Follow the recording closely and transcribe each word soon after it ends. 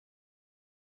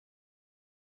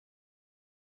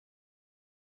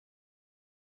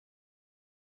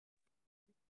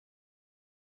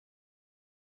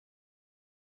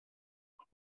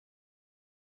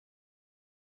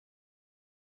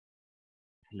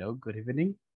Hello, good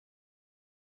evening.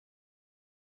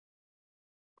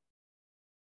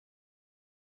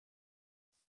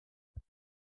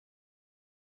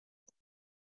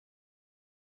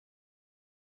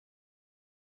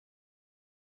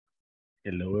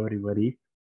 Hello, everybody.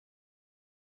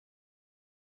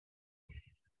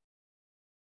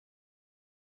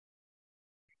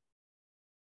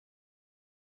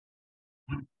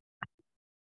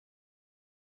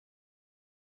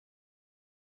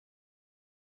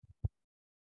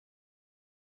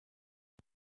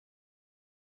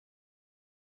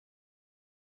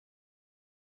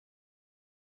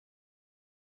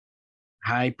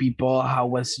 Hi, people. How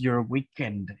was your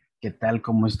weekend? ¿Qué tal?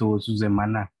 ¿Cómo estuvo su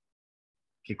semana?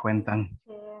 ¿Qué cuentan?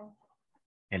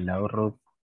 Hello, Ruth.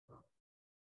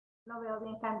 Lo veo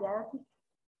bien cambiado.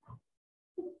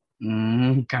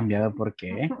 ¿Cambiado por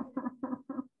qué?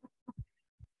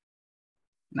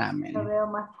 Nah, Lo man. veo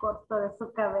más corto de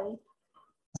su cabello.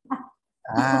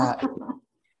 Ah,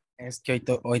 es que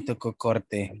hoy tocó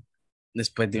corte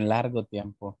después de un largo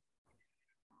tiempo.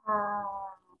 Ah,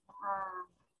 ah,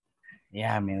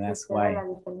 Yeah, man, se that's queda la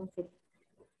why. diferencia.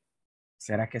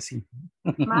 ¿Será que sí?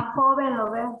 Más joven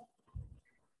lo veo.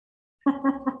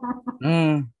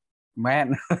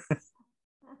 Bueno,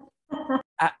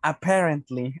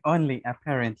 apparently, only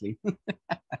apparently.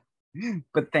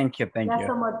 But thank you, thank Ya you.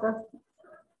 somos dos.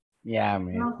 Yeah,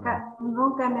 man.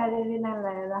 Nunca me adivinan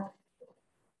la edad.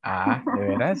 Ah, ¿de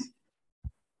veras?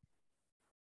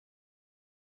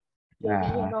 Que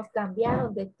día Ah, nos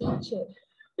cambiaron de teacher.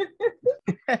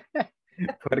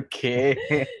 ¿por qué?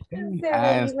 Se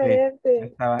ve Es que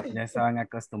diferente. ya estaban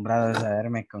acostumbrados a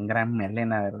verme con gran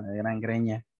melena, ¿verdad? Gran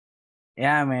greña.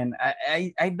 Yeah, man,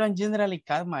 I don't generally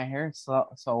cut my hair so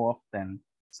often,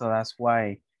 so that's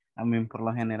why. I mean, por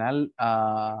lo general,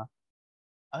 a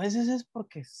veces es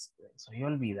porque soy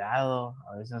olvidado,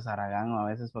 a veces haragán, o a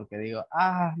veces porque digo,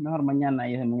 mejor mañana,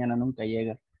 y ese mañana nunca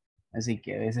llega. Así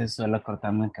que a veces suelo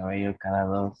cortarme el cabello cada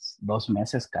dos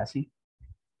meses casi,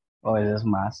 o a veces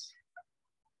más.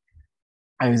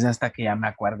 A veces hasta que ya me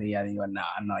acuerdo y ya digo, no,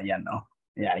 no, ya no.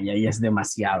 Ya es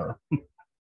demasiado.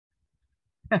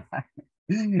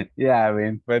 Ya,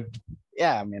 ven, pues,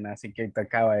 ya, men, así que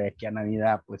tocaba de aquí a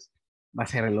Navidad, pues, va a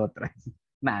ser el otro.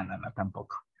 No, no, no,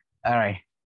 tampoco. All right.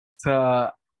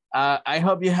 So, I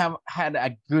hope you have had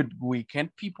a good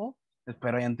weekend, people.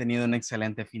 Espero hayan tenido un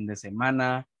excelente fin de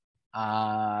semana.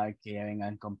 Que ya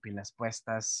vengan con pilas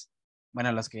puestas.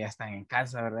 Bueno, los que ya están en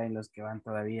casa, ¿verdad? Y los que van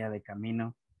todavía de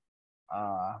camino.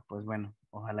 Pues bueno,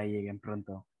 ojalá lleguen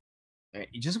pronto.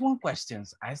 Just one question.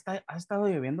 ¿Ha estado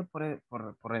lloviendo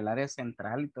por el área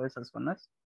central y todas esas zonas?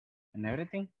 And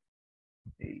everything?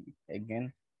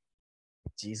 Again,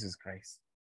 Jesus Christ.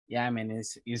 Yeah, I mean,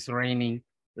 it's raining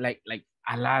like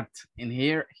a lot. And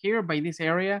here by this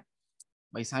area,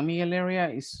 by San Miguel area,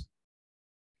 is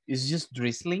just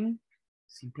drizzling.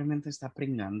 Simplemente está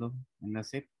pringando. And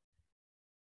that's it.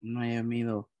 No he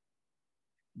habido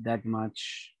that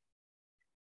much.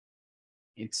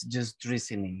 It's just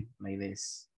drizzling like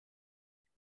this.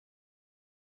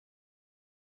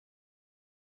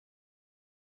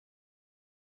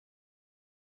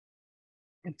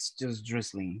 It's just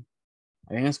drizzling.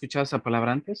 ¿Habían escuchado esa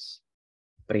palabra antes?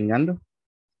 Pringando.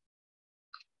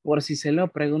 Por si se lo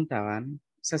preguntaban,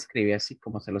 se escribe así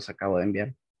como se los acabo de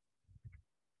enviar.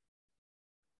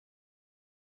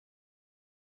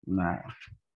 Nah.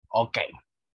 Okay.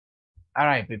 All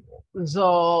right, people.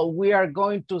 So we are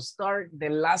going to start the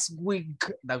last week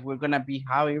that we're going to be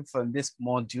having from this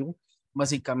module.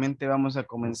 Básicamente vamos a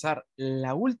comenzar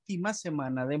la última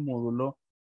semana de módulo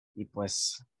y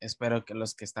pues espero que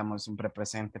los que estamos siempre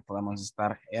presentes podamos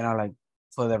estar, like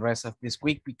for the rest of this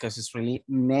week because it's really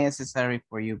necessary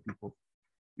for you people.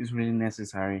 It's really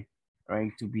necessary,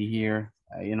 right, to be here.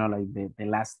 Like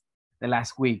the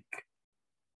last week.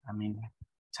 I mean,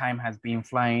 time has been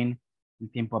flying. El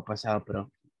tiempo ha pasado,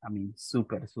 pero, I mean,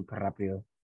 súper, súper rápido.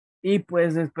 Y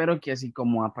pues espero que así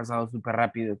como ha pasado súper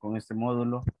rápido con este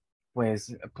módulo,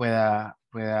 pues pueda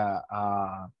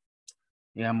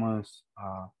digamos,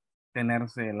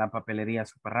 tenerse la papelería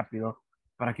súper rápido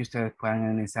para que ustedes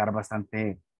puedan iniciar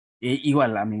bastante,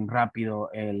 igual, a mí,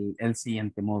 rápido el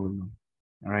siguiente módulo.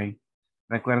 All right.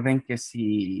 Recuerden que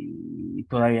si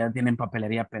todavía tienen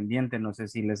papelería pendiente, no sé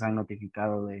si les han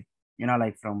notificado de,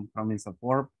 like from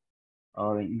INSAFORP,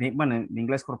 o bueno, de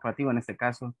inglés corporativo en este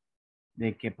caso,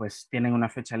 de que pues tienen una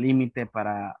fecha límite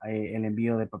para el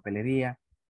envío de papelería.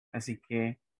 Así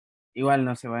que igual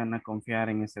no se van a confiar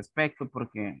en ese aspecto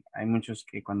porque hay muchos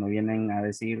que cuando vienen a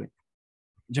decir,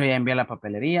 yo ya envié la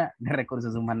papelería, de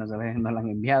recursos humanos a veces no la han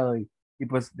enviado y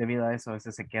pues debido a eso a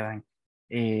veces se quedan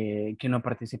que no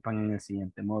participan en el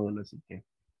siguiente módulo, así que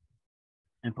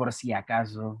por si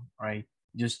acaso, right?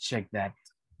 Just check that.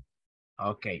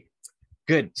 Okay,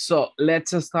 good. So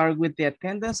let's start with the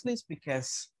attendance list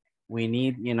because we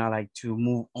need, you know, like to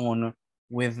move on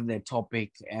with the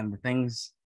topic and the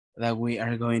things that we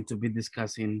are going to be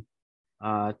discussing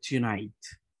tonight.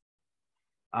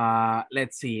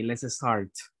 Let's see, let's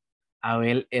start.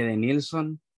 Abel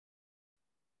Edenilson.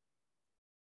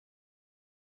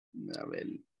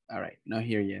 Abel, all right, not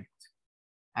here yet.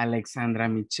 Alexandra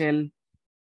Michelle.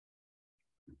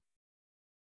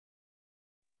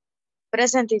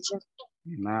 Present, teacher.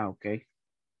 Okay.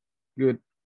 Good.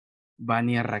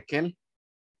 Vania Raquel.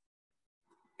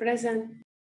 Present.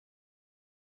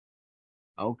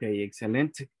 Okay,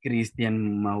 excellent. Cristian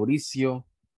Mauricio.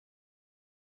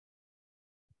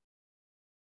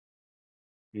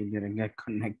 He didn't get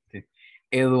connected.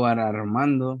 Eduard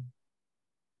Armando.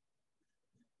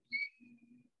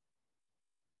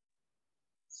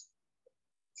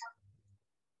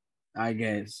 I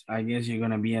guess you're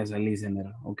gonna be as a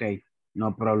listener. Okay,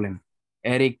 no problem.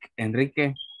 Eric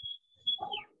Enrique.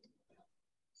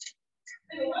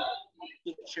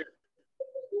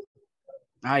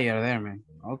 Ah, you're there, man.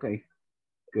 Okay,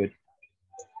 good.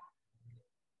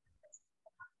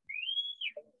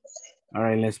 All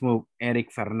right, let's move.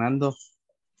 Eric Fernando.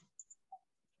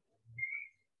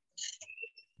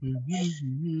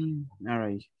 All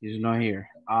right, he's not here.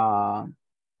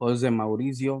 Jose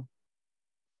Mauricio.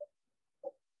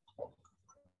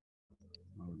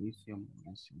 Mauricio.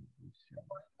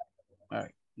 All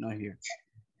right, not here.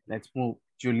 Let's move.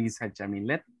 Julissa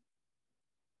Jamilet.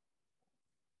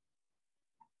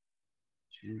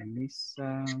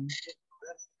 Julissa.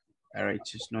 All right,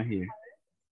 she's not here.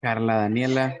 Carla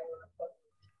Daniela.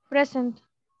 Present.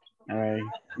 All right.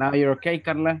 Now you're okay,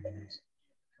 Carla?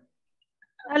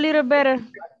 A little better.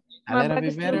 A My little back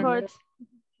bit still better? hurts.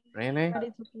 Really? But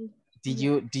it's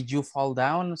okay. Did you fall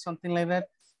down or something like that?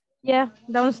 Yeah,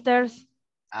 downstairs.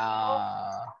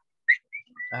 I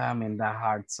mean, that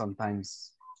hurts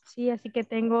sometimes. Sí, así que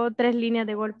tengo 3 líneas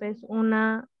de golpes.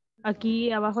 Una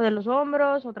aquí abajo de los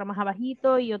hombros, otra más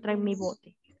abajito y otra en mi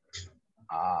bote.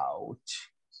 Ouch.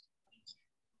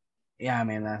 Yeah, I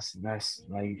mean, that's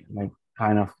like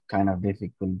kind of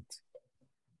difficult.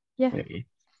 Yeah. Okay.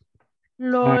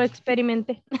 Lo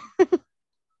experimenté.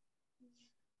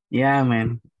 Yeah,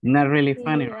 man, not really Sí,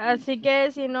 funny. así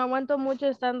que si no aguanto mucho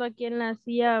estando aquí en la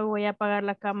silla, voy a apagar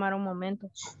la cámara un momento.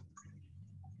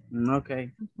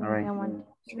 Okay, all right.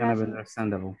 It's gonna be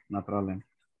understandable, no problem.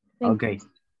 Thank Okay, you.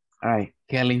 all right.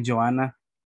 Kelly Joanna.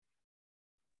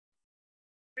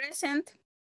 Present.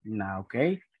 No,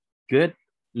 okay, good.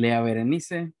 Lea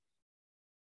Berenice.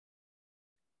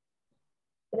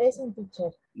 Present,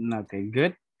 teacher. No, okay,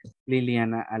 good.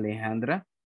 Liliana Alejandra.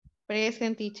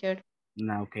 Present, teacher.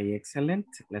 No, okay, excellent.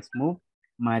 Let's move.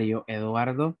 Mario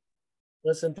Eduardo.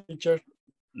 Present, teacher.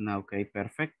 No, okay,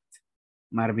 perfect.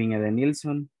 Marvin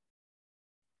Edenilson.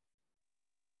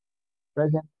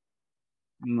 Present.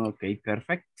 No, okay,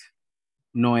 perfect.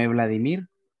 Noé Vladimir.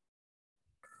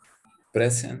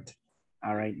 Present.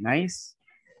 All right, nice.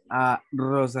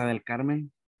 Rosa del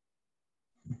Carmen.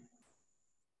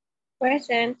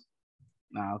 Present.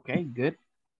 Okay, good.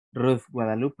 Ruth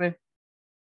Guadalupe.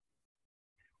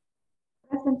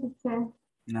 Present, teacher.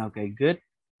 Okay, good.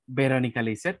 Verónica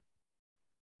Lisset.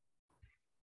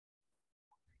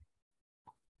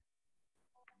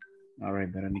 All right,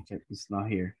 Verónica is not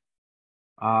here.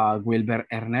 Wilber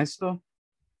Ernesto.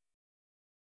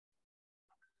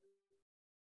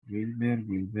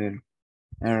 Wilber.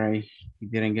 All right, he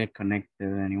didn't get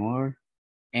connected anymore.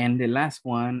 And the last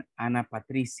one, Ana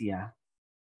Patricia.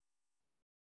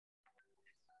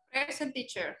 Present,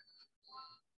 teacher.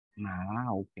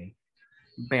 Okay.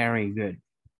 Very good.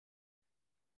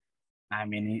 I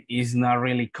mean, it's not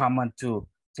really common to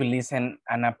listen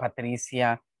Ana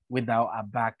Patricia without a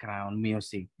background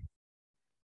music.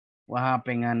 What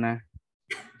happened, Ana?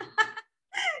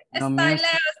 No Estoy music.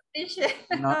 lejos, teacher.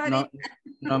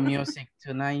 No music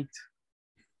tonight.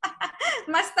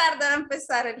 Más tarde va a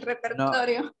empezar el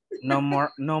repertorio. No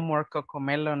more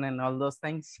Cocomelon and all those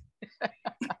things.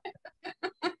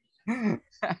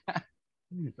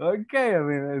 Okay, I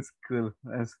mean, that's cool.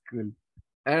 That's cool.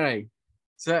 All right.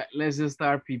 So let's just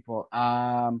start, people.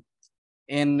 And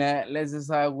let's just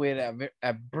start with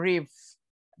a brief,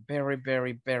 very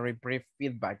brief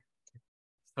feedback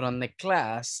from the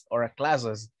class or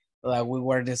classes that we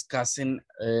were discussing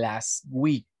last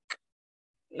week.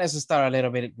 Let's start a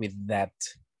little bit with that.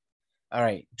 All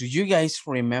right. Do you guys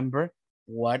remember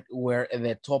what were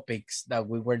the topics that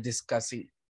we were discussing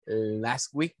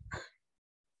last week?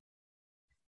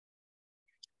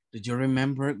 Do you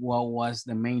remember what was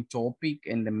the main topic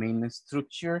and the main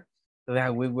structure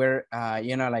that we were,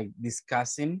 you know, like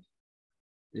discussing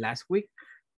last week?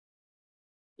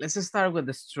 Let's start with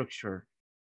the structure.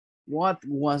 What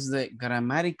was the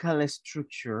grammatical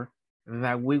structure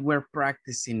that we were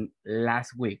practicing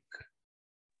last week?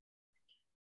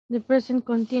 The present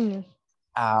continuous.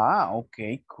 Ah,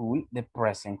 okay, cool. The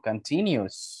present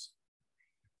continuous.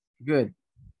 Good.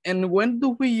 And when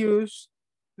do we use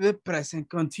the present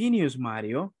continuous,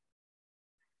 Mario?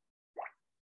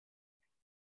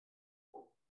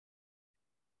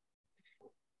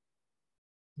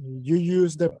 You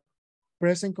use the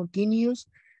present continuous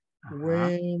Uh-huh.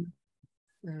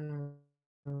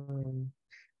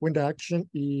 when the action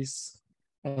is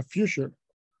a future.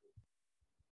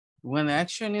 When the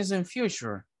action is in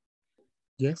future.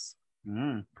 Yes.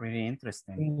 Pretty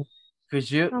interesting. Mm.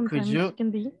 Sometimes can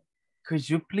be. Could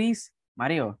you please,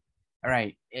 Mario? All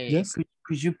right. Yes.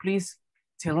 Could you please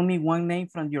tell me one name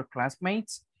from your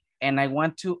classmates? And I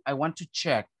want to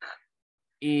check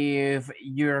if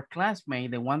your classmate,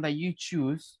 the one that you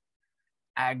choose,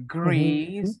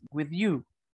 agrees with you.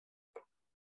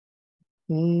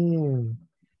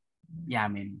 Yeah, I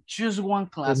mean, choose one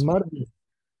classmate.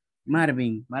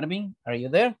 Marvin, are you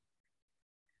there?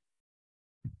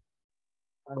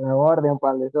 A la orden,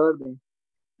 para el desorden.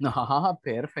 No,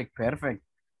 perfect.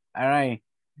 All right.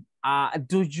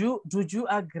 Do you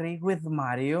agree with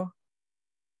Mario?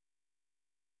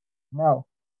 No,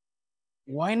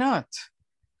 Why not?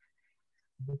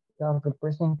 because the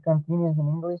present continuous in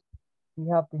English, we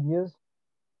have to use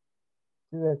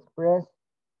to express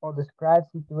or describe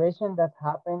situation that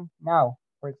happen now.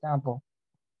 For example,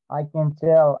 I can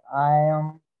tell I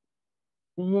am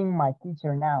seeing my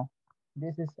teacher now.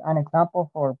 This is an example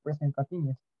for present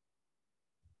continuous.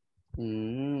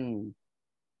 And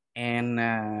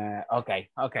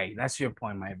okay, that's your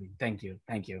point, Marvin. Thank you.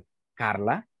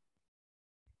 Carla?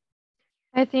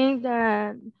 I think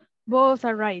that both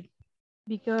are right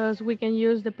because we can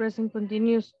use the present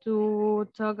continuous to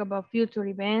talk about future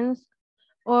events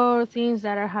or things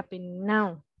that are happening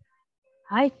now.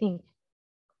 I think.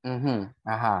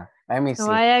 Let me So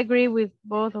see. I agree with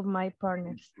both of my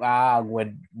partners.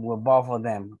 With both of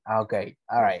them. Okay,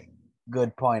 all right.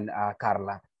 Good point,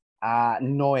 Carla.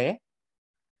 Noe,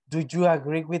 do you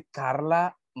agree with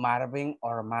Carla, Marvin,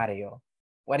 or Mario?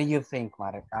 What do you think,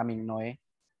 Noe?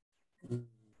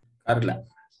 Carla.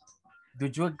 Do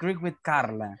you agree with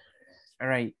Carla? All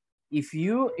right. If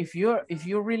you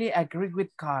really agree with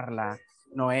Carla,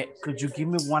 Noe, could you give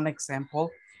me one example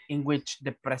in which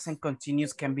the present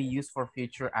continuous can be used for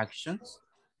future actions?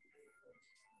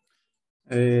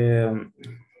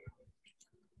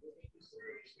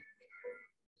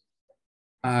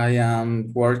 I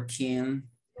am working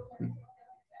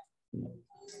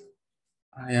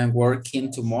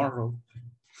tomorrow.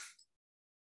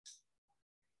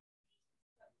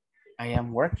 I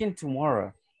am working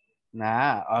tomorrow.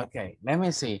 Nah, okay. Let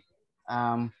me see.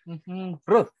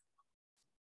 Ruth,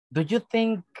 do you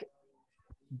think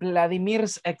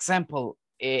Vladimir's example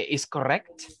is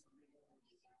correct?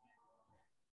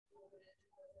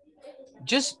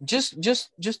 Just to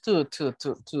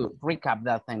recap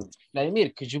that thing. Vladimir,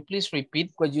 could you please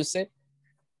repeat what you said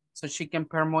so she can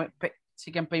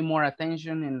pay more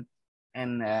attention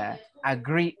and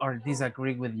agree or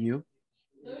disagree with you?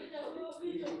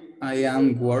 I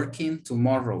am working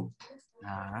tomorrow.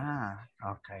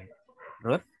 Okay.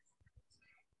 Ruth?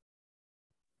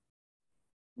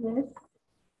 Yes.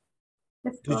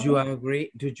 Do you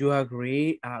agree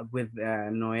with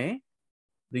Noe?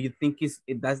 Do you think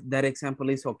that example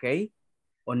is okay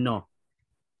or no?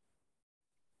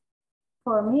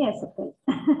 For me, it's okay.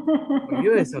 For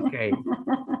you, it's okay.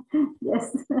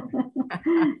 Yes.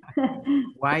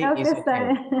 Why is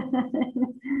okay?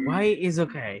 Why is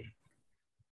okay?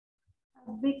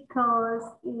 Because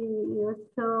you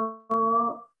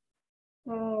saw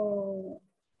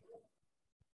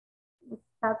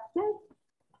subject.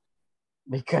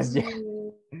 Because yeah.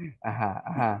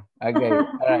 Okay,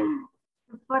 all right.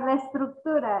 Por la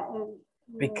estructura.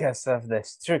 Because of the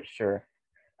structure.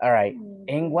 All right.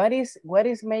 And what is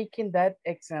making that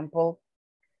example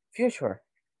future?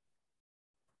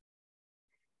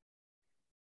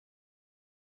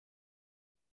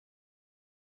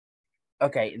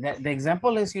 Okay, the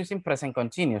example is using present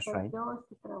continuous, right?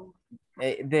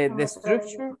 The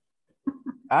structure.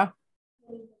 All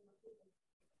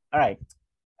right,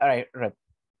 right.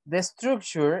 The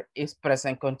structure is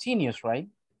present continuous, right?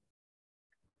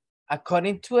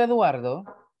 According to Eduardo,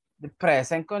 the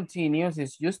present continuous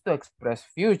is used to express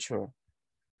future.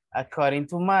 According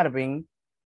to Marvin,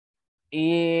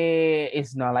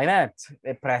 It's not like that.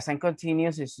 The present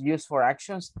continuous is used for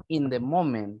actions in the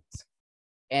moment.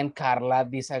 And Carla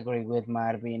disagreed with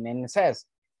Marvin and says,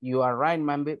 you are right,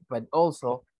 Marvin, but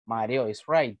also Mario is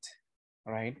right,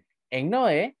 right? And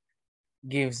Noe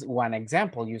gives one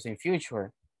example using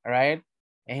future, right?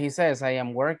 And he says, I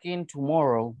am working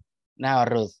tomorrow. Now,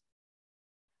 Ruth,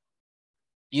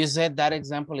 you said that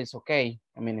example is okay.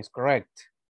 I mean, it's correct.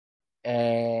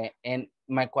 And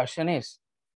my question is,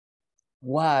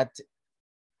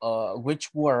 which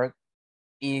word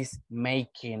is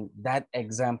making that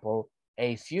example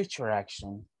a future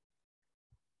action?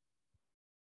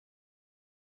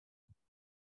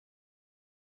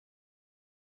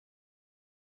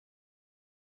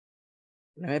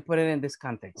 Let me put it in this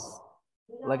context.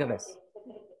 Look at this.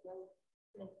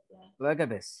 Look at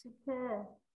this.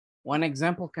 One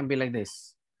example can be like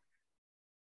this.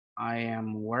 I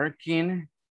am working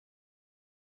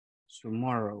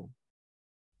tomorrow.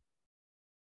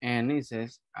 And it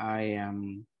says, I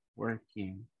am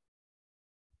working.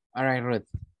 All right, Ruth.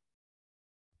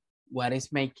 What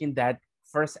is making that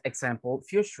first example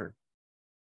future?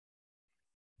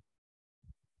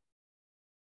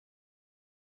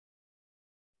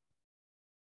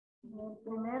 El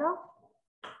primero.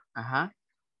 Ajá.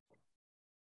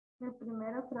 El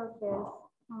primero creo que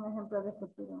es un ejemplo de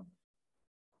futuro.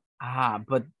 Ajá,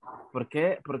 but ¿por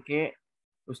qué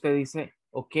usted dice,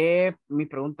 o qué, mi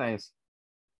pregunta es,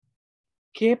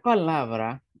 ¿qué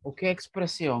palabra o qué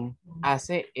expresión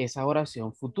hace esa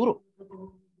oración futuro?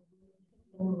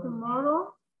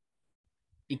 Tomorrow.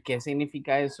 ¿Y qué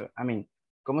significa eso? I mean,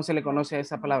 ¿cómo se le conoce a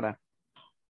esa palabra?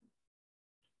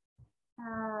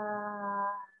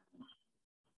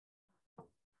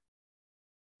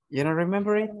 You don't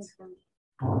remember it?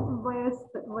 Voy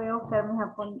a buscar mis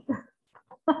apuntes.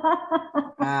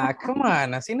 Ah, come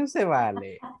on, así no se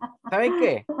vale. ¿Sabe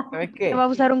qué? ¿Sabe qué? Va a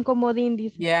usar un comodín,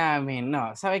 dice. Yeah, I mean,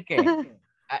 no, ¿sabe qué?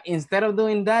 Instead of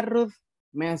doing that, Ruth,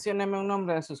 mencióneme un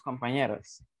nombre de sus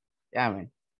compañeros. Yeah, I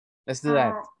mean, let's do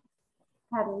that.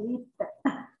 Carlita.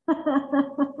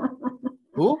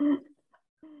 Who?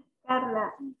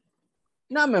 Carla.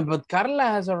 No, man, but Carla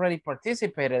has already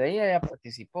participated. Ella ya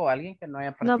participó. Alguien que no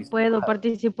haya No participado. puedo,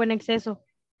 participo en exceso.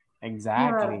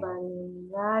 Exactly. Qué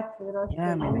barbaridad, qué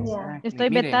Yeah, man, grosería. exactly. Estoy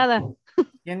Mire, vetada.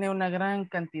 tiene una gran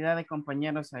cantidad de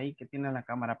compañeros ahí que tienen la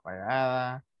cámara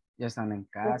apagada, ya están en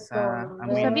casa. I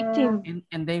Who's a mean, victim?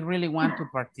 and they really want to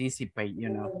participate, you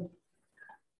know.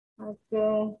 Ok.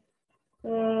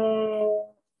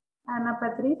 Ana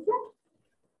Patricia.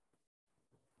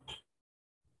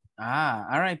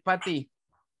 All right, Patty.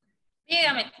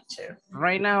 Dígame, teacher.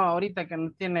 Right now, ahorita que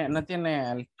no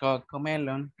tiene el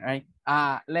comelon, right?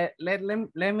 Let me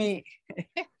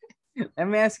let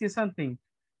me ask you something.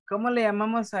 ¿Cómo le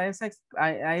llamamos a esa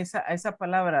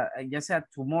palabra, ya sea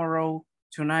tomorrow,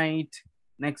 tonight,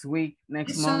 next week,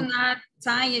 next It's month? not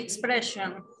time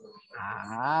expression.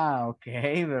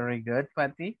 Okay, very good,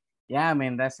 Patty. Yeah, I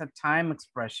mean, that's a time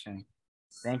expression.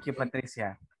 Thank you,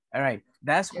 Patricia. All right,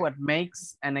 that's what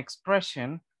makes an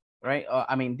expression, right?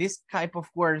 I mean, this type of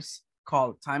words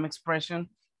called time expression,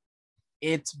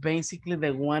 it's basically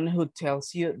the one who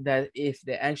tells you that if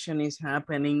the action is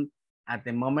happening at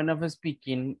the moment of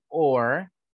speaking or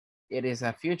it is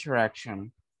a future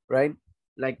action, right?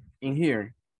 Like in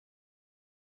here.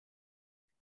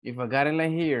 If I got it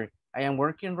like here, I am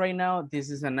working right now, this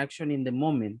is an action in the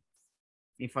moment.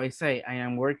 If I say I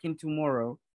am working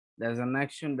tomorrow, that's an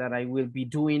action that I will be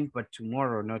doing, but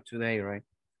tomorrow, not today, right?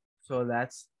 So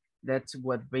that's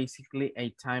what basically a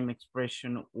time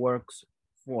expression works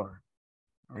for,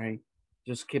 all right?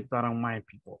 Just keep that in mind,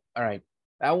 people. All right,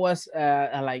 that was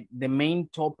like the main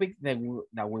topic that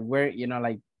we were, you know,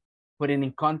 like putting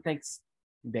in context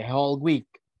the whole week.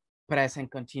 Present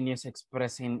continuous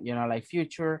expressing, you know, like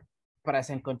future.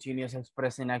 Present continuous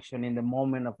expressing action in the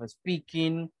moment of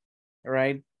speaking,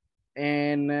 right?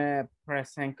 And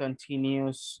present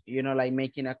continuous, you know, like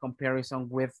making a comparison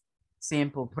with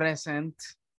simple present.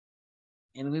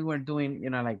 And we were doing, you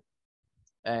know, like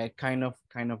kind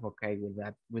of okay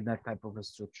with that type of a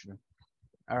structure.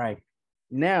 All right,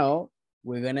 now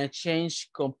we're gonna change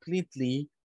completely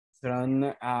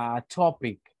from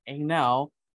topic, and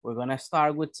now we're gonna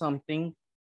start with something,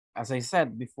 as I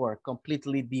said before,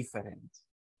 completely different.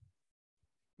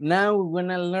 Now we're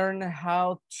gonna learn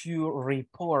how to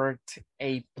report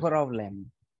a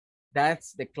problem.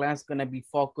 That's the class gonna be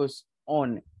focused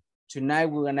on. Tonight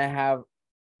we're gonna have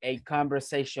a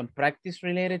conversation practice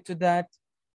related to that.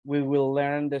 We will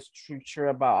learn the structure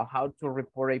about how to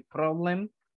report a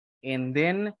problem. And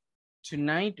then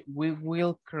tonight we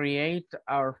will create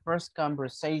our first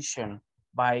conversation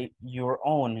by your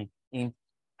own. in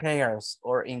pairs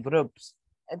or in groups.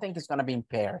 I think it's gonna be in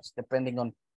pairs, depending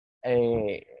on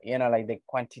you know, like the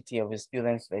quantity of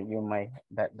students that you might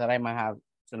that I might have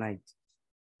tonight.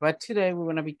 But today we're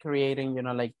gonna be creating, you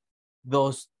know, like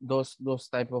those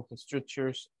type of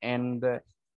structures and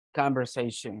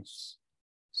conversations.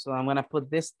 So I'm gonna put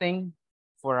this thing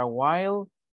for a while,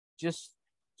 just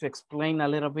to explain a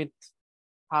little bit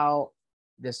how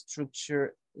the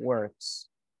structure works.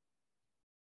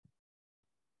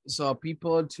 So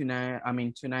people,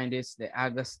 tonight is the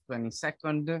August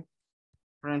 22nd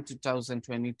from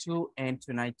 2022, and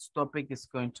tonight's topic is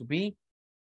going to be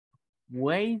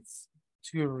ways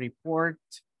to report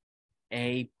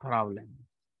a problem.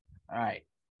 All right,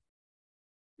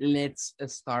 let's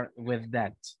start with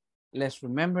that. Let's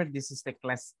remember this is the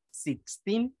class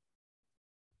 16.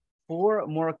 4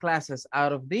 more classes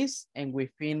out of this and we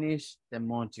finish the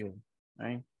module,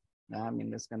 right? I mean,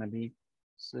 that's gonna be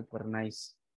super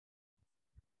nice.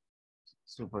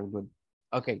 Super good.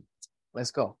 Okay,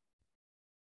 let's go.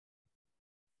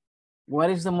 What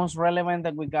is the most relevant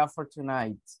that we got for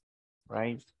tonight,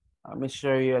 right? Let me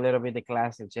show you a little bit the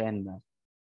class agenda.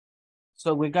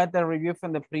 So we got the review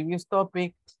from the previous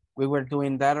topic. We were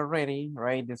doing that already,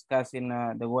 right? Discussing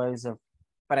the ways of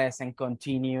present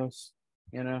continuous,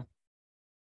 you know.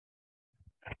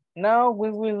 Now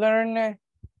we will learn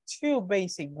 2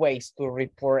 basic ways to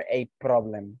report a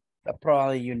problem.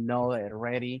 Probably you know it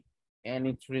already, and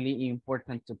it's really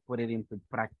important to put it into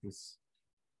practice.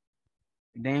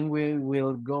 Then we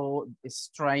will go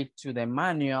straight to the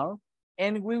manual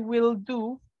and we will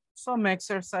do some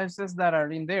exercises that are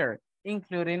in there,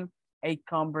 including a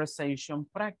conversation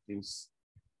practice.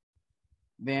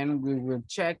 Then we will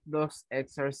check those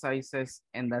exercises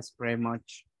and that's pretty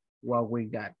much what we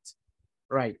got.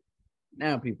 Right,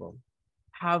 now people,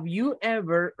 have you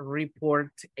ever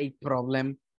reported a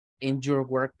problem in your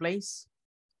workplace?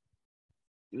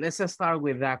 Let's start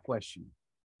with that question.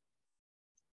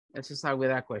 Let's start with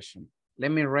that question.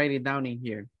 Let me write it down in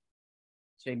here.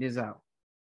 Check this out.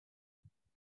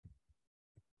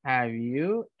 Have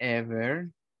you ever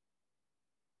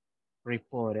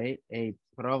reported a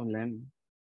problem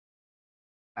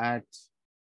at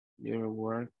your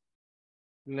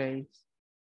workplace?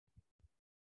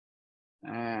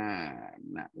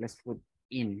 No, let's put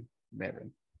in better.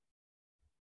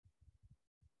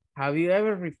 Have you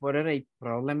ever reported a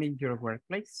problem in your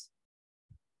workplace?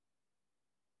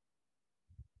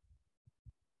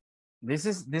 This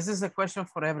is a question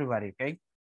for everybody, okay?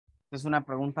 Es una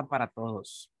pregunta para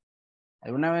todos.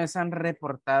 ¿Alguna vez han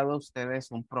reportado ustedes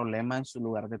un problema en su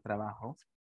lugar de trabajo?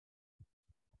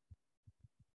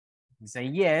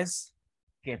 Dice yes.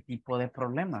 ¿Qué tipo de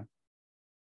problema?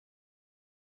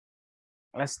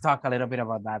 Let's talk a little bit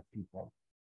about that, people.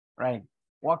 Right?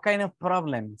 What kind of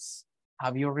problems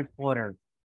have you reported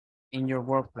in your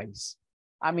workplace?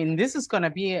 I mean, this is going to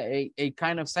be a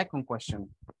kind of second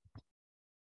question.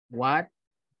 What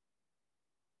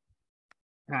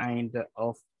kind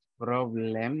of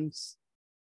problems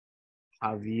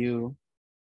have you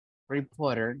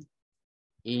reported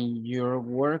in your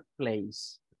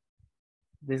workplace?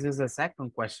 This is the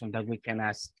second question that we can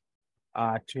ask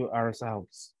to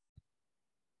ourselves.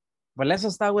 But let's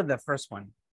start with the first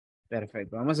one.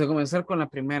 Perfecto. Vamos a comenzar con la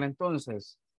primera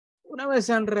entonces. ¿Una vez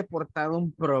han reportado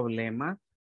un problema?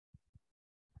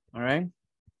 All right.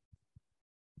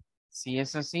 Si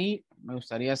es así, me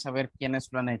gustaría saber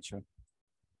quiénes lo han hecho.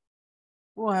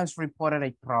 Who has reported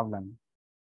a problem?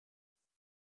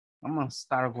 I'm going to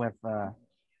start with...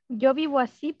 Yo vivo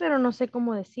así, pero no sé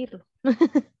cómo decirlo.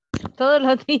 Todos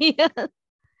los días.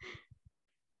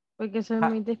 Porque soy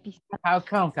muy despistada. How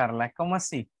come, Carla? ¿Cómo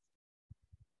así?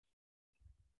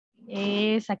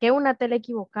 Saqué una tele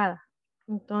equivocada.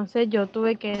 Entonces yo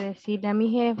tuve que decirle a mi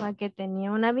jefa que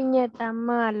tenía una viñeta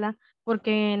mala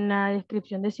porque en la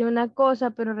descripción decía una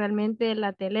cosa, pero realmente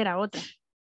la tele era otra.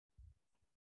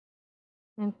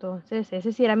 Entonces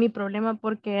ese sí era mi problema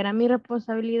porque era mi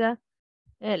responsabilidad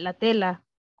la tela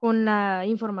con la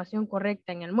información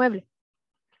correcta en el mueble.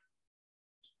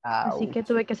 Así que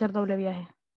tuve que hacer doble viaje.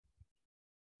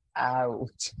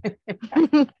 Ouch.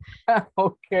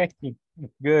 Okay,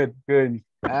 good.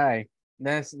 All right,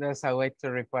 that's a way to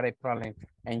report a problem.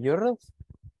 And you, Ruth?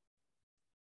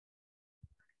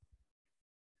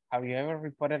 Have you ever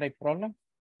reported a problem?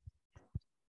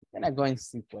 I'm gonna go in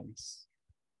sequence.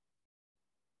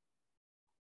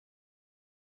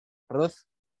 Ruth?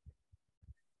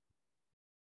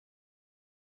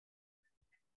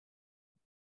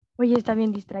 Oye, está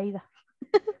bien distraída.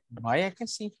 Vaya que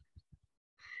sí.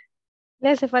 Le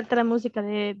hace falta la música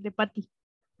de Patty.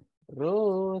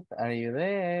 Ruth, are you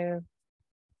there?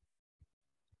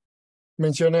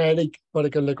 Menciona a Eric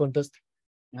para que le conteste.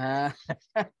 Ah,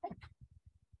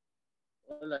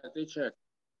 Hola, teacher.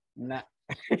 no.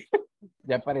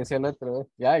 Ya apareció el otro.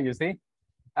 Ya, you see.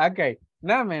 Ok.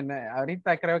 No, man,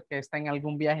 ahorita creo que está en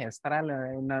algún viaje astral.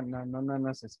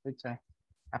 No se escucha.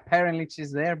 Apparently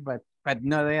she's there, but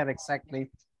not there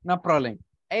exactly. No problem.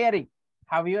 Hey, Eric,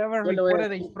 have you ever Yo le voy a reported a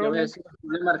decir, le voy a problem? decir los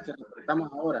problemas que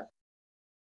reportamos ahora.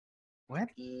 What?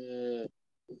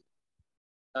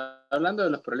 Hablando de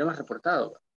los problemas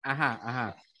reportados.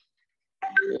 Ajá.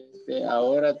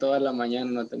 Ahora toda la mañana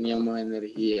no teníamos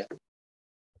energía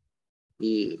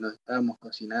y nos estábamos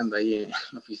cocinando ahí en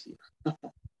la oficina.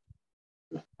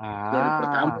 Lo Ah,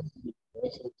 reportamos y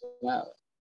todo solucionado.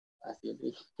 Así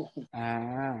es.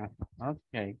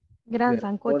 ok. Gran The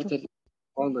sancocho. reported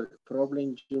on the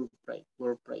problem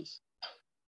workplace.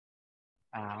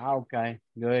 Ok.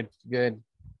 Good.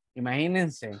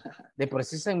 Imagínense, de por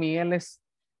sí San Miguel es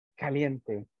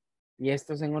caliente y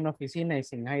esto es en una oficina y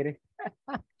sin aire.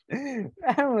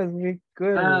 That was muy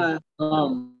cool.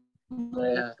 No,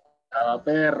 estaba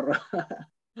perro.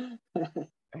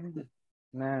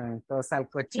 No, todos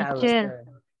salcochados. Teacher,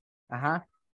 Ajá.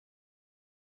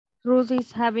 Ruth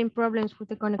is having problems with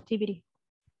the connectivity.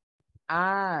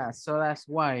 So that's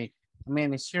why. I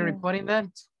mean, is she Yeah. reporting that?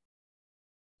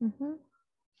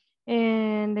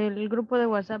 En el grupo de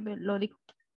WhatsApp lo dijo.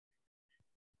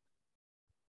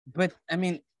 But, I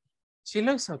mean, she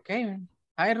looks okay, man.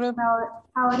 Hi, Ruth.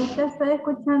 Ahorita estoy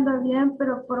escuchando bien,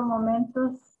 pero por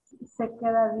momentos se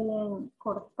queda bien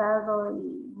cortado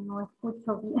y no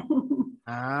escucho bien.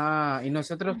 Y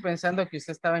nosotros pensando que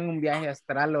usted estaba en un viaje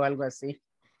astral o algo así.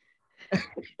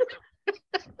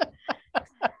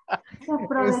 Se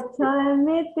aprovechó de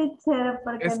mí, teacher,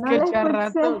 porque Es no que le ya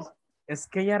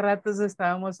escuché. ya ratos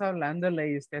estábamos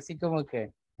hablándole y usted así como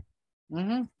que,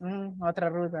 otra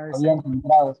ruta. Habían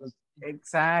entrado.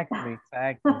 Exactly.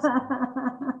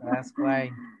 That's why.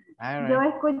 All Yo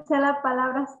right. escuché la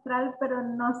palabra astral, pero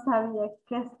no sabía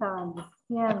qué estaban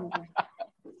diciendo.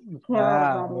 Qué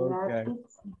barbaridad, Okay.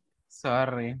 teacher.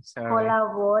 Sorry.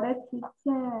 Colabore,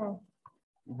 teacher.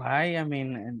 Why? I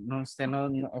mean, usted no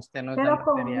da Pero material.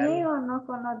 conmigo, no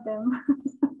con los demás.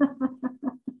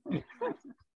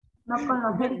 No con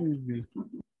los Eric.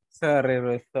 Sorry,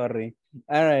 Ruth, sorry.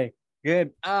 All right,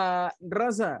 good.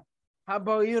 Rosa, how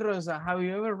about you, Rosa? Have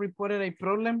you ever reported a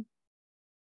problem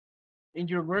in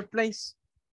your workplace?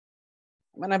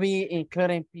 I'm gonna be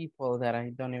including people that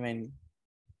I don't even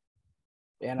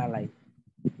like.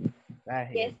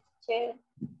 Yes, chair.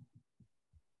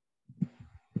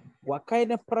 What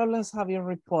kind of problems have you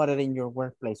reported in your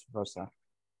workplace, Rosa?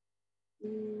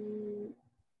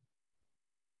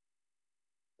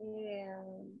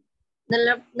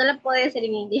 No lo puedo decir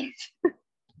en inglés.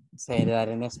 Say that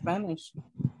in Spanish.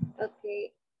 Ok.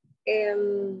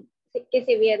 Que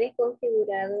se había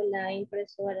desconfigurado la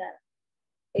impresora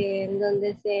en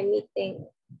donde se emiten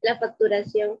la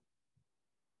facturación.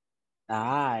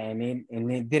 And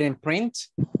it didn't print?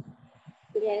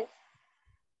 Yes.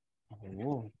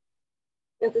 Oh.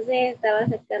 Entonces estaba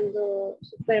sacando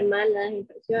súper mal las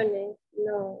impresiones.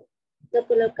 No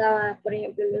colocaba, por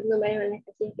ejemplo, los números en las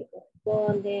casillas que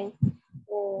corresponden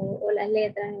o las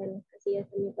letras en las casillas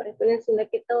que me corresponden, sino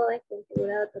que todo es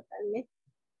configurado totalmente.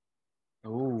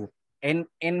 Oh, and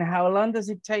how long does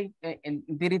it take? And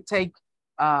did it take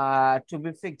to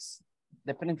be fixed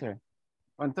the printer?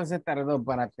 ¿Cuánto se tardó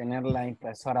para tener la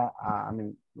impresora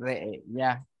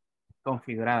ya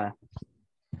configurada?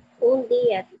 Un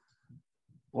día.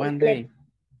 One day.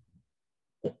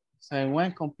 So in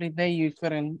one complete day you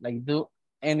couldn't do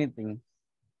anything.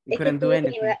 You couldn't do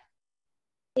anything.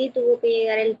 Sí, tuvo que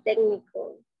llegar el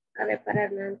técnico a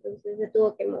repararla, entonces se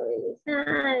tuvo que movilizar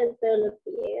todo lo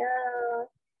que llegaba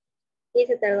y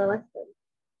se tardó bastante.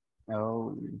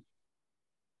 Oh,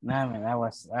 no, man, that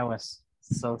was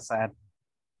so sad.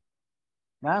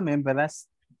 No, man, but that's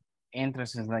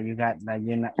interesting that you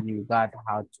got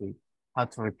how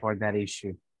to report that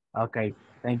issue. Okay,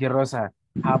 thank you, Rosa.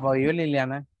 How about you,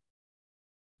 Liliana?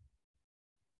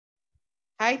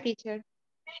 Hi, teacher.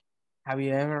 Have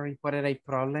you ever reported a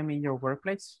problem in your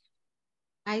workplace?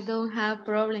 I don't have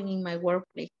problem in my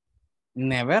workplace.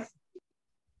 Never?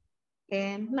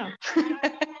 No.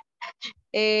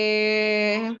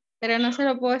 Pero no se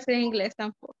lo puedo decir en inglés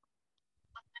tampoco.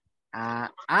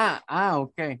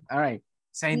 Okay. All right.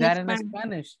 Say that in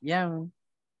Spanish. Yeah.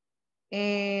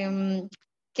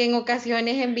 Que en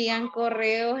ocasiones envían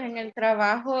correos en el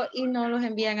trabajo y no los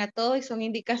envían a todos y son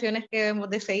indicaciones que debemos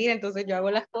de seguir. Entonces yo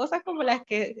hago las cosas como las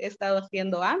que he estado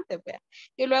haciendo antes, ¿vea?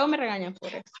 Y luego me regañan por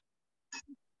eso.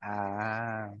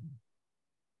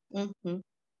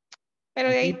 Pero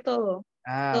de ahí todo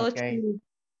Ah, Todo okay. chido.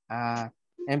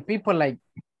 And people like,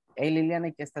 hey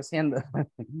Liliana, ¿qué está haciendo?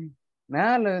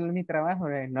 No, lo de mi trabajo.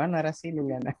 No, no era así,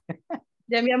 Liliana.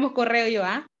 Ya enviamos correo yo,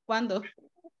 ¿ah? ¿Cuándo?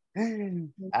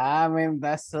 Man,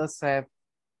 that's so sad.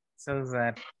 So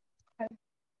sad.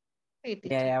 Sí, Y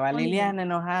teacher. allá va Only Liliana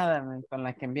enojada, man, con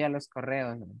la que envía los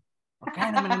correos. ¿Por qué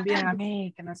no me lo envían a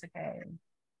mí? Que no sé qué.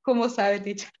 ¿Cómo sabe,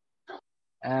 teacher?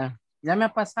 Ya me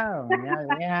ha pasado.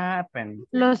 Ya happened.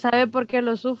 Lo sabe porque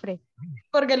lo sufre.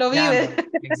 Porque lo Yeah, vive. man.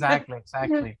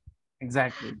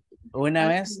 Exactly. Una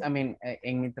vez, Así. I mean,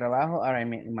 en mi trabajo, ahora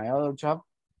en my other job,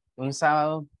 un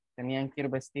sábado tenían que ir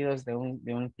vestidos de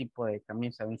un tipo de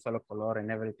camisa, de un solo color and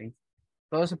everything.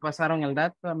 Todos se pasaron el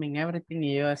dato, I mean, everything,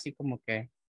 y yo así como que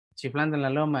chiflando en la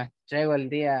loma. Llego el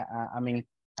día a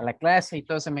la clase y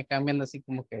todos se me quedan viendo así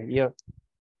como que yo,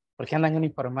 ¿por qué andan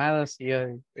uniformados? Y yo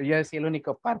decía el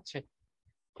único parche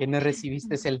que no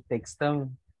recibiste es el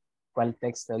textón. ¿Cuál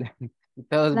texto? Y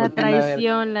todos La volteando a ver,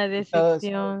 traición, la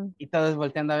decepción. y todos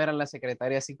volteando a ver a la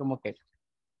secretaria así como que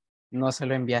no se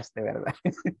lo enviaste, ¿verdad?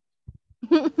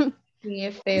 Sí,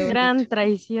 es feo, Gran teacher.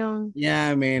 traición.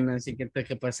 Ya, men, así que tengo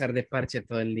que pasar de parche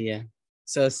todo el día.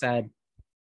 So sad.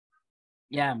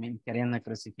 Ya, men, queriendo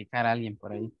crucificar a alguien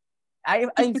por ahí.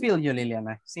 I feel you,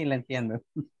 Liliana. Sí, la entiendo.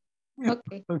 Ok.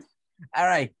 All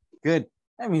right, good.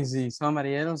 Let me see.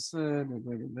 Somebody else.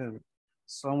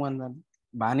 Someone.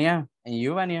 Vania. And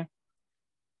you, Vania?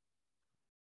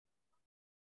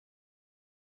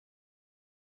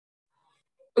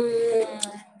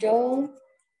 Yo,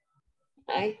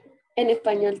 en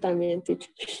español también, teacher.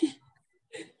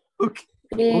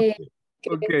 Okay.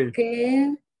 Creo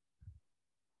que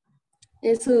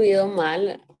he subido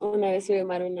mal. Una vez subí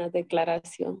mal una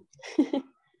declaración.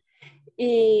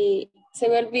 Y se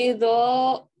me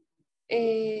olvidó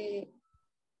que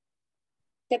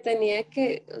tenía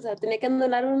que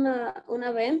anular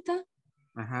una venta.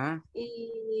 Ajá.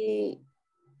 Y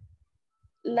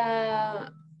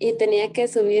tenía que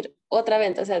subir otra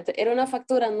venta. O sea, era una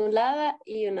factura anulada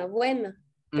y una buena,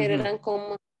 pero eran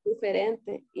como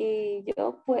diferentes. Y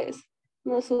yo pues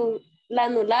la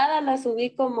anulada la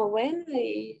subí como buena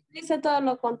y hice todo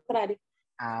lo contrario.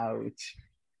 Ouch.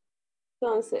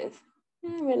 Entonces,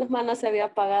 menos mal no se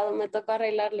había pagado, me tocó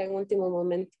arreglarlo en último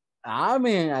momento. I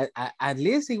mean, at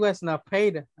least he was not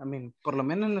paid. I mean, por lo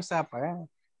menos no estaba pagado.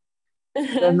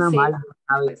 Es normal,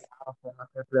 Pues. no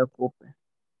se preocupe.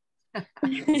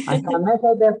 Hasta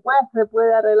meses después se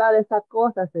puede arreglar esa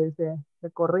cosa, se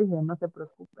corrige, no se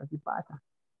preocupe, así pasa.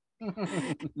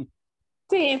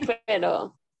 Sí,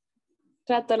 pero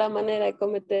trato la manera de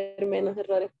cometer menos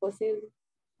errores posibles.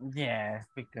 Yeah,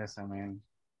 because, I mean,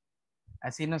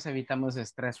 así nos evitamos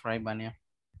estrés, right, Vania?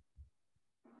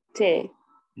 Sí.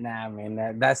 Nah,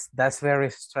 man, that's very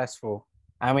stressful.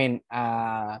 I mean,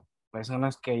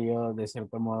 personas que yo de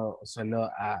cierto modo suelo,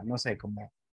 no sé,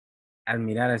 como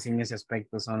admirar así en ese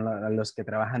aspecto son los que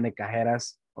trabajan de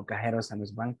cajeras o cajeros en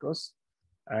los bancos,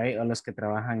 right? O los que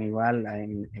trabajan igual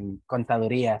en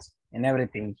contadurías, en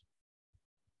everything.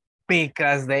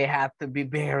 Because they have to be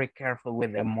very careful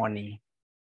with the money.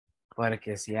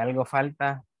 Porque si algo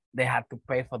falta, they have to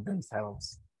pay for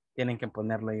themselves. Tienen que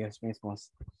ponerlo ellos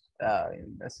mismos.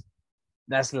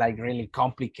 That's like really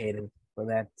complicated for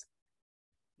that.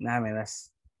 Nah, man,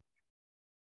 that's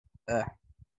a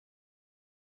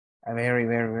very,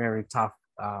 very, very tough,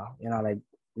 like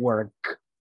work.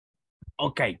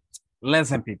 Okay,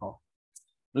 listen, people.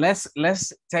 Let's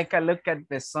take a look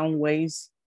at some ways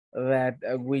that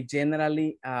we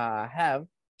generally have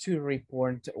to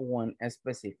report one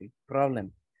specific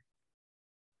problem.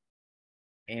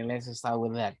 And let's start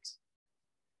with that.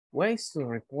 Ways to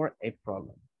report a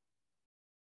problem.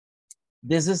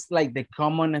 This is like the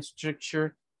common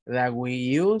structure that we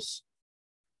use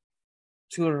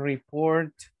to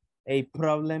report a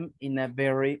problem in a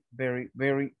very, very,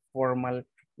 very formal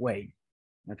way.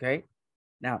 Okay,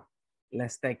 now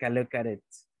let's take a look at it.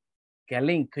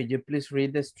 Kelly, could you please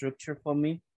read the structure for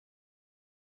me?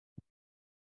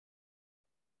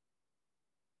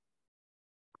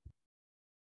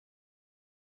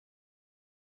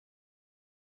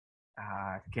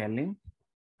 Kelly,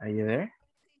 are you there?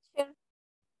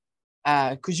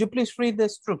 Could you please read the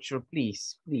structure,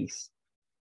 please?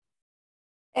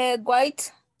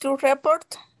 Wait to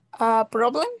report a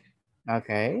problem.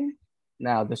 Okay.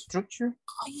 Now the structure.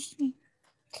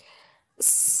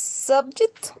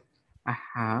 Subject.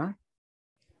 Ajá.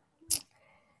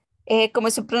 ¿Cómo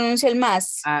se pronuncia el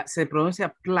más? Se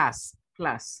pronuncia plus.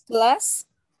 Plus.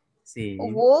 Sí.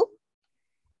 Would.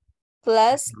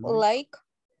 Plus like.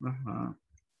 Ajá.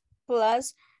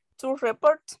 Plus to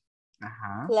report.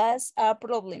 Ajá. Plus a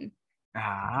problem.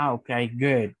 Okay,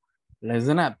 good.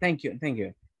 Listen up. Thank you. Thank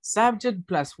you. Subject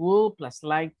plus will plus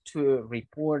like to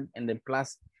report and then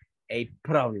plus a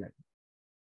problem.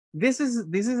 This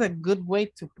is a good way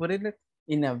to put it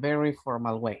in a very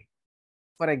formal way.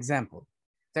 For example,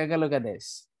 take a look at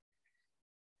this.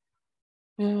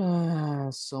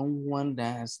 Someone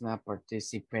that has not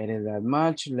participated that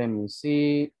much. Let me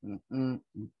see.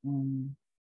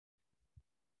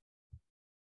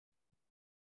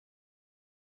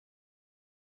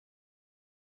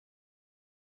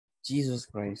 Jesus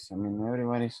Christ. I mean,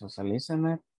 everybody's socializing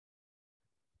it.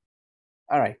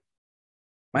 All right.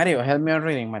 Mario, help me on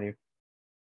reading, Mario.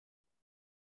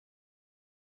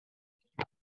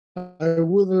 I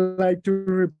would like to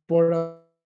report a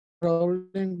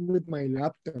problem with my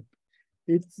laptop.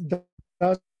 It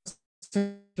doesn't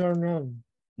turn on.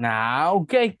 Now,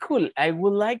 okay, cool. I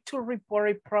would like to report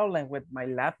a problem with my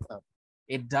laptop.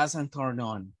 It doesn't turn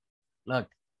on. Look,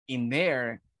 in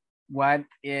there, what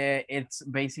it's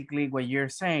basically what you're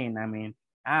saying. I mean,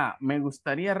 me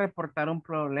gustaría reportar un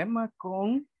problema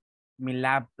con mi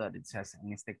laptop, it says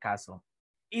en este caso.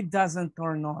 It doesn't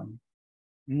turn on.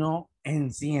 No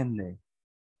enciende.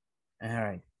 All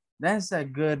right. That's a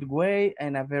good way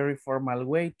and a very formal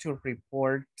way to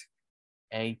report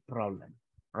a problem,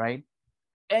 right?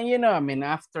 And you know, I mean,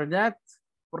 after that,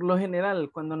 por lo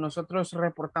general, cuando nosotros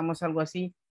reportamos algo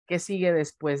así, ¿qué sigue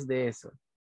después de eso?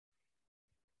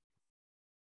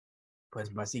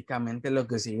 Pues básicamente lo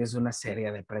que sigue es una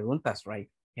serie de preguntas,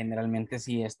 right? Generalmente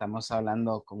si estamos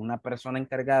hablando con una persona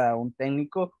encargada o un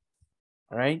técnico,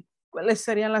 right? ¿Cuáles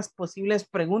serían las posibles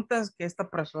preguntas que esta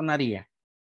persona haría?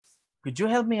 Could you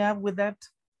help me out with that?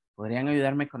 ¿Podrían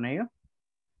ayudarme con ello?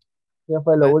 ¿Qué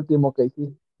fue lo último que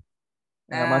hiciste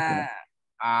en la máquina?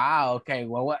 Okay.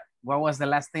 What was the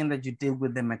last thing that you did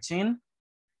with the machine?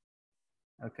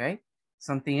 Okay.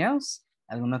 Something else?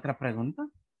 ¿Alguna otra pregunta?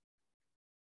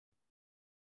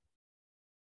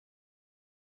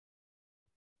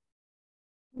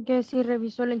 Que si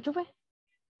revisó el enchufe.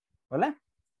 ¿Hola?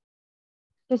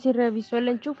 Que si revisó el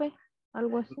enchufe.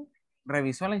 Algo así.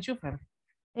 ¿Revisó el enchufe?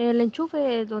 El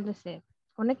enchufe es donde se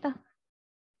conecta.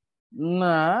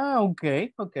 No,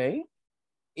 okay.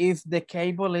 If the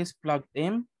cable is plugged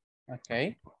in,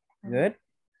 okay, good.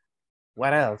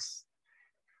 What else?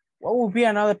 What would be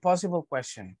another possible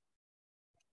question?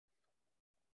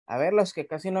 A ver, los que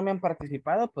casi no me han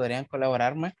participado, ¿podrían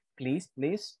colaborarme? Please.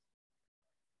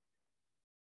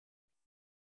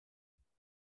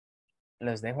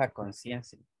 Los dejo a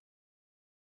conciencia.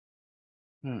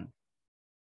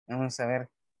 Vamos a ver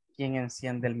quién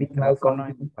enciende el micrófono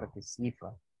y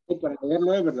participa. Para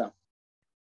leerlo es verdad.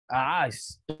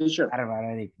 Sure.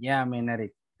 Eric. Yeah, I mean,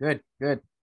 Eric. Good.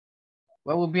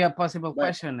 What would be a possible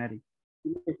question, Eric?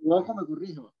 Yo me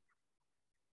corrijo.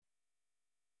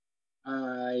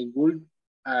 I would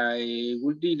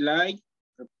like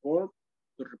to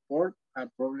report a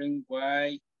problem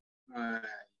with my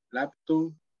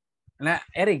laptop. Nah,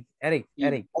 Eric.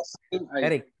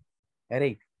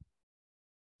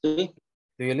 Sí.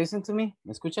 Do you listen to me?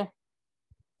 ¿Me escucha?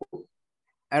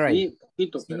 All right. Sí,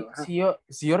 poquito, pero,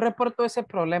 si yo reporto ese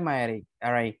problema, Eric,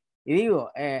 all right, y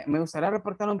digo, me gustaría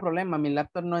reportar un problema, mi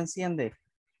laptop no enciende.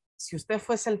 Si usted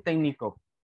fuese el técnico,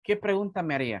 ¿qué pregunta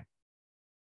me haría?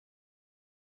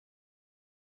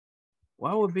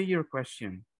 What would be your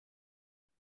question?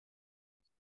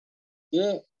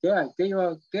 ¿Qué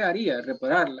haría?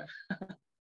 ¿Repararla?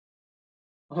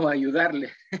 ¿O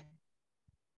ayudarle?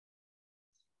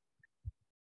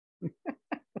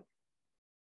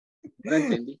 No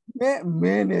entendí.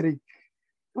 Man, Eric.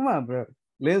 Come on, bro.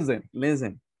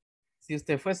 Listen. Si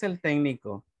usted fuese el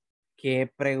técnico,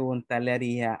 ¿qué pregunta le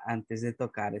haría antes de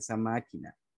tocar esa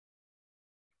máquina?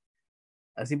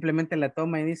 O simplemente la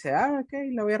toma y dice, ok,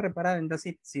 la voy a reparar.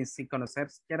 Entonces, sin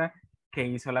conocer siquiera qué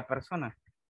hizo la persona.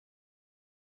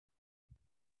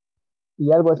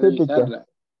 Y algo así, teacher.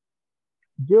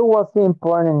 You was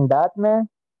important in that, man.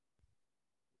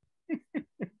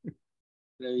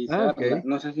 Revisarla. Okay.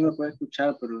 No sé si me puede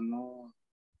escuchar, pero no.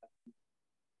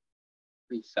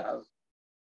 Revisado.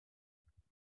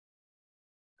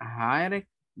 Ajá, Eric.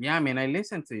 Yeah, I mean, I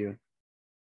listen to you.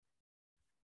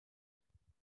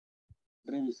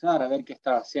 Revisar, a ver qué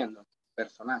estaba haciendo el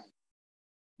personaje.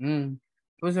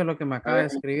 Pues es lo que me acaba de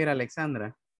escribir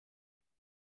Alexandra.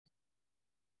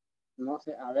 No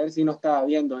sé, a ver si no estaba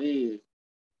viendo ahí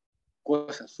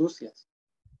cosas sucias.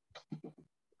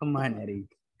 Come on,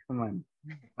 Eric. Come on.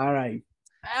 All right.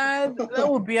 That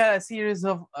would be a series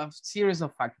of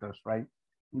factors, right?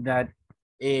 That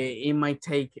it might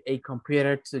take a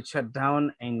computer to shut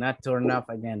down and not turn off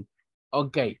again.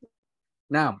 Okay.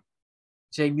 Now,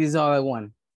 check this other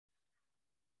one.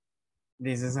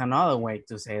 This is another way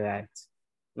to say that.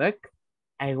 Look,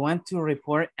 I want to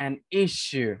report an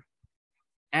issue.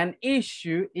 An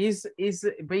issue is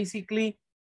basically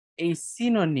a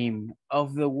synonym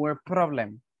of the word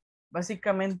problem.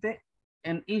 Básicamente,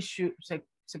 an issue se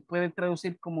puede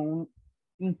traducir como un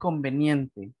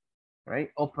inconveniente,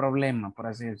 right? O problema, por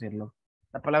así decirlo.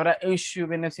 La palabra issue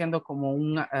viene siendo como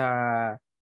un,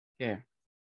 ¿qué?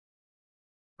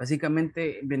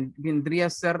 Básicamente vendría a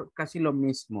ser casi lo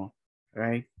mismo,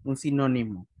 right? Un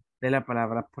sinónimo de la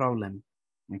palabra problem,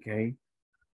 ¿ok?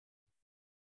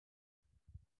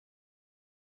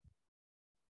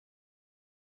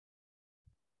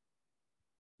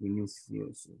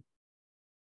 Delicioso.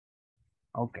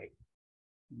 Okay,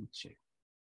 let me check.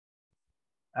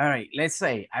 All right, let's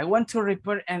say I want to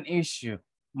report an issue.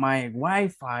 My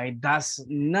Wi-Fi does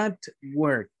not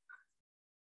work.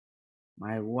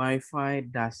 My Wi-Fi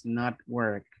does not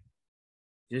work.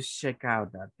 Just check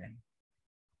out that thing.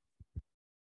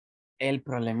 El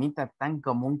problemita tan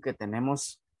común que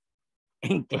tenemos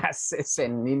en clases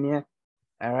en línea.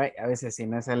 All right, a veces si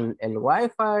no es el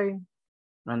Wi-Fi,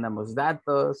 no andamos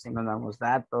datos, si no andamos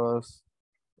datos,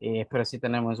 pero si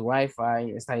tenemos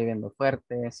Wi-Fi, está lloviendo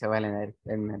fuerte, se va la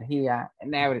energía,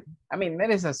 and everything. I mean,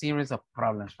 there is a series of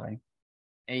problems, right?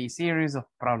 A series of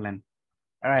problems.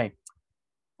 All right.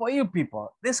 For you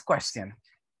people, this question.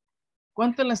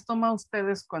 ¿Cuánto les toma a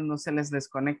ustedes cuando se les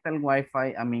desconecta el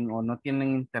Wi-Fi, o no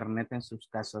tienen internet en sus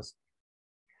casas?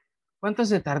 ¿Cuánto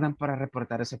se tardan para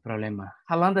reportar ese problema?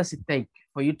 How long does it take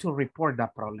for you to report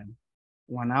that problem?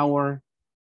 1 hour?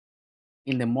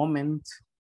 In the moment?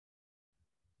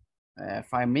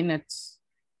 5 minutes?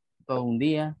 ¿Todo un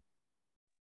día?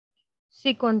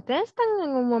 Si contestan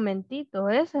en un momentito,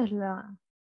 esa es la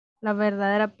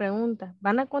verdadera pregunta.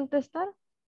 ¿Van a contestar?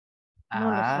 No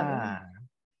lo sabemos.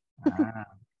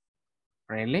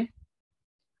 Really?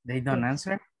 They don't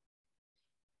answer?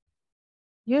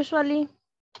 Usually,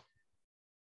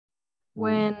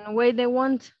 when they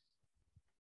want.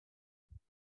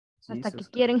 Hasta que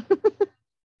quieren.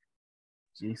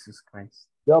 Jesus Christ.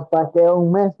 Yo pasé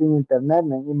un mes sin internet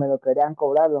y me lo querían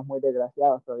cobrar los muy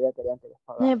desgraciados. Todavía querían que les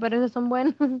pagara. Pero esos son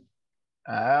buenos.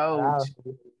 Ouch.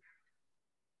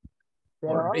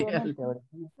 Pero obviamente,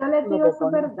 yo les digo su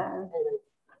verdad.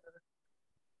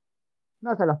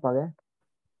 No se los pagué.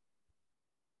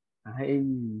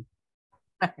 Ay.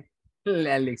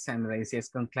 La Alexandra dice es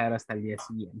con claro hasta el día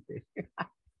siguiente.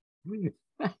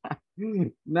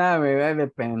 Nada, me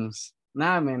depends.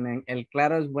 Nada, el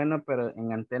claro es bueno, pero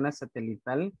en antena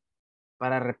satelital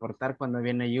para reportar cuando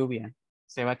viene lluvia.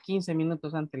 Se va 15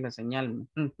 minutos antes la señal.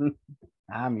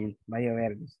 Va a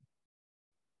llover.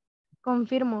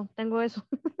 Confirmo, tengo eso.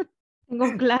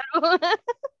 Tengo claro.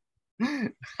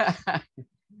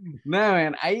 No,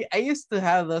 man, I used to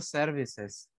have those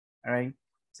services, all right?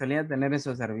 Solía tener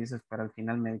esos servicios, pero al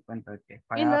final me di cuenta de que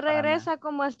Y no regresa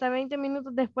como hasta 20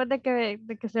 minutos después de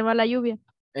que se va la lluvia.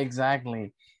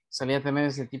 Exactly. Solía tener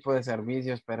ese tipo de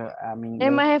servicios, pero a mí...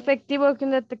 Es más efectivo que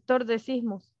un detector de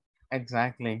sismos.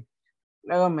 Exactly.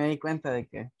 Luego me di cuenta de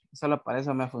que solo para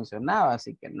eso me funcionaba,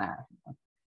 así que nada.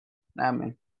 Nada,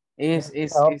 man. It's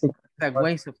a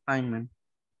waste of time, man.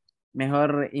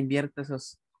 Mejor invierte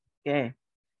esos, ¿qué?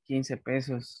 15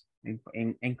 pesos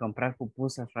en comprar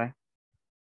pupusas, right?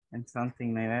 And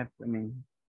something like that. I mean,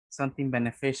 something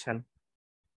beneficial.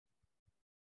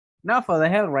 Not for the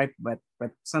health, right? But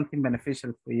something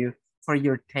beneficial for you, for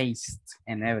your taste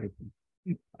and everything.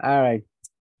 All right,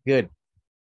 good.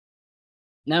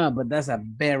 No, but that's a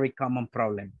very common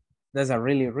problem. That's a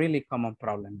really, really common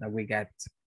problem that we got.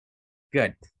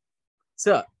 Good.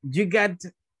 So you got,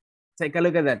 take a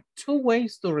look at that. 2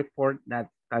 ways to report that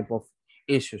type of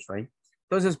issues, right?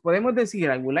 Entonces podemos decir,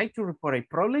 I would like to report a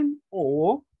problem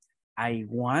or I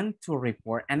want to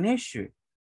report an issue,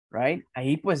 right?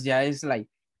 Ahí pues ya es like,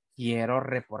 quiero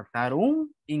reportar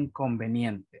un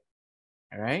inconveniente,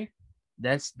 all right?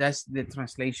 That's the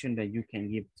translation that you can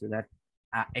give to that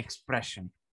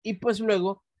expression. Y pues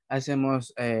luego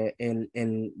hacemos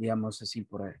digamos así,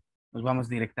 nos vamos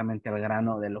directamente al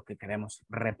grano de lo que queremos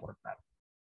reportar.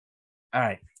 All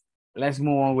right, let's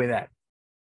move on with that.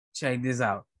 Check this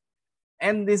out.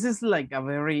 And this is like a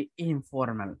very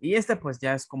informal. Y este pues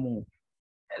ya es como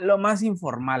lo más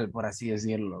informal, por así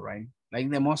decirlo, right? Like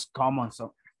the most common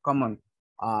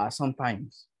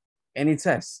sometimes. And it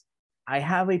says, I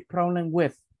have a problem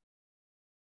with.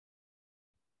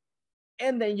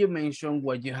 And then you mention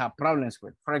what you have problems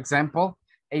with. For example,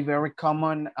 a very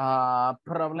common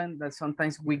problem that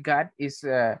sometimes we got is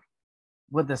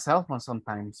with the cell phone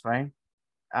sometimes, right?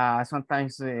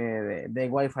 Sometimes the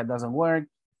Wi-Fi doesn't work.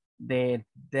 the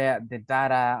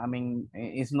data, I mean,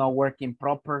 is not working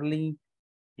properly.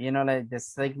 You know, like the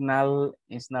signal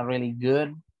is not really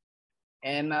good,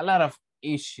 and a lot of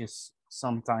issues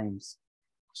sometimes.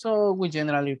 So we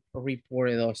generally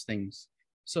report those things.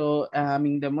 So I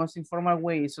mean, the most informal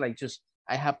way is like just,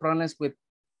 I have problems with,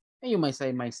 you might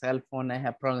say, my cell phone. I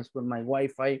have problems with my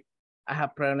Wi-Fi. I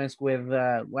have problems with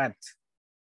what?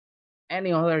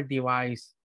 Any other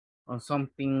device or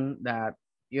something that,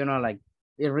 you know, like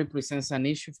it represents an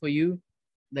issue for you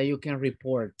that you can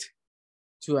report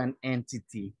to an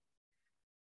entity.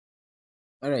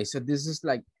 All right, so this is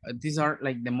like, these are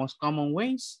like the most common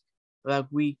ways that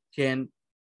we can,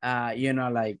 you know,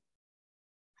 like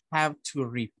have to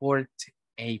report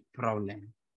a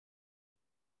problem.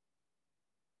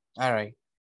 All right,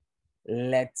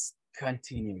 let's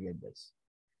continue with this.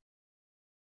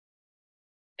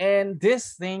 And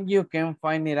this thing, you can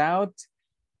find it out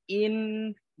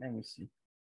in, let me see.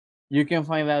 You can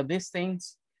find out these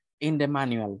things in the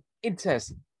manual. It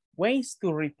says ways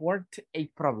to report a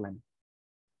problem.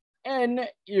 And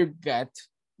you get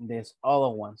these other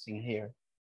ones in here,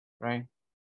 right?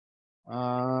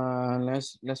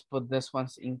 Let's put this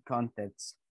ones in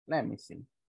context. Let me see.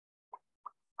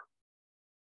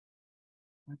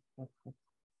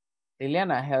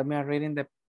 Liliana, help me reading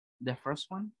the first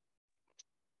one.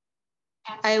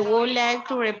 I would like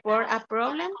to report a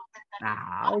problem.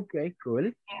 Ah, okay,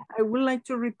 cool. I would like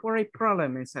to report a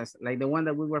problem, it says, like the one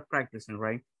that we were practicing,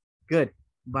 right? Good.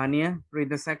 Vania, read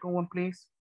the second one, please.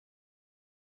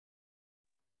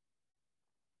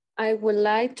 I would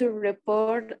like to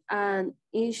report an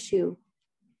issue.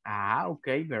 Ah,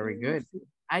 okay, very good.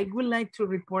 I would like to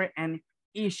report an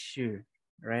issue,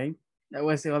 right? That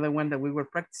was the other one that we were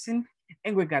practicing.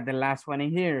 And we got the last one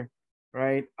in here,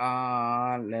 right?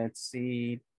 Let's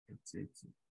see.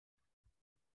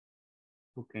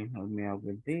 Who can help me out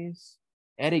with this?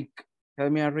 Eric,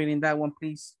 help me out reading that one,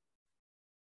 please.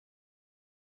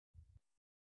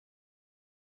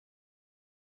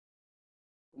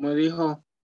 ¿Cómo dijo?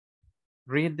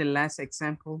 Read the last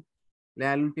example.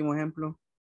 Lea el último ejemplo.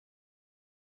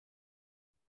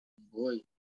 Voy.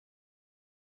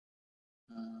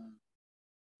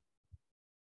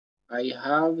 I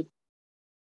have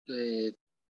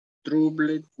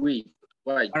trouble with.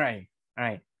 Why? All right.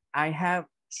 I have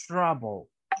trouble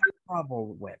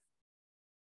with.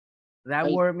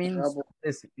 That word means,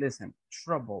 listen,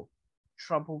 trouble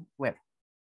with.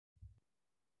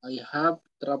 I have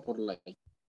trouble like. Okay.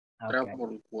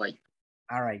 Trouble with.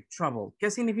 All right, trouble. ¿Qué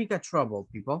significa trouble,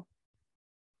 people?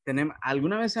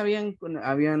 ¿Alguna vez habían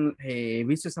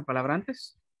visto esa palabra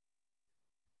antes?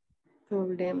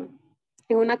 Problema.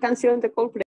 En una canción de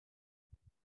Coldplay.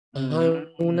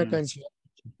 Una canción.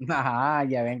 Ajá,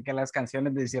 ya ven que las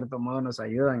canciones de cierto modo nos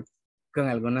ayudan con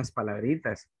algunas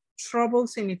palabritas. Trouble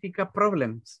significa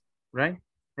problems, right?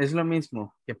 Es lo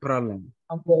mismo que problem.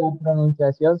 Aunque la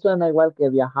pronunciación suena igual que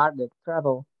viajar, de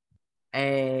travel.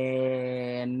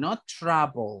 No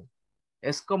trouble.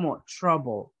 Es como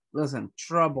trouble. Listen,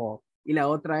 trouble. Y la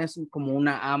otra es como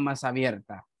una A más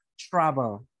abierta.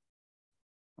 Trouble.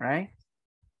 Right?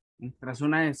 Mientras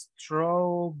una es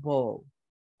trouble.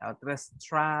 La otra es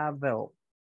travel.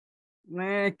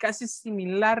 Casi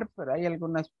similar, pero hay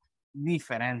algunas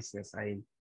diferencias ahí.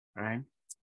 Right?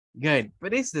 Good.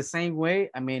 But it's the same way.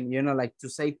 I mean, you know, like to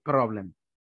say problem.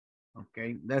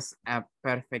 Okay. That's a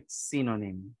perfect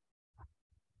synonym.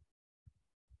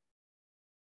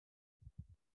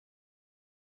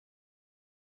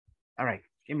 All right.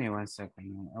 Give me 1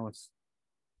 second. I was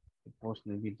supposed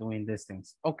to be doing these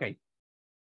things. Okay.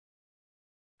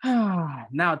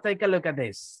 Now take a look at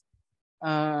this.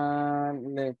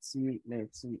 Let's see.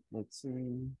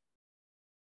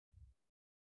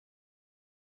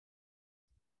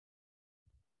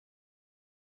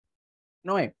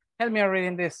 Noe, help me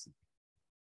reading this.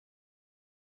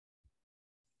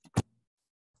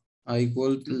 I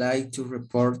would like to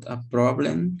report a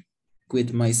problem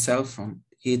with my cell phone.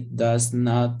 It does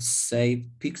not save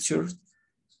pictures.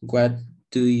 What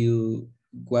do it do?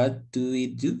 What do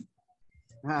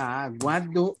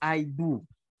I do?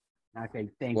 Okay,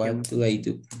 thank you. What do I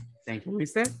do? Thank you,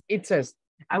 mister. It says,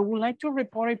 I would like to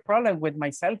report a problem with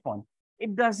my cell phone.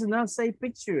 It does not save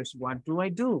pictures. What do I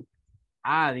do?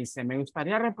 Dice, me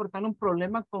gustaría reportar un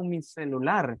problema con mi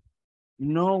celular.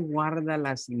 No guarda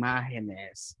las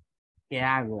imágenes. ¿Qué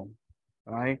hago?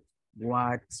 Right?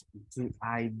 What do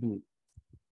I do?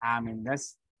 I mean,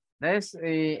 that's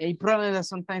a problem that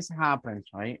sometimes happens,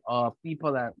 right? Or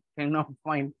people that cannot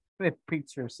find the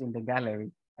pictures in the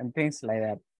gallery and things like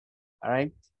that. All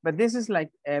right. But this is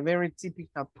like a very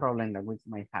typical problem that we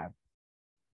might have.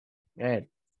 Good.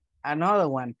 Another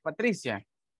one. Patricia,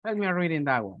 help me reading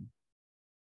that one.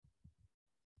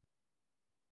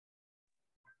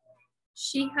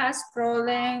 She has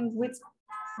problem with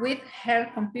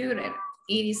her computer.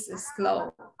 It is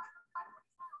slow.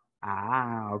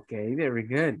 Ah, okay, very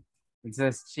good. It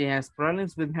says she has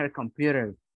problems with her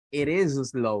computer. It is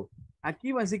slow.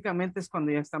 Aquí básicamente es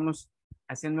cuando ya estamos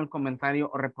haciendo el comentario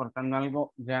o reportando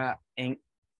algo ya en,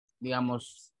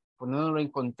 digamos, poniéndolo en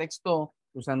contexto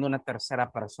usando una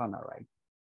tercera persona, right?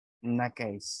 In that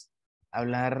case,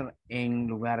 hablar en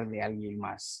lugar de alguien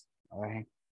más. Right?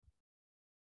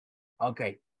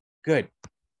 Okay, good.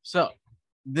 So,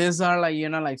 these are like, you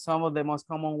know, like some of the most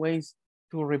common ways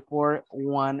to report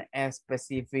one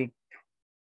specific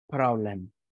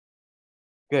problem.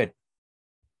 Good.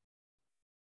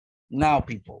 Now,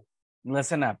 people,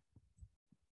 listen up.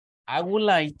 I would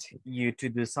like you to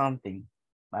do something.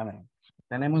 Vale.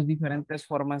 Tenemos diferentes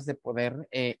formas de poder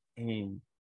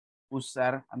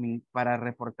usar para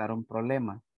reportar un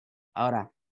problema. Ahora,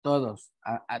 todos,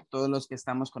 a todos los que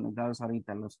estamos conectados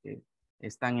ahorita, los que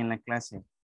están en la clase,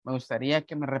 me gustaría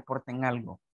que me reporten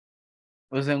algo.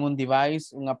 Usen un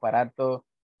device, un aparato,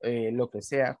 lo que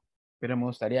sea, pero me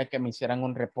gustaría que me hicieran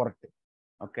un reporte,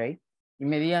 ¿ok? Y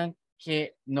me digan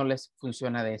que no les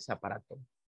funciona de ese aparato,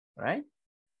 right?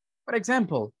 For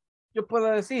example, yo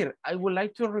puedo decir, I would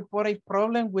like to report a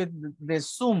problem with the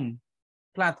Zoom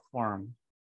platform.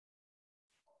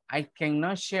 I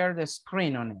cannot share the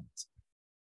screen on it,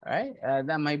 right?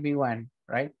 That might be one,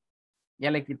 right? Ya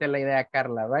le quité la idea a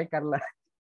Carla, right, Carla?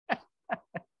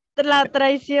 La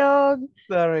traición.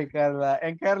 Sorry, Carla.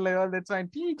 And Carla all the time,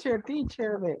 teacher,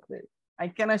 I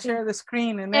cannot share the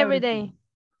screen and every everything.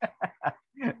 day.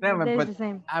 No, but The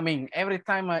same. I mean, every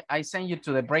time I send you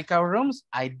to the breakout rooms,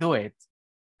 I do it.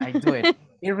 I do it.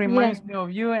 It reminds me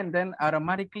of you, and then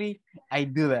automatically I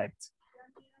do that.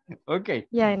 Okay.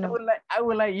 Yeah, I know. I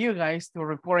would like you guys to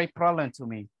report a problem to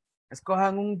me.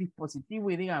 Escojan un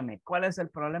dispositivo y díganme cuál es el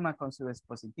problema con su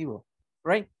dispositivo.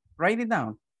 Right? Write it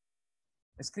down.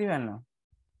 Escríbanlo.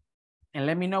 And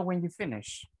let me know when you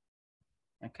finish.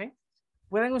 Okay.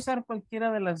 Pueden usar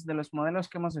cualquiera de los modelos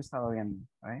que hemos estado viendo,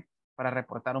 right? Para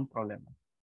reportar un problema.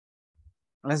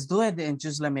 Let's do it and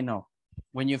just let me know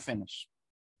when you finish.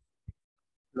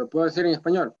 ¿Lo puedo hacer en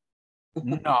español?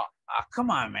 No. Oh,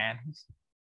 come on, man.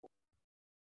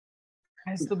 It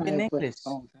has to be in English.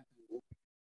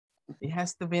 It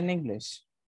has to be in English.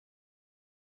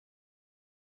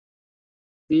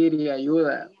 Siri,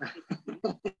 ayuda.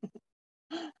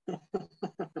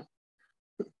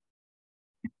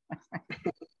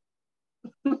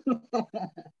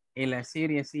 Y la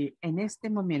Siri así, en este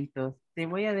momento te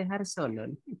voy a dejar solo.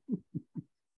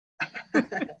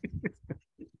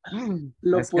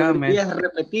 Lo podrías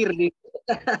repetir.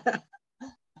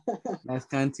 Let's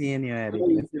continue, Eric.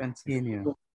 Let's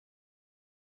continue.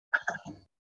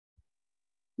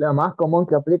 La más común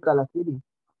que aplica la Siri.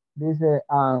 Dice,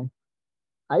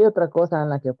 ¿hay otra cosa en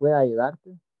la que pueda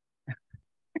ayudarte?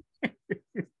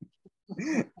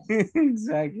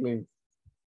 Exactly.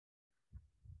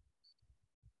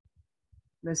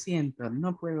 Lo siento,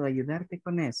 no puedo ayudarte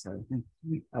con eso.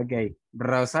 Ok,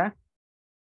 Rosa.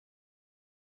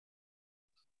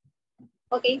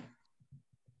 Ok.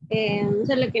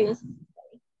 Solo que no sé.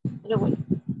 Pero bueno.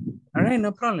 All right,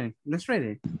 no problem. Let's read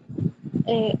it.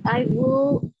 I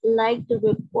would like to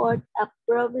report a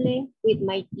problem with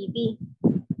my TV.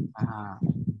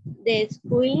 The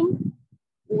screen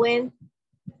went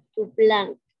to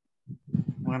blank.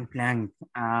 One blank.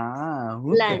 Okay.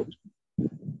 Blank.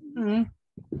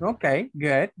 Okay,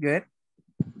 good.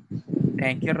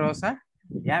 Thank you, Rosa.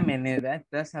 Yeah, I mean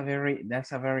that's a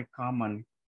very common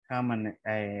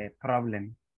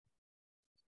problem.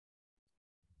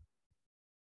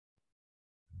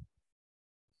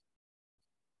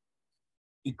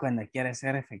 Y cuando quiere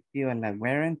ser efectiva la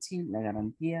warranty, la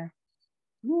garantía,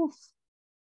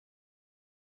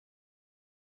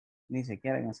 ni se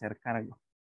quieren hacer cargo.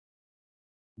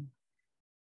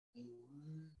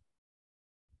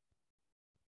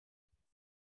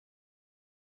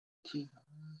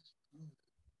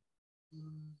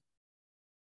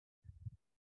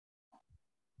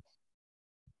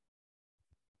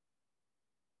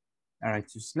 All right,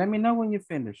 just let me know when you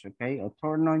finish, okay? Or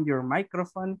turn on your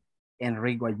microphone and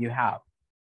read what you have.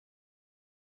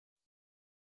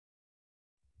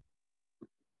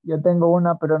 Yo tengo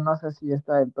una, pero no sé si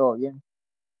está del todo bien.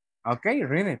 Okay,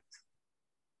 read it.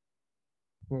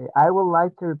 I would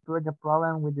like to report the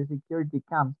problem with the security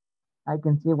cam. I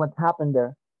can see what happened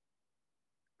there.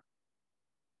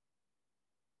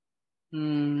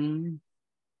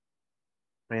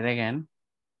 Read again.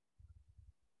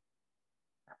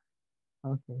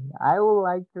 Okay. I would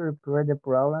like to report the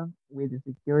problem with the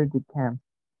security cam.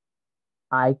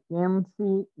 I can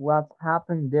see what's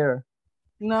happened there.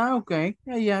 No, okay.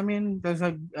 Yeah, I mean, there's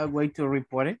a way to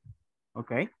report it.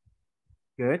 Okay,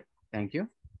 good. Thank you.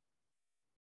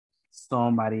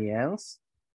 Somebody else?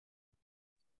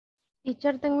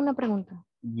 Teacher, tengo una pregunta.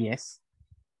 Yes.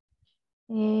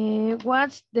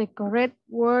 What's the correct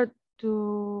word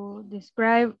to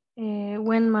describe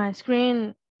when my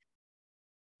screen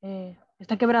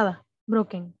está quebrada?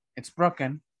 Broken. It's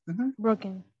broken.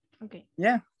 Broken. Okay.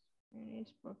 Yeah.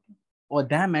 It's broken. Or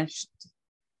damaged.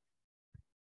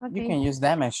 Okay. You can use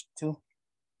damaged too.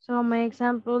 So my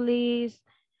example is,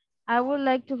 I would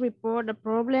like to report a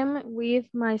problem with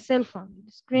my cell phone.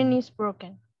 The screen is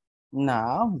broken.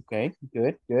 No, okay,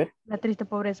 good, good. La triste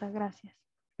pobreza, gracias.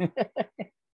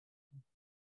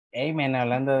 Hey, man,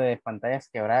 hablando de pantallas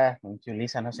quebradas,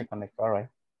 Julissa no se conectó, right?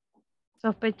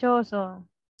 Sospechoso.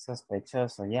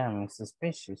 Sospechoso, yeah, I'm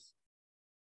suspicious.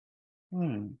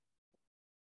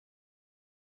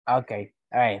 Okay,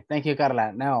 all right, thank you,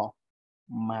 Carla. Now,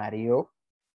 Mario.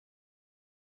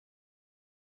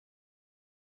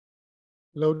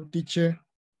 Hello, teacher.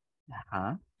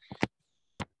 Uh-huh.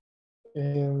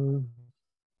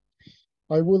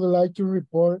 I would like to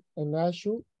report an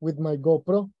issue with my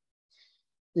GoPro.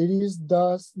 It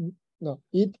does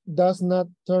not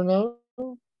turn on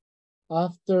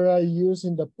after I use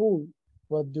in the pool.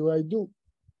 What do I do?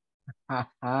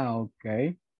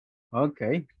 Okay.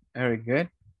 Okay. Very good.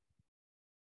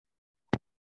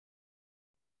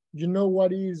 You know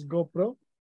what is GoPro?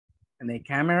 And the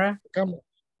camera? Camera.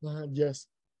 Yes.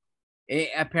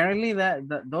 Apparently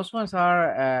those ones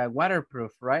are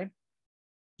waterproof, right?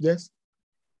 Yes.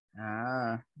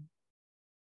 Yeah,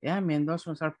 I mean, those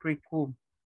ones are pretty cool.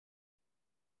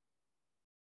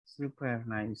 Super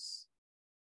nice.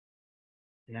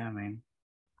 Yeah, man.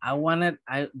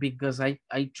 Because I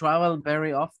travel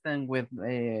very often with,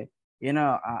 I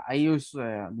use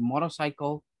the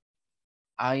motorcycle.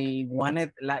 I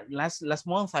wanted last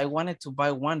month I wanted to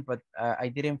buy one, but I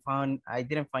didn't find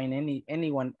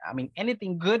anyone. I mean,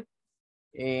 anything good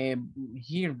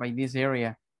here by this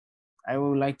area. I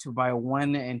would like to buy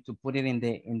one and to put it in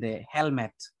the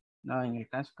helmet, no, in el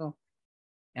casco,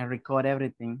 and record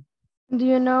everything. Do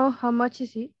you know how much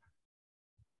is it?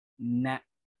 Nah,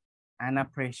 I'm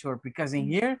not pretty sure because in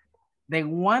here the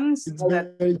ones it's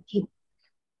that very cheap.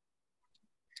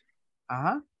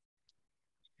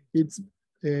 It's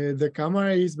the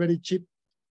camera is very cheap.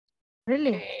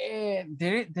 Really?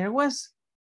 There was,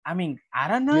 I mean, I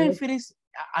don't know Yes. if it is.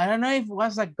 I don't know if it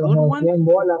was a good one,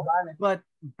 but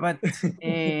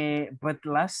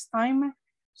last time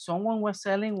someone was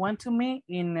selling one to me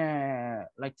in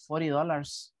like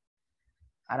 $40.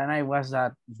 I don't know if it was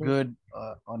that good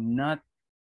or not.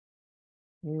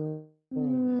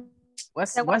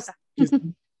 What's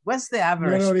the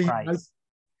average price?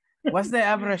 What's the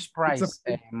average price,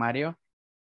 Mario?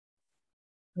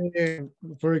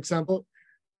 For example,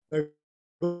 the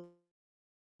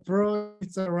Pro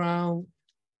it's around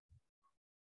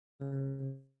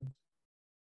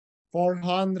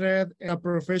 400, and a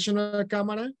professional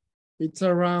camera it's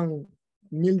around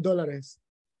 $1,000.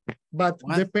 But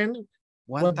depend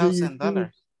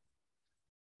 $1,000.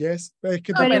 Yes, but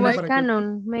it was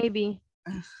Canon, maybe.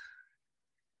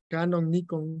 Canon,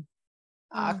 Nikon.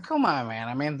 Come on, man.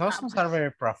 I mean, those ones are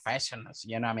very professionals,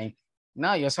 you know what I mean?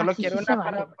 No, yo solo quiero una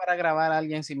para grabar a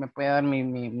alguien si me puede dar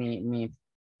mi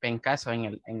pencazo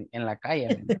en la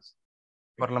calle.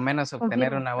 Por lo menos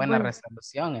obtener una buena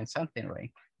resolución en something,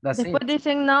 right? Después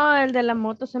dicen, no, el de la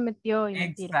moto se metió. Y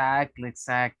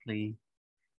Exactly.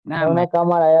 Una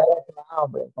cámara RGA,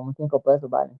 hombre, como $5,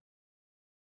 vale.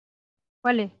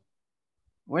 ¿Cuáles?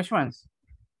 Which ones?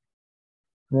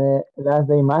 Las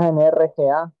de imagen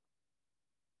RGA,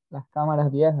 las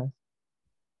cámaras viejas.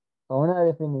 Con una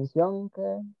definición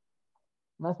que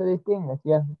no se distingue,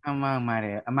 ¿cierto? Come on,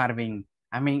 Marvin.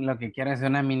 I mean, lo que quiero es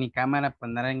una mini cámara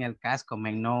poner en el casco,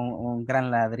 man, no un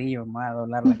gran ladrillo, me va a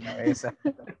doblar la cabeza.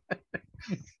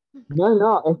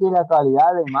 No, es que la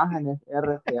calidad de imágenes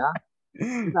RGA.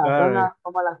 O sea, son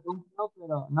como las GoPro,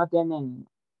 pero no tienen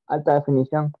alta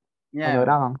definición. Cuando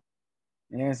graban.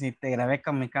 Si te grabé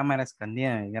con mi cámara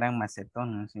escondida, el gran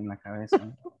macetón así en la cabeza.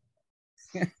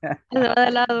 Se va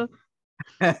de lado.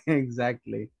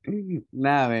 Exactly.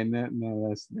 No, man,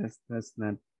 no, that's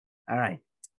not. All right.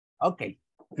 Okay,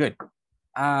 good.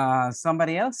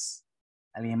 Somebody else?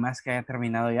 ¿Alguien más que haya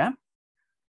terminado ya?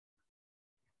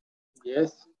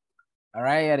 Yes. All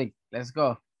right, Eric, let's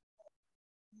go.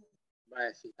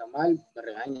 Vale, si está mal, me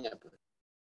regaña. Pues.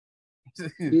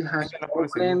 He has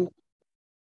problem.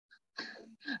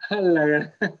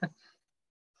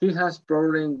 He has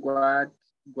problem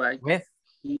With.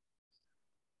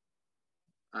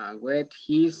 With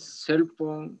his cell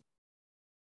phone.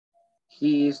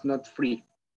 He is not free.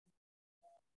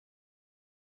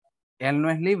 Él no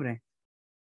es libre.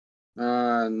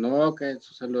 No, que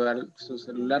su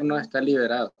celular no está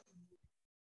liberado.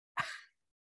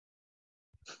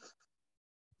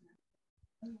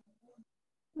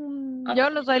 Yo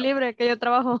no soy libre, que yo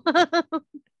trabajo.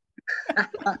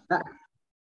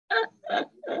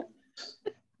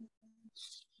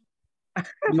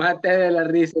 Mate de la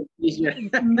risa, teacher.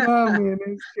 No,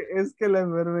 miren, es que la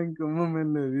verdad en cómo me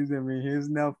lo dice, mi he's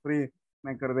not free.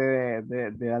 Me acordé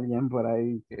de alguien por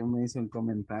ahí que me hizo un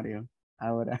comentario.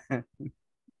 Ahora.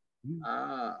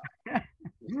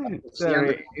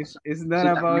 Sorry, it's not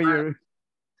about your.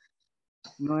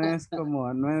 No es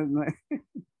como, no es.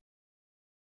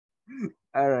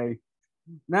 All right.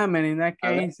 No, man, in that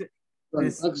case,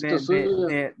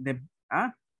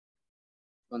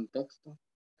 Contexto.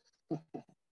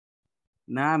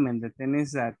 No, man, the thing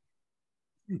is that.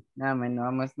 No, man,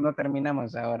 no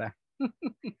terminamos ahora.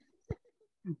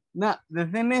 No, the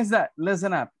thing is that,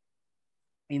 listen up.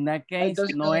 In that case,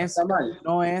 entonces,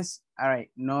 no es, all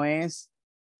right, no es,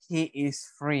 he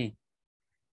is free.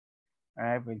 All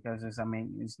right, because it's, I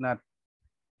mean, it's not,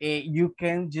 you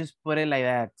can just put it like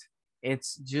that.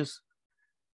 It's just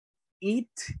it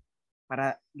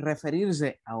para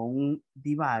referirse a un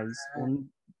device,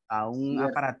 a un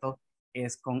aparato,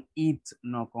 es con it,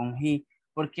 no con he,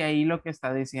 porque ahí lo que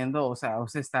está diciendo, o sea, o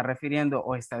se está refiriendo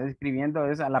o está describiendo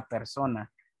es a la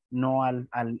persona, no al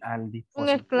dispositivo. Un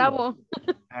esclavo.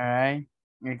 All right,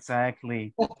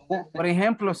 exactly. Por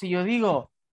ejemplo, si yo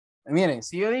digo, mire,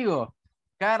 si yo digo,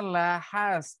 Carla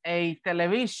has a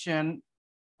television,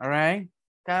 all right,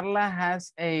 Carla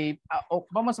has a,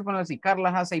 vamos a ponerlo así, Carla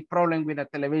has a problem with a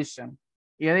television.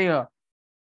 Y yo digo,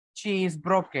 she is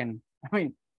broken. I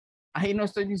mean, ahí no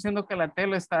estoy diciendo que la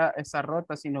tele está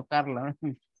rota, sino Carla.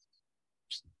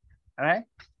 All right?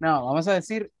 No, vamos a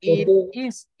decir, it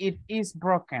is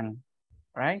broken.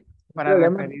 Right? Para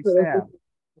referirse a...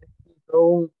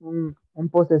 Un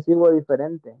posesivo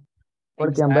diferente.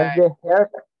 Porque en vez de her,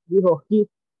 dijo he.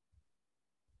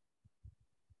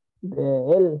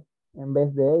 De él, en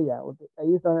vez de ella.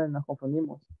 Ahí es donde nos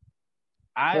confundimos.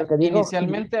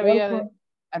 Inicialmente había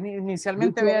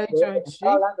dicho she.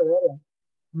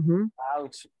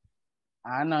 Ouch.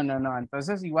 No.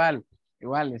 Entonces igual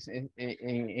es,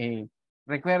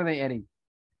 recuerde, Eric,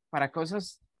 para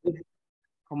cosas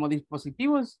como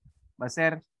dispositivos va a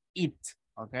ser it,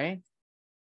 ¿ok?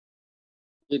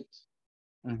 It.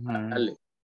 Dale.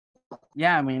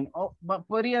 Yeah, I mean,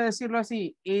 podría decirlo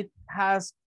así, it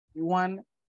has one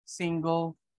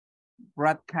single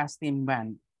broadcasting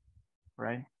band,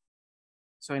 right?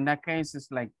 So in that case,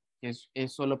 it's like, es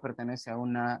solo pertenece a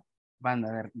una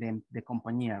banda de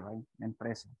compañía, right? De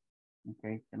empresa,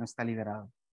 okay, que no está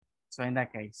liberado. So in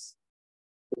that case.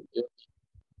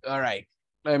 All right,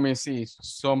 let me see,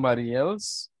 somebody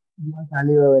else. No ha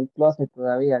salido del closet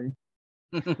todavía.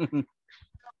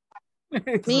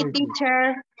 Me,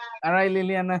 teacher. All right,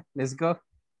 Liliana, let's go.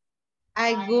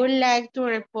 I would like to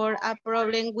report a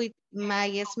problem with my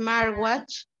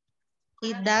smartwatch.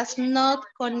 It does not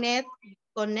connect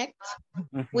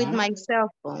with my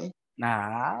cell phone.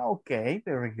 Okay,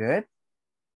 very good.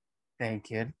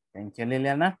 Thank you,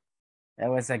 Liliana. That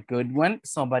was a good one.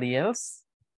 Somebody else?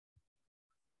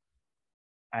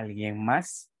 ¿Alguien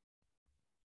más?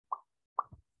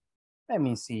 Let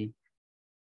me see.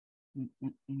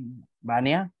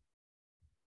 Vania?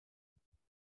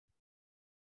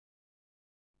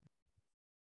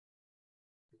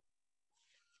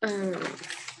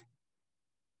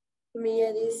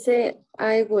 Mia dice,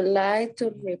 I would like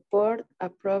to report a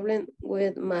problem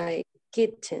with my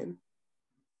kitchen.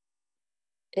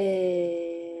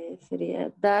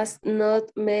 Sería, does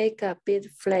not make a big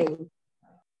flame.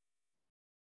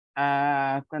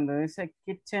 Cuando dice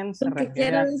kitchen, ¿se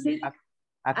refiere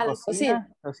a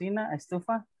cocina,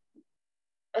 estufa?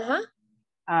 Ajá.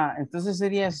 Entonces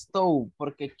sería stove,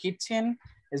 porque kitchen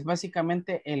es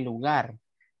básicamente el lugar.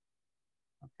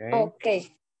 Ok.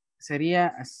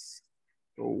 Sería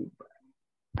stove.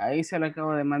 Ahí se lo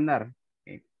acabo de mandar.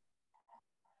 Okay.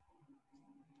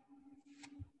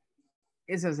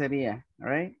 Eso sería, all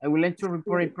right? I would like to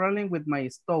report a problem with my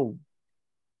stove.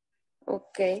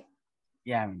 Okay.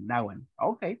 Yeah, that one.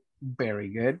 Okay, very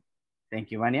good.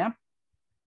 Thank you, Vania.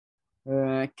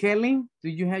 Kelly, do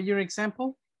you have your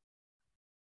example?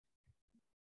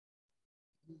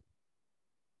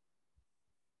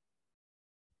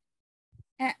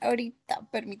 Ahorita,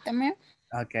 permítame.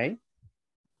 Okay.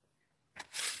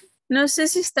 No sé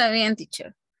si está bien,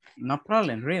 teacher. No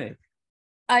problem, read it.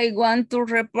 I want to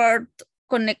report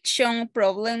connection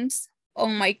problems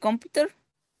on my computer.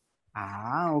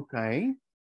 Ah, okay.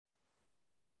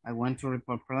 I want to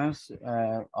report problems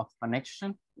of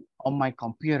connection on my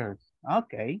computer.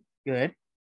 Okay, good.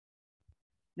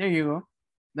 There you go.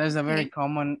 That's a very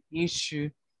common issue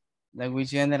that we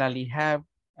generally have.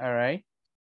 All right.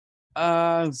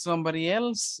 Somebody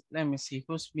else. Let me see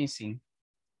who's missing.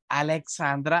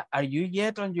 Alexandra, are you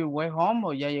yet on your way home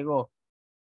o ya llegó?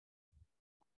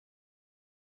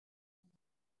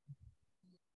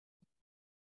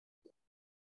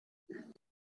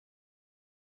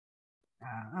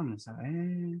 Vamos a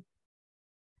ver.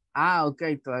 Ok,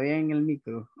 todavía en el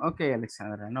micro. Ok,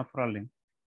 Alexandra, no problem.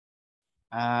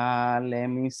 Let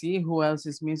me see who else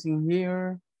is missing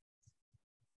here.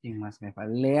 ¿Quién más me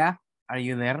falta? Lea, are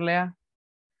you there, Lea?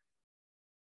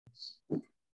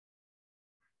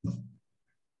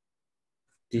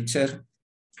 Teacher.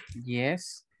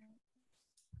 Yes.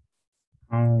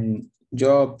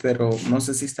 Yo, pero no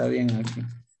sé si está bien aquí.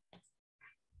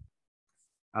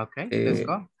 Okay, let's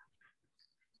go.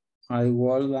 I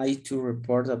would like to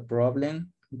report a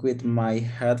problem with my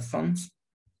headphones.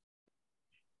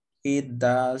 It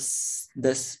does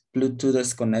this Bluetooth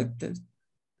disconnected.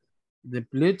 The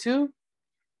Bluetooth?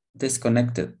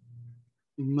 Disconnected.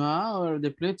 No, the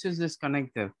Bluetooth is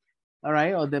disconnected. All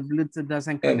right, or the Bluetooth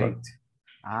doesn't connect.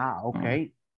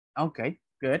 Okay. Okay,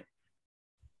 good.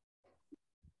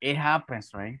 It happens,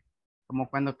 right? Como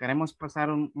cuando queremos pasar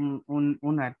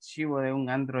un archivo de un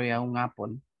Android a un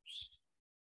Apple.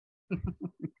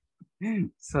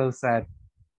 So sad.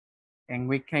 And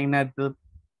we cannot do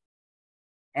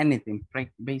anything,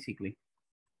 basically.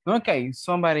 Okay,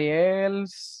 somebody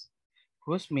else.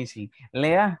 Who's missing?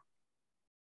 Leah?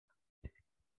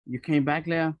 You came back,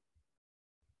 Leah?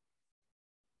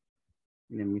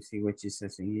 Let me see what she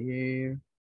says in here.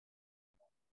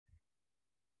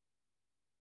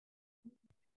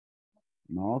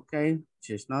 Okay,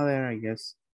 she's not there, I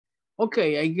guess.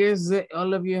 Okay, I guess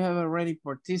all of you have already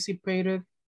participated.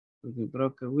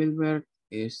 Creo que Wilbert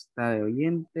está de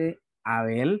oyente.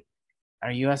 Abel,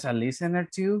 are you as a listener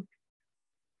too?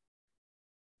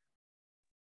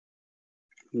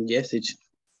 Yes, it's.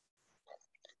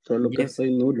 Solo que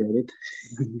soy nulo ahorita.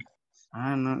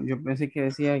 No, yo pensé que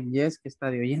decía yes, que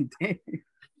está de oyente.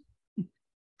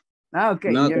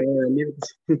 Okay. No,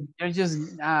 you're just,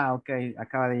 okay,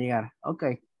 acaba de llegar.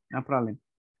 Okay, no problem.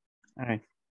 All right.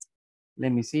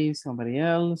 Let me see, somebody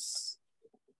else.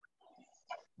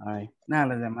 All right.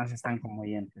 Los demás están como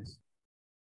oyentes.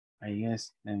 I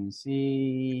guess, let me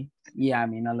see. Yeah,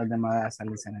 no los demás are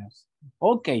listeners.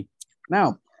 Okay,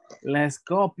 now, let's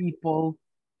go, people,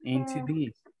 into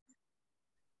this.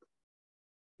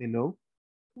 Hello?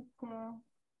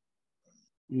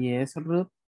 Yes, Ruth?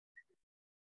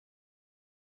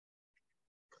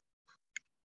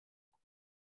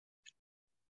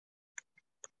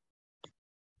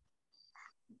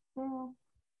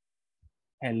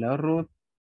 Hello, Ruth.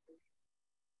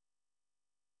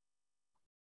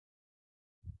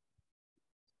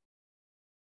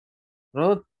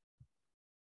 Ruth.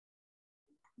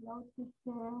 Hello,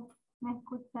 teacher. ¿Me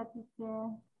escucha,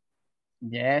 teacher?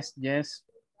 Yes.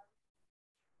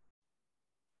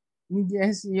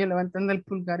 Yes, yo levantando el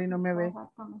pulgar y no me ve.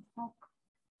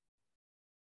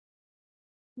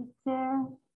 Teacher.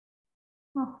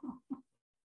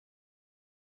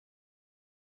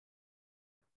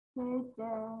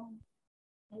 Teacher.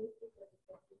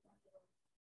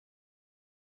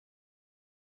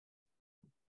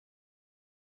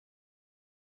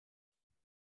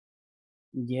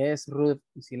 Yes, Ruth,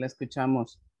 sí la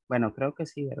escuchamos. Bueno, creo que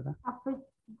sí, ¿verdad? Pues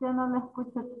yo no la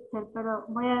escucho, teacher, pero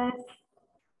voy a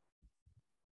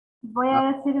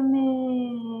decir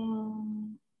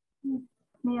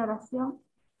mi oración,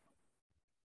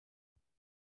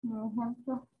 mi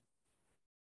ejemplo.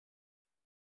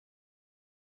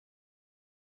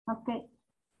 Ok,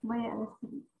 voy a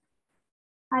decir.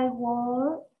 I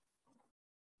would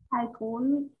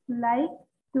like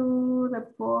to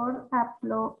report a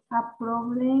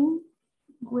problem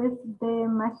with the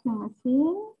machine.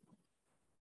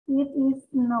 It is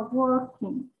not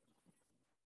working.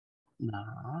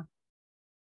 No.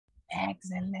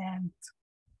 Excellent.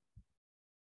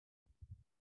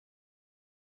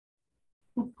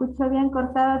 Me escucho bien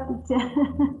cortada, teacher.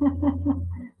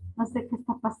 No sé qué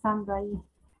está pasando ahí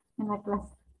en la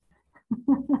clase.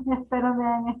 Espero me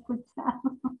hayan escuchado.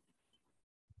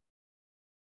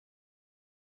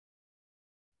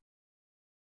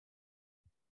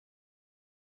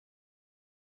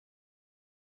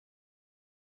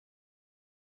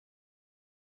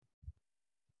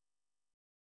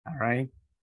 All right.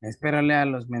 Espérale a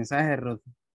los mensajes, Ruth.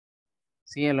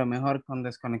 Sí, a lo mejor con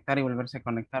desconectar y volverse a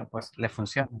conectar, pues le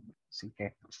funciona. Así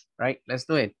que, right, let's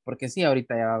do it. Porque sí,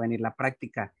 ahorita ya va a venir la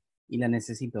práctica y la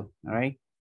necesito, all right?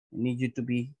 I need you to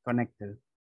be connected.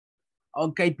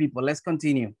 Okay, people, let's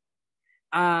continue.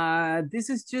 This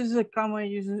is just a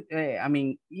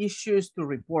common issues to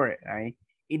report, right?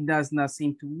 It does not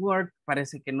seem to work.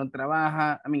 Parece que no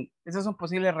trabaja. Esas son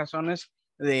posibles razones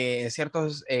de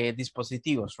ciertos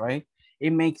dispositivos, right?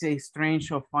 It makes a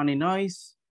strange or funny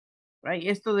noise. Right?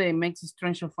 Esto de makes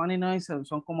strange or funny noise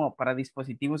son como para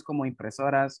dispositivos como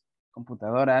impresoras,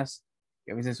 computadoras,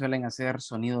 que a veces suelen hacer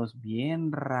sonidos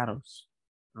bien raros,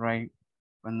 right?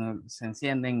 Cuando se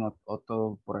encienden o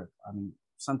todo por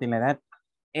something like that.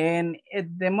 And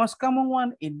the most common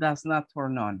one, it does not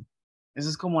turn on. Esa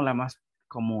es como la más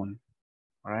común,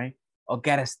 right? O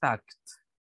get stuck,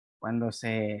 cuando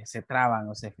se traban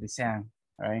o se frisean,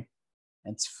 right?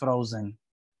 It's frozen.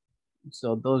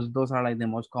 So those are like the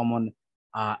most common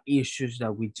issues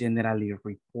that we generally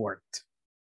report.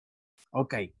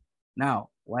 Okay, now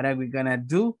what are we gonna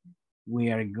do? We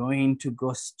are going to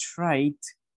go straight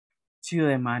to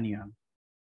the manual.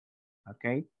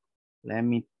 Okay, let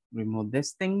me remove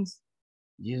these things.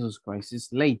 Jesus Christ,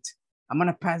 it's late. I'm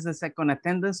gonna pass the second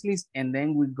attendance list and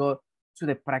then we go to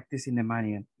the practice in the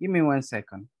manual. Give me 1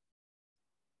 second.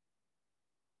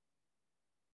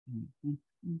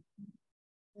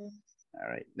 All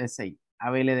right, let's say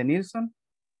Abele de Nilsson.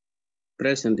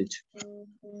 Present, teacher.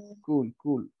 Cool,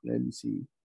 cool. Let me see.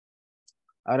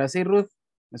 Ahora sí, Ruth,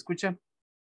 ¿me escucha?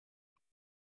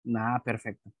 Nah,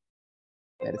 perfecto.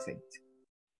 Perfecto.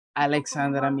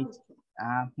 Alexandra Michelle.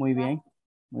 Muy bien.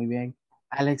 Muy bien.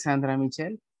 Alexandra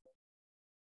Michelle.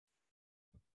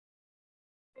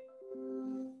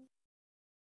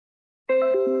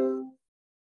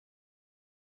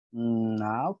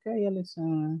 Ok,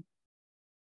 Alexandra.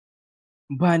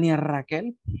 Vania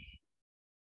Raquel.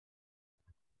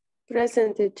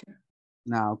 Present, teacher.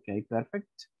 Ok,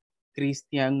 perfect.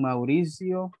 Cristian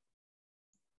Mauricio.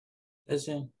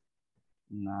 Present.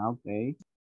 Ok.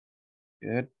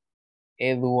 Good.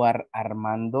 Eduard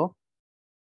Armando.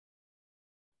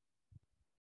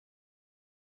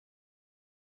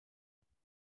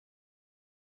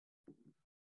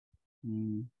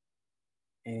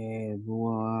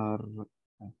 Eduard.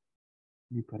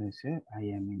 Me parece.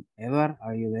 Eduard,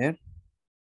 are you there?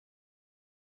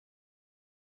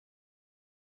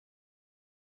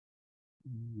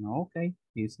 No, okay.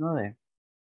 He's not there.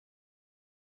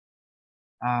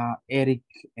 Eric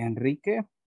Enrique.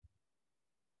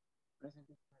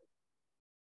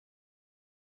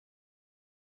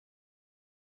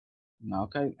 No,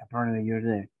 okay. Apparently you're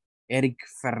there. Eric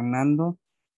Fernando.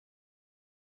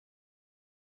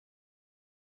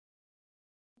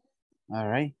 All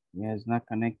right. Yeah, it's not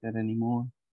connected anymore.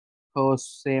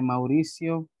 Jose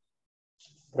Mauricio.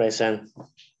 Present.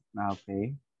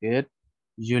 Okay, good.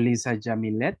 Julissa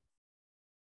Jamilet.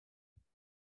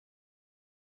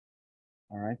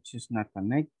 All right, she's not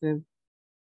connected.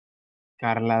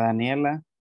 Carla Daniela.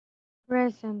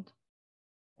 Present.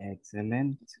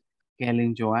 Excellent.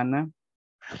 Kelly Joanna.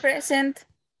 Present.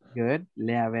 Good.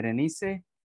 Lea Berenice.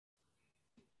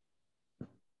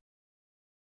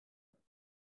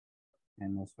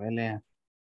 No fue Lea.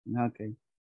 Okay.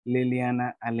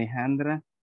 Liliana Alejandra.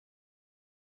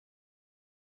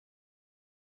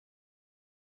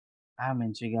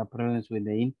 She got problems with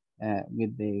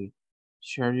the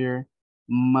charger.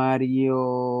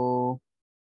 Mario.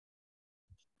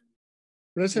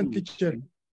 Present, teacher.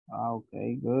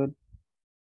 Okay, good.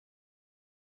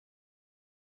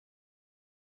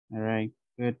 All right,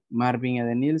 good. Marvin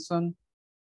Edenilson.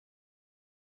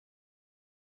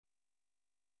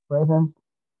 Present.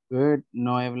 Good.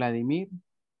 Noé Vladimir.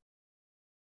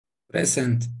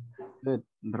 Present. Good.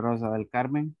 Rosa del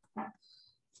Carmen.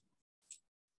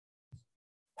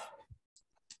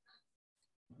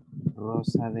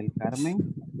 Rosa del Carmen.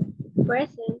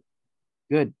 Present.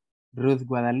 Good. Ruth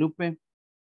Guadalupe.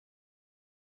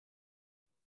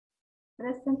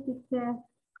 Present, teacher.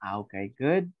 Okay,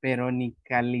 good.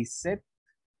 Verónica Lisette.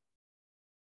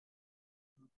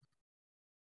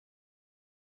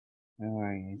 All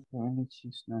right, apparently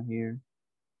she's not here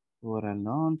for a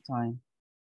long time.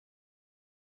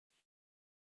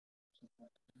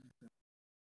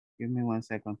 Give me 1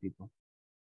 second, people.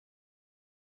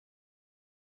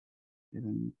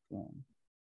 All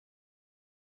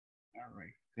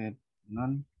right, good.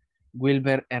 None.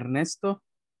 Wilber Ernesto.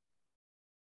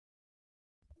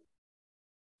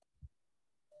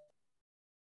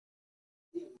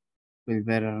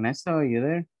 Wilber Ernesto, are you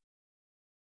there?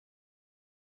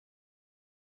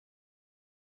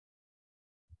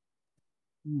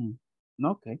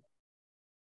 Okay.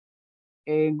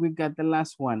 And we got the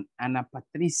last one, Ana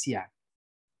Patricia.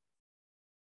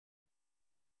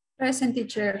 Present,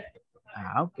 teacher.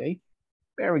 Okay.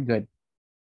 Very good.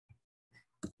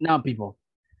 Now, people,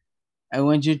 I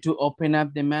want you to open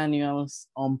up the manuals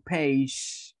on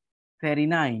page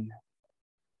 39.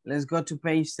 Let's go to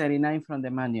page 39 from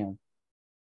the manual.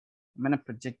 I'm gonna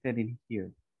project it in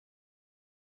here.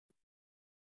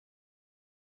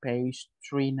 Page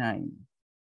 39.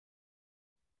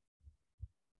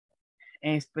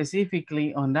 And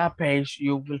specifically on that page,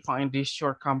 you will find this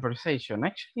short conversation.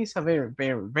 Actually, it's a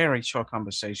very short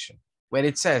conversation where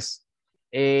it says,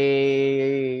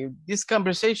 this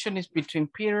conversation is between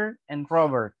Peter and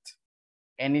Robert.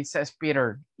 And it says,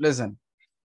 Peter, listen,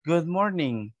 good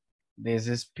morning. This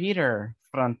is Peter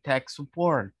from tech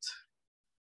support.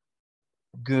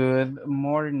 Good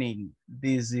morning.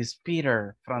 This is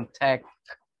Peter from tech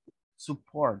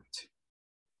support.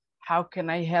 How can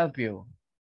I help you?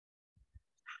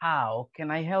 How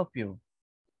can I help you?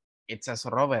 It says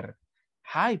Robert.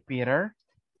 Hi, Peter.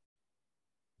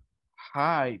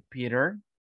 Hi, Peter.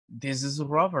 This is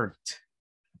Robert.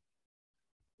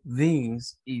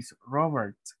 This is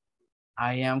Robert.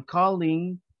 I am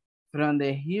calling from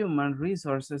the Human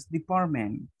Resources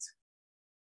Department.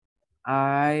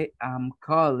 I am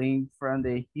calling from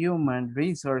the Human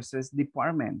Resources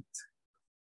Department.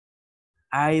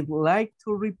 I'd like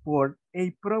to report a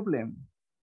problem.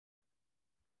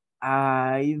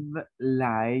 I'd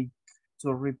like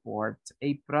to report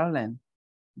a problem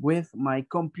with my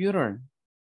computer.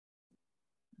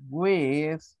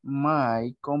 With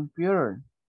my computer.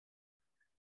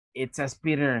 It says,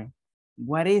 Peter,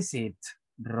 what is it,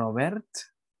 Robert?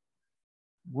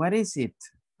 What is it,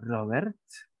 Robert?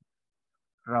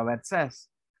 Robert says,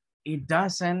 it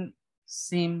doesn't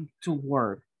seem to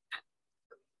work.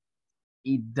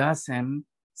 It doesn't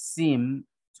seem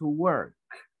to work.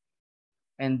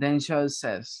 And then Shaw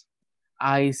says,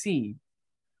 I see.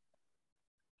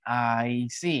 I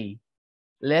see.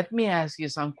 Let me ask you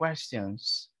some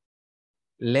questions.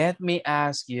 Let me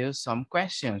ask you some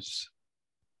questions.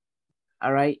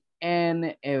 All right.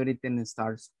 And everything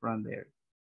starts from there.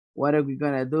 What are we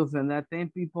going to do from that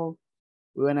thing, people?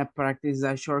 We're going to practice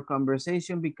that short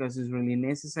conversation because it's really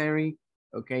necessary.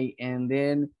 Okay. And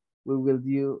then we will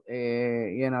do,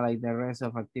 like the rest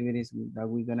of activities that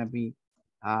we're going to be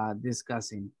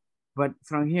discussing. But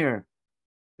from here,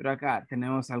 pero acá,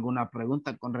 ¿tenemos alguna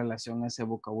pregunta con relación a ese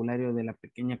vocabulario de la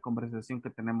pequeña conversación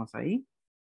que tenemos ahí?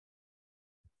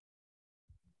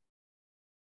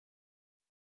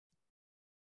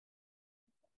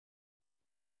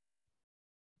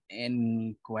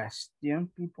 Any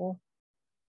question, people?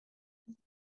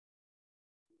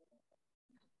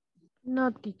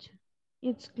 No, teacher.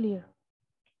 It's clear.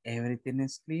 Everything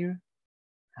is clear?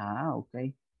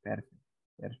 Okay. Perfect.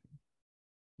 Perfect.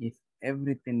 If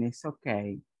everything is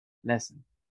okay, listen.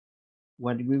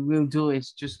 What we will do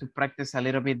is just to practice a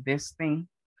little bit this thing.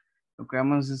 Lo que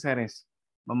vamos a hacer es,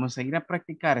 vamos a ir a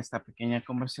practicar esta pequeña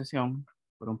conversación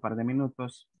por un par de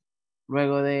minutos.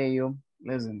 Luego de ello,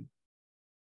 listen,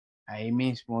 ahí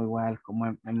mismo, igual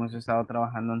como hemos estado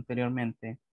trabajando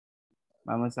anteriormente,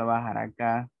 vamos a bajar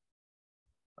acá.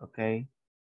 Ok,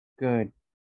 good.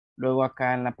 Luego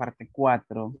acá en la parte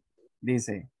 4,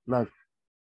 dice, look,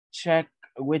 check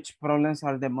which problems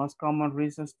are the most common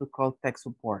reasons to call tech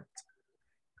support.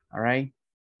 All right.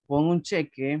 Pon un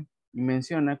cheque y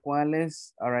menciona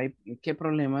cuáles, all right, qué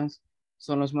problemas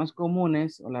son los más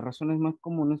comunes o las razones más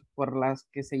comunes por las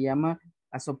que se llama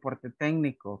a soporte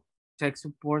técnico. Tech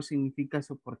support significa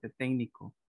soporte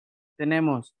técnico.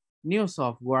 Tenemos new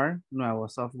software, nuevo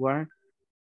software,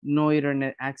 no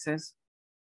internet access,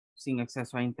 sin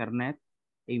acceso a internet,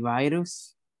 a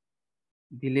virus,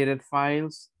 deleted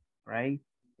files, right?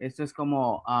 Esto es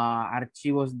como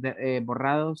archivos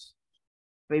borrados,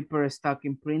 paper stuck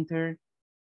in printer,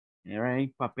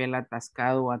 right? Papel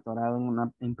atascado o atorado en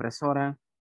una impresora,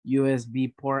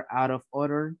 USB port out of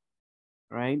order,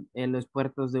 right? Los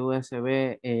puertos de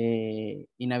USB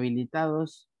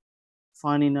inhabilitados,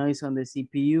 funny noise on the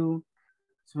CPU,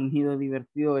 sonido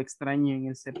divertido o extraño en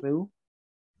el CPU,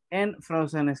 and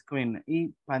frozen screen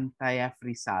y pantalla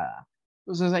frisada.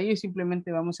 Entonces ahí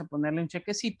simplemente vamos a ponerle un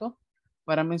chequecito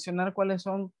para mencionar cuáles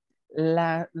son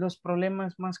los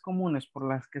problemas más comunes por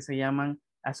las que se llaman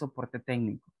a soporte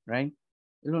técnico, right?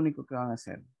 Es lo único que van a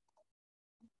hacer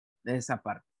de esa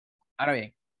parte. Ahora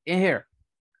bien, in here.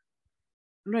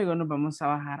 Luego nos vamos a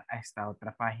bajar a esta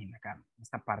otra página acá,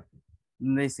 esta parte,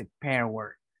 donde dice pair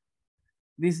word.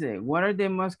 Dice, what are the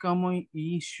most common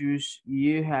issues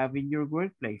you have in your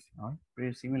workplace? Oh,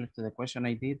 pretty similar to the question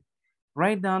I did.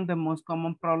 Write down the most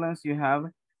common problems you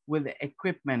have with the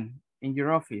equipment in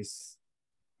your office,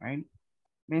 right?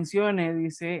 Mencione,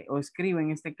 dice, o escribe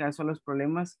en este caso los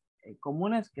problemas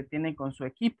comunes que tiene con su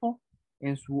equipo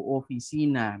en su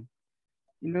oficina.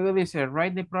 Y luego dice,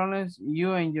 write the problems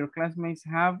you and your classmates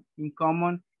have in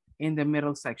common in the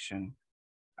middle section.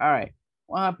 All right,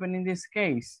 what happened in this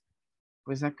case?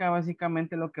 Pues acá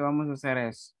básicamente lo que vamos a hacer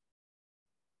es,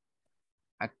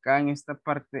 acá en esta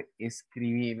parte,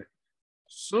 escribir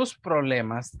sus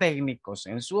problemas técnicos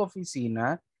en su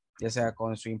oficina, ya sea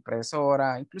con su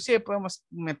impresora, inclusive podemos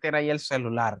meter ahí el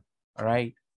celular, all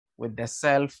right, with the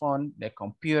cell phone, the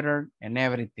computer, and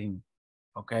everything,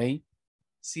 ok.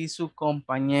 Si su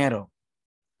compañero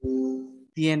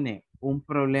tiene un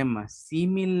problema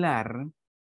similar,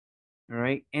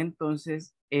 right,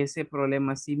 entonces ese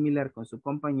problema similar con su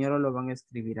compañero lo van a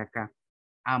escribir acá,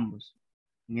 ambos,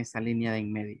 en esa línea de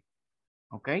en medio,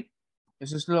 ok.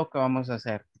 Eso es lo que vamos a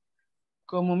hacer.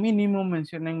 Como mínimo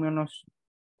menciónenme unos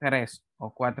 3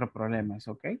 o 4 problemas,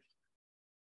 ¿ok?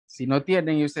 Si no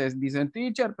tienen y ustedes dicen,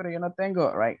 teacher, pero yo no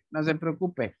tengo, right, no se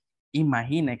preocupe.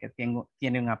 Imagine que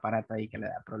tiene un aparato ahí que le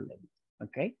da problemas,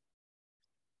 ¿ok?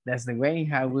 That's the way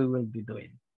how we will be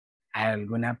doing.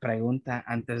 ¿Alguna pregunta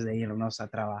antes de irnos a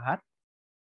trabajar?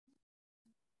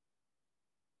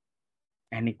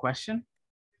 Any question?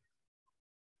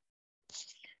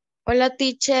 Hola,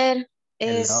 teacher.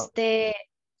 Hello.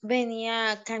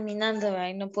 Venía caminando, ¿verdad?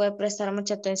 Y no pude prestar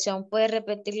mucha atención. ¿Puede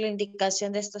repetir la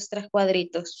indicación de estos 3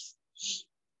 cuadritos?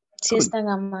 Si es tan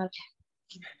amable.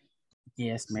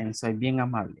 Yes, man, soy bien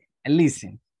amable.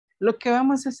 Listen, lo que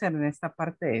vamos a hacer en esta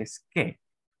parte es que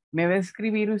me va a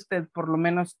escribir usted por lo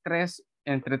menos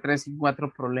entre 3 y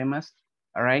 4 problemas,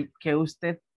 all right, que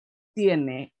usted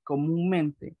tiene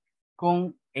comúnmente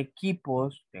con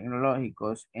equipos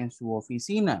tecnológicos en su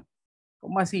oficina.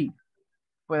 ¿Cómo así?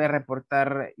 Puede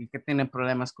reportar y que tiene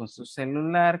problemas con su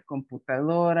celular,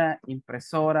 computadora,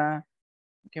 impresora.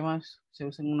 ¿Qué más se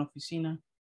usa en una oficina?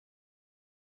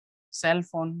 Cell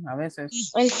phone, a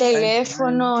veces. El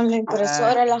teléfono, la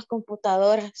impresora, las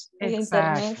computadoras, el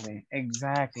internet.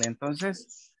 Exactly.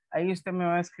 Entonces, ahí usted me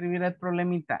va a escribir el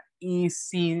problemita. Y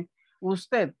si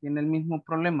usted tiene el mismo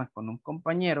problema con un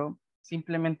compañero,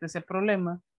 simplemente ese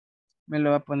problema me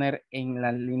lo va a poner en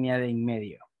la línea de en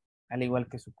medio, al igual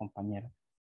que su compañero.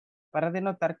 Para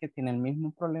denotar que tiene el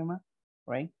mismo problema,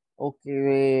 right? O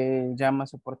que llama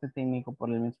soporte técnico por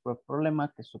el mismo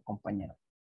problema que su compañero.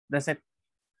 That's it.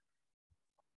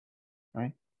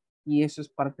 Right? Y eso es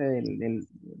parte de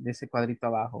ese cuadrito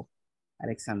abajo,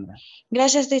 Alexandra.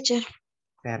 Gracias, teacher.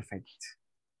 Perfect.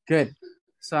 Good.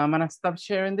 So I'm going to stop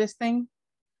sharing this thing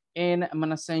and I'm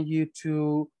going to send you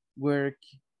to work,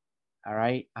 all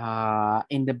right,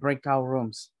 in the breakout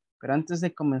rooms. Pero antes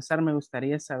de comenzar, me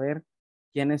gustaría saber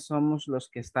quiénes somos los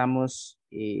que estamos,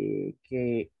 sin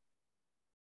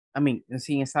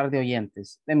estar de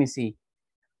oyentes. Let me see.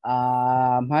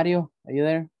 Mario, are you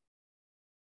there?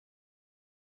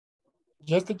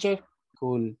 Yes, teacher.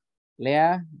 Cool.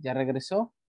 Lea, ¿ya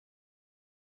regresó?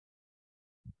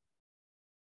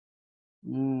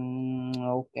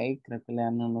 Ok, creo que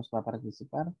Lea no nos va a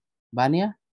participar.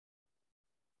 ¿Vania?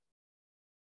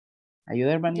 Are you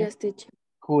there, Vania? Yes, teacher.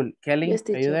 Cool. Kelly, Yes,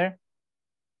 are you teacher. there?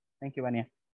 Thank you, Vania.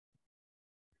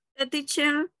 The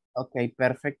teacher. Okay,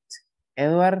 perfect.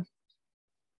 Edward,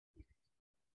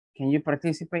 can you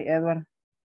participate, Edward?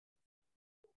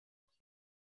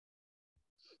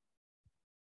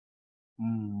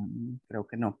 Creo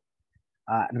que no.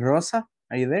 Rosa,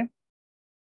 are you there?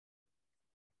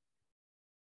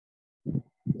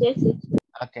 Yes, teacher.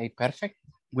 Okay, perfect.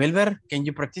 Wilber, can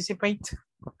you participate?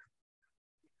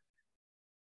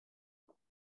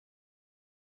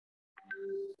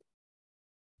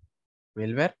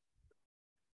 Wilber?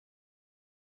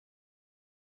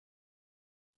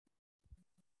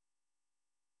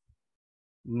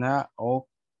 No,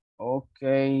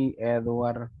 okay,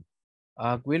 Edward.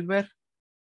 Wilber?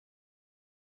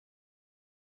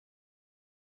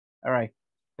 All right.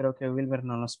 Creo que Wilber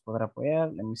no nos podrá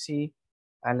apoyar. Let me see.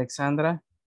 Alexandra?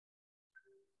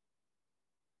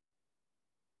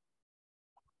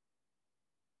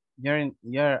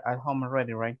 You're at home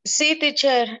already, right? Sí,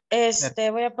 teacher.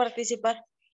 Voy a participar.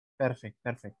 Perfect.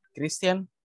 Christian,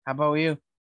 how about you?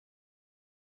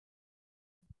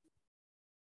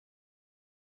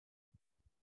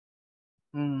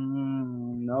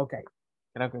 Ok.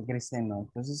 Creo que Christian no.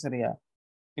 Entonces sería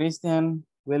Christian,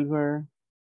 Wilber,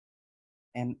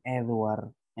 and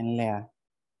Edward, and Lea.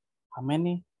 How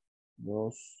many?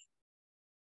 2,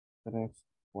 3,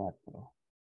 4.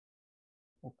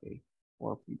 Okay,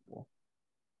 4 people.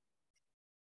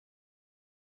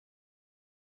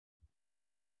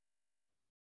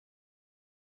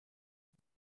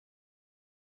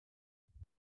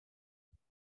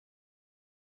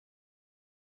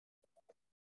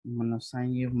 I'm gonna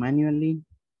assign you manually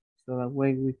so that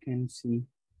way we can see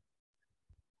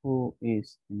who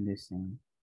is in the same.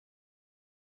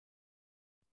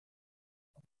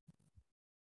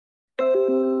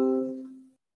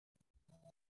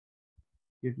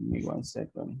 Give me 1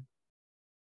 second.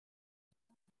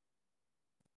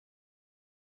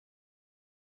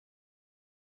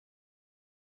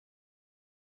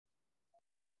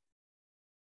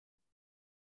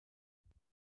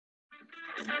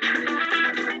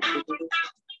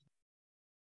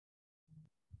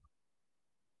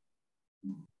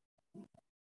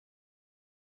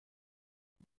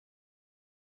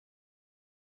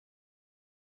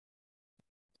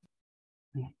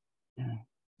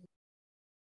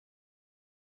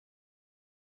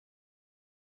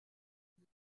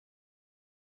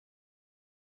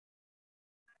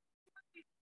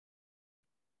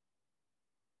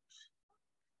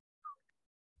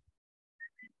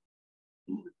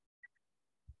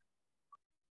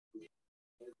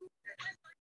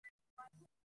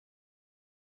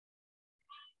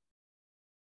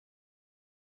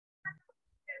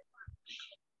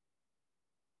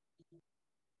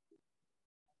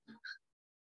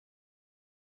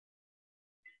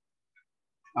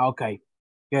 Okay,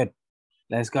 good.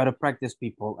 Let's go to practice,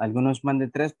 people. Algunos van de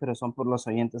 3, pero son por los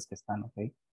oyentes que están,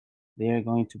 okay? They are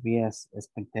going to be as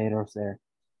spectators there.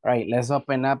 All right, let's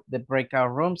open up the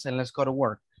breakout rooms and let's go to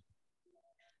work.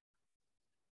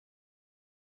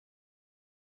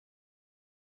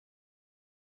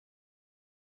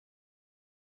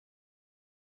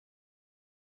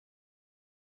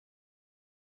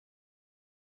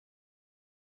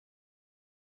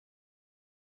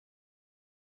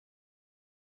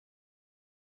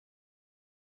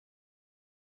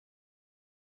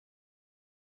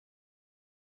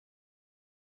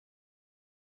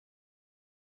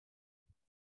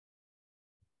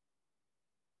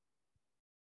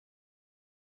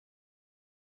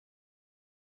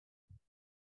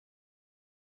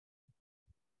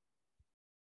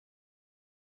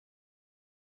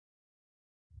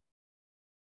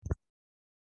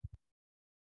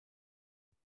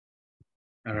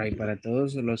 All right, para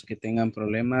todos los que tengan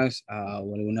problemas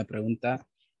o alguna pregunta,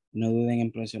 no duden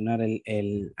en presionar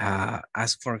el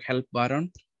Ask for Help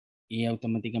button y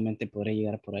automáticamente podré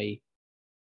llegar por ahí.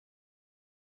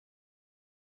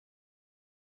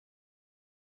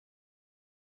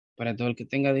 Para todo el que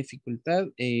tenga dificultad,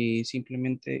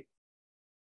 simplemente,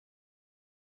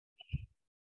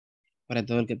 para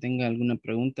todo el que tenga alguna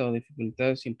pregunta o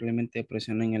dificultad, simplemente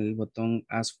presionen el botón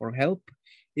Ask for Help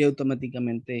y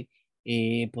automáticamente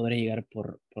podré llegar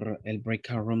por el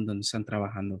breakout room donde están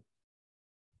trabajando.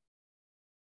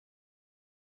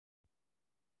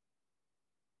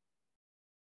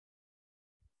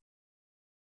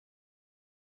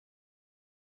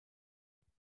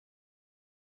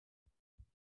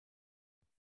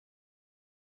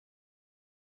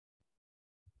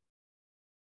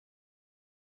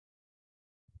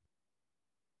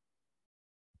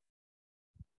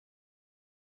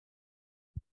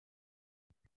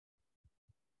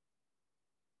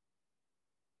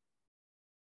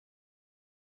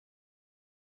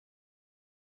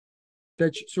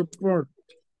 Tech support.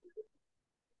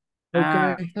 How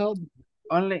can I help?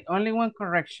 Only one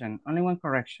correction, only one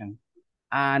correction.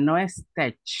 No es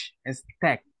tech, es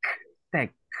tech.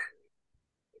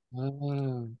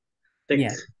 Ah,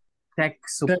 Yeah, tech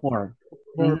support.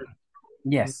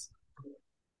 Yes.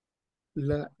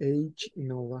 La H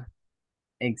no va.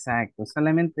 Exacto,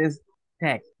 solamente es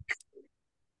tech.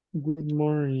 Good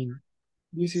morning.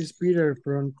 This is Peter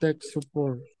from Tech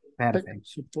Support. Perfect. Tech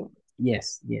Support.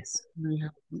 Yes, yes.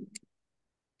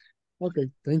 Okay,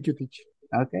 thank you, teacher.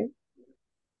 Okay.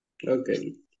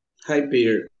 Okay. Hi,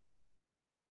 Peter.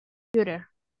 Computer.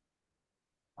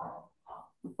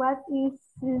 What is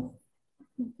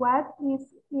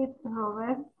it,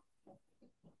 Robert?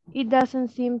 It doesn't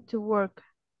seem to work.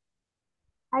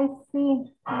 I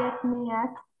see. Let me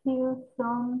ask you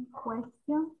some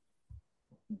questions.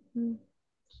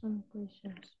 Some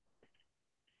questions.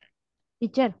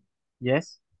 Teacher.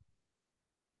 Yes.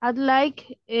 I'd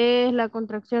like es la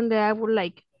contracción de I would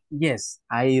like. Yes,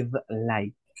 I'd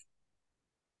like.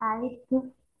 I'd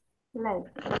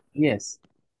like. Yes.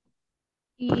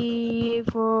 Y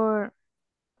for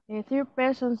third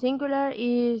person singular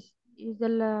is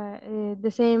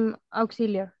the same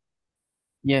auxiliar.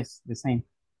 Yes, the same.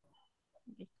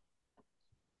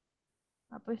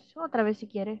 Pues otra vez si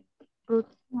quiere. Ruth.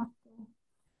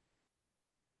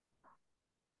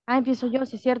 Empiezo yo,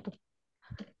 sí es cierto.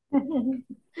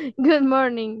 Good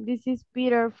morning. This is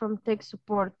Peter from Tech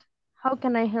Support. How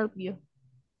can I help you?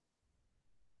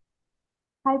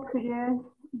 Hi, Peter.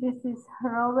 this is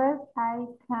Robert. I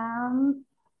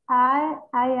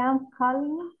am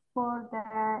calling for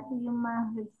the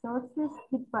Human Resources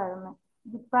Department.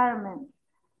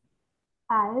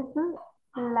 I'd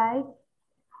like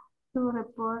to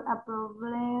report a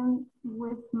problem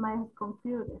with my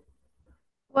computer.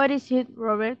 What is it,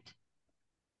 Robert?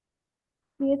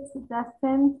 It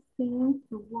doesn't seem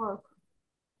to work.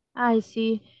 I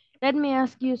see. Let me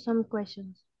ask you some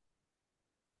questions.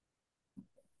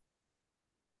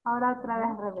 Ahora otra vez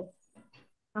al revés.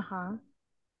 Uh-huh.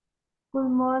 Good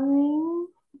morning.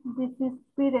 This is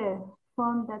Peter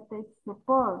from the tech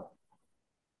support.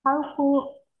 How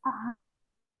could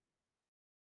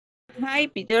Hi,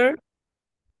 Peter.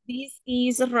 This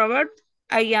is Robert.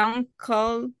 I am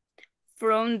called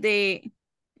from the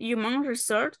Human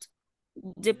Resource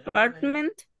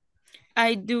Department.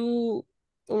 I do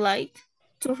like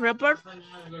to report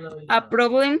a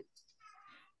problem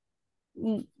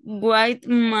with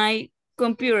my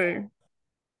computer.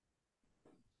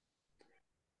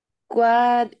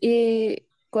 What is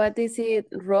it,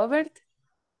 Robert?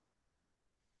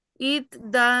 It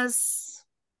does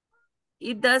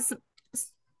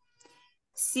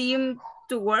seem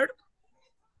to work.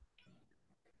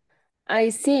 I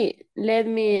see. Let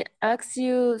me ask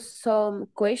you some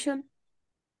question.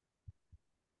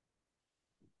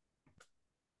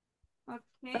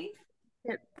 Okay.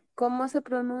 ¿Cómo se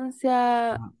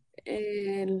pronuncia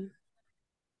el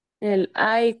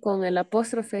I con el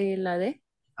apóstrofe y la D?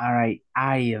 All right,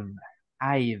 I'd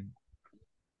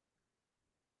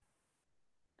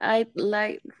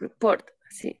like report,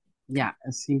 sí. ya,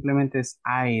 simplemente es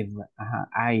I'd, ajá,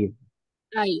 I'd.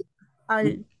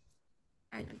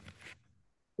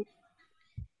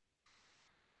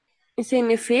 Y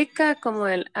significa como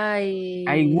el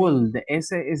I would,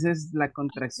 esa es la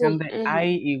contracción de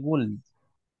I y would.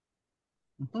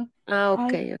 Ah,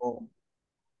 ok.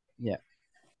 Ya.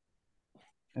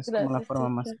 Es como la Gracias, forma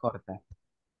más teacher. corta.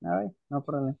 A ver, no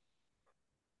problema.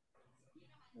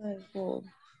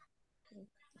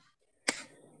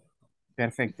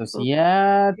 Perfecto. Si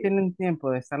ya tienen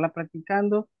tiempo de estarla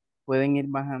practicando, pueden ir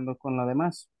bajando con lo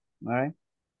demás. All right?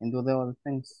 And do the other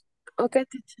things. Ok,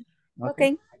 teacher.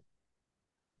 Okay.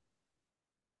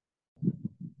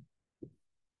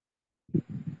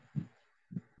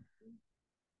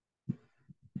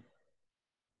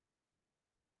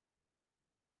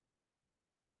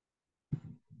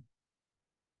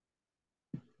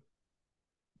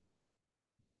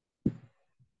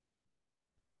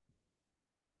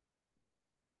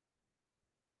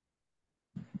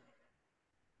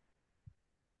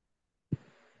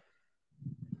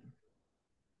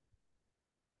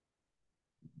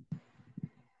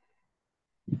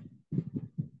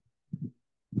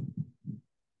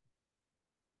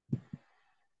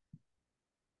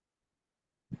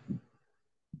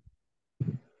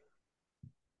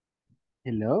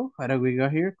 Hello, how do we go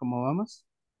here? ¿Cómo vamos?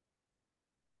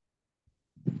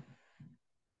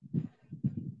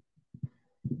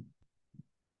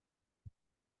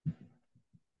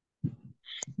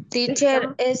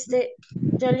 Teacher,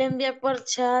 yo le envié por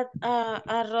chat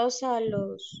a Rosa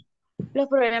los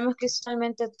problemas que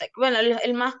usualmente, bueno,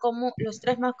 el más común, los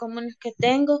tres más comunes que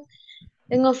tengo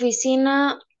en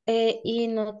oficina y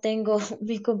no tengo,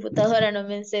 mi computadora no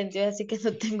me encendió, así que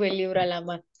no tengo el libro a la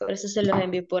mano. Por eso se los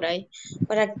envié por ahí,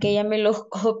 para que ella me los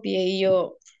copie y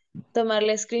yo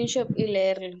tomarle screenshot y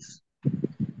leerlos.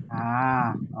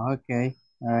 Ah, okay.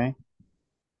 All right.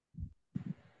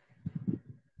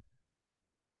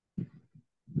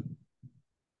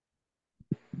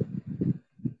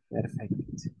 Perfecto.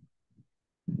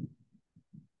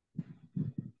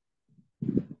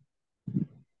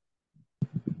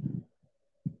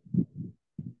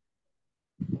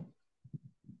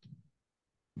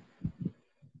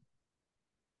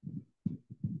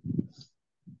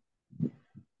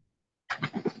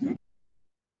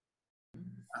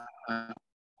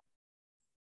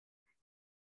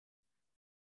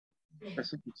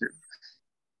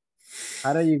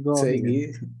 How do you go here?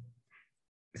 Seguí.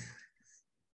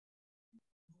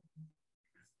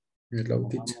 Hello,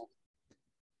 teacher.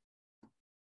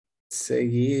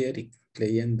 Seguí, Eric,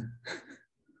 leyendo.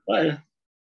 Bueno,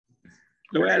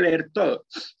 lo voy a leer todo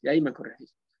y ahí me corregí.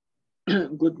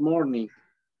 Good morning.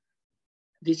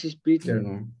 This is Peter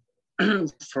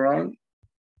from...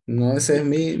 No, esa es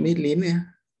mi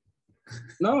línea.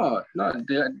 No,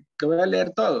 te voy a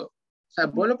leer todo. O sea,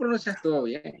 vos lo pronuncias todo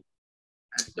bien.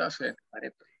 Yo sé,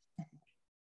 pareto.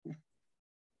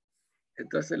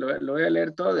 Entonces lo voy a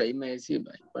leer todo y ahí me decís,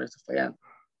 por eso fallando.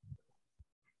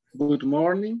 Good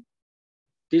morning.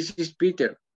 This is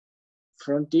Peter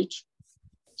from Teach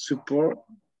Support.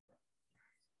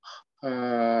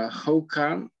 How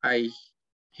can I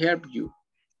help you?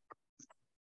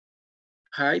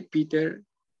 Hi, Peter.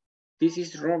 This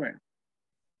is Robert.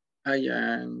 I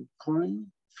am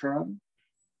calling from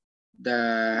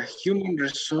the Human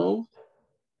Resource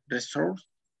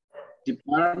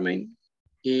Department.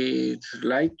 I'd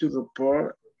like to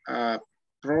report a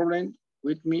problem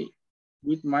with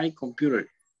my computer.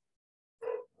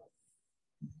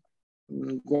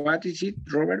 What is it,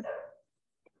 Robert?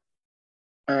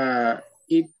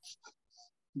 It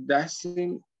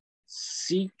doesn't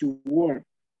seem to work.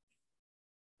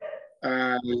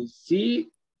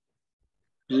 See,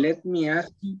 let me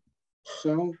ask you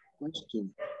some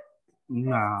questions.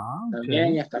 No, También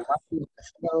okay. ya está fácil.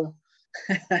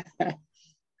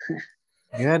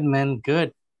 Good, man,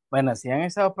 good. Bueno, si han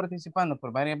estado participando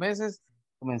por varias veces,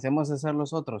 comencemos a hacer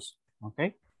los otros, ¿ok?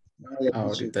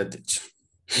 Ahorita te echo.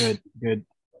 Good, good.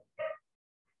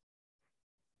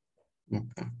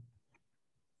 Okay.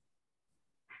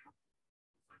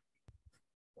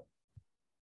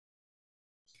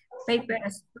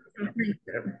 Papers.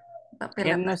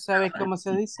 ¿Quién no sabe cómo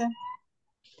se dice?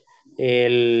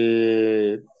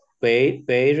 El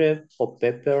payre o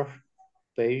pepper.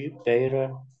 Payre.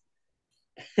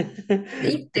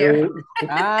 Paper.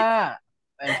 Ah,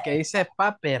 el que dice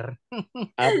paper.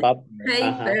 Ah,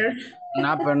 Paper.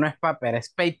 No, pero no es paper,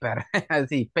 es paper.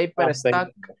 Así,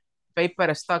 paper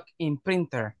stock in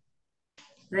printer.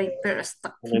 Paper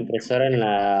stock. La impresora en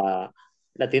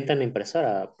la tinta en la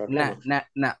impresora, problemas.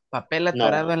 No, papel No.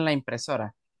 atorado en la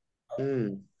impresora.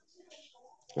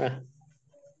 Ah.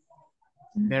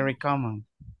 Very common.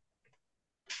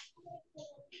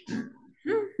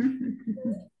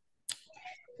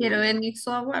 Quiero ver mi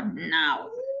software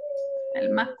now.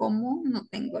 El más común, no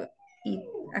tengo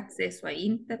acceso a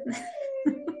internet.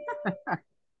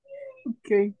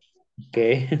 Ok.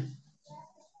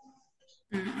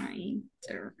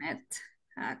 Internet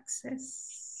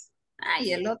access.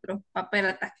 Y el otro, papel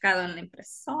atascado en la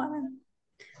impresora.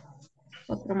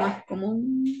 Otro más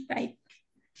común, type.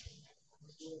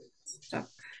 Stock.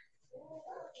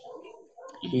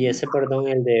 Y ese, perdón,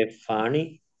 el de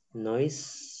funny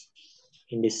noise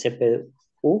en el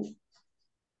CPU.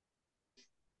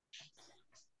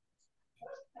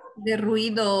 De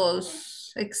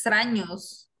ruidos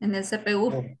extraños en el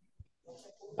CPU.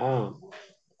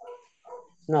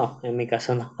 No, en mi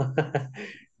caso no.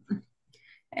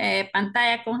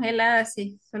 Pantalla congelada,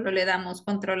 sí. Solo le damos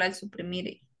control al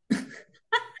suprimir.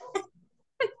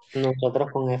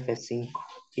 Nosotros con F5.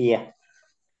 Y ya.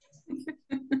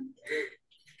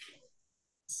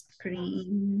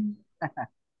 Screen.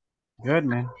 Good,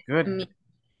 man. Good.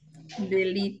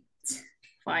 Delete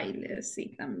files,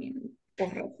 sí, también.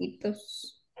 Por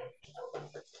ratitos.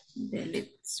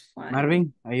 Delete files.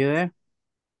 Marvin, are you there?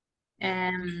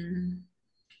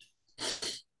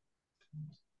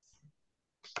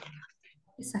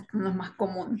 Esas son las más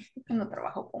comunes. Porque no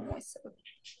trabajo como eso.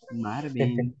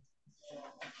 Marvin.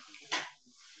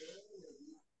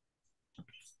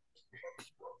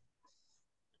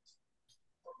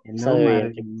 Hello,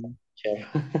 Marvin.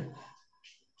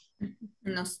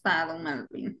 No está, don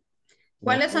Marvin.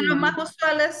 ¿Cuáles son los más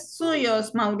usuales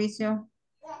suyos, Mauricio?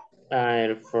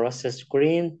 El process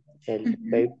screen, el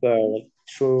paper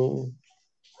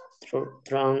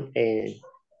Tron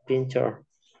printer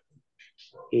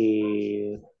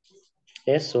y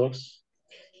esos.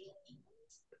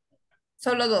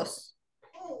 Solo dos.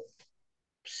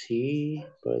 Sí,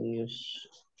 pues,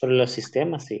 por los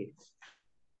sistemas, sí.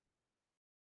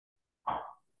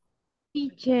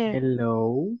 Teacher.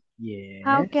 Hello. Yes.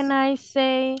 How can I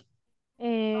say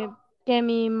que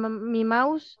mi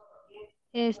mouse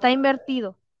está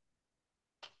invertido?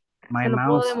 Se lo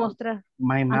puedo demostrar.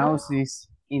 My mouse is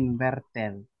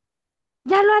inverted.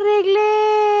 ¡Ya lo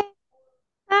arreglé!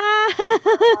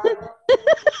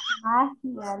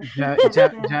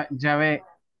 Ya ve,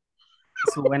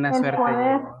 su buena suerte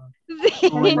poder. llegó. Sí.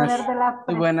 Su buena, El poder de la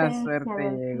su buena presencia suerte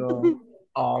del llegó.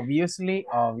 Obviously.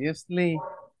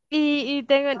 Y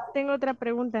tengo otra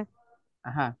pregunta.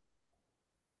 Ajá.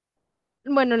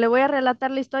 Bueno, le voy a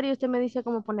relatar la historia y usted me dice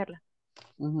cómo ponerla.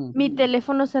 Mi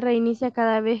teléfono se reinicia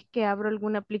cada vez que abro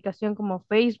alguna aplicación como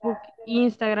Facebook,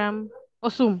 Instagram o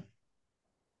Zoom.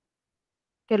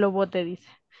 Que lo bote, dice.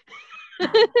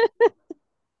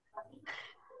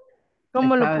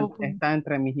 ¿Cómo lo puedo poner? Está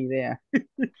entre mis ideas.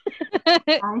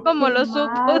 ¿Cómo lo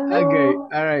supo? Okay,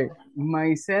 all right.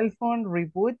 My cell phone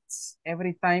reboots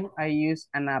every time I use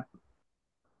an app.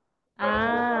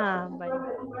 Vaya.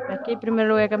 Aquí primero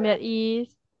lo voy a cambiar.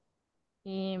 Is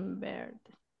invert.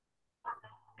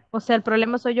 O sea, el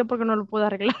problema soy yo porque no lo puedo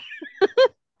arreglar.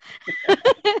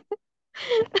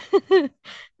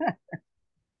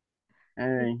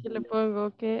 Alright. Aquí le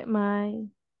pongo que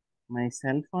My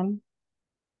cell phone.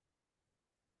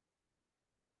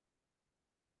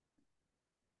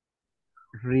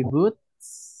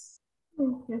 Reboots.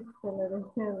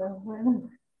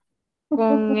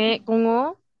 con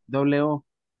O. W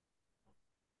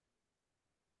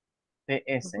T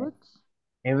S.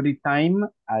 Every time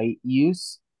I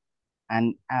use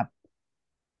an app.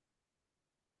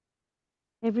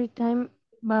 Every time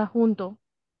va junto.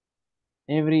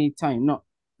 Every time, no.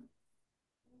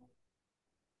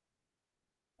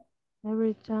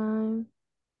 Every time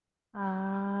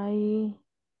I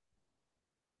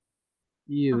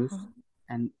Use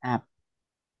an app.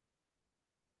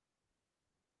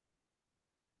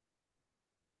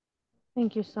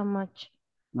 Thank you so much.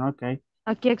 Okay.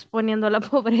 Aquí exponiendo la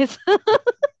pobreza.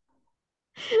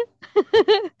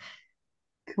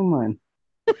 Come on.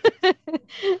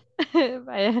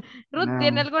 Vaya. Ruth,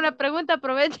 ¿tiene No. alguna pregunta?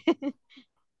 Aproveche.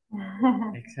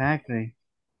 Exactly.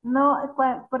 No,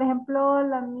 por ejemplo,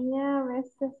 la mía a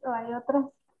veces, o hay otras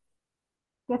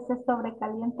que se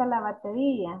sobrecalienta la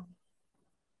batería,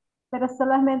 pero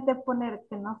solamente poner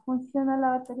que no funciona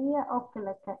la batería o que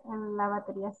la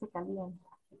batería se calienta.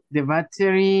 The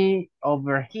battery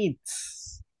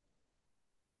overheats.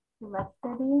 The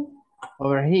battery.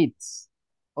 Overheats.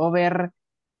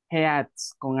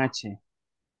 Overheats con H.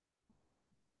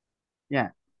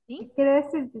 Yeah. ¿Qué quiere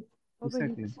decir?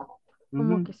 Exactly.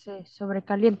 Como que se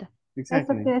sobrecalienta. Eso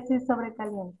Exactly. quiere decir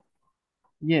sobrecalienta.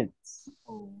 Yes.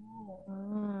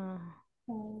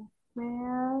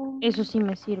 Eso sí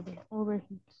me sirve.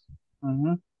 Overheats.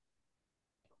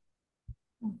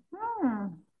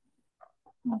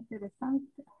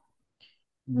 Interesante.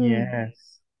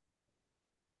 Yes.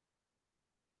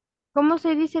 ¿Cómo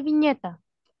se dice viñeta?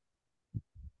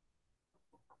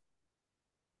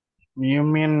 You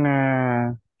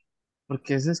mean,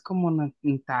 porque eso es como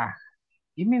un tag.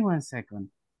 Give me one second.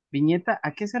 Viñeta,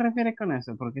 ¿a qué se refiere con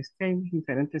eso? Porque es que hay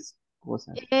diferentes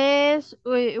cosas. Es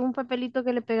un papelito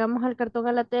que le pegamos al cartón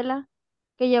a la tela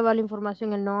que lleva la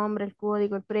información, el nombre, el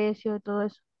código, el precio, todo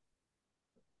eso.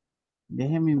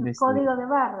 Déjeme investigar. Código de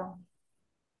barra.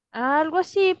 Algo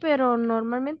así, pero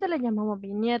normalmente le llamamos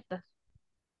viñetas.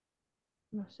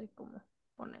 No sé cómo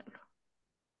ponerlo.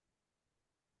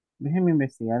 Déjeme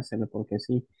investigárselo porque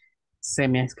sí, se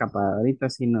me ha escapado. Ahorita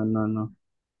sí, no.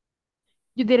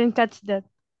 You didn't catch that.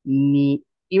 Ni,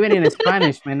 even in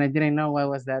Spanish, man, I didn't know what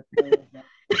was that.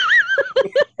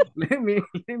 Let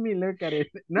me look at it.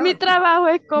 No, Mi trabajo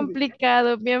es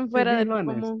complicado, bien to fuera be de lo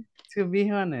honest, común.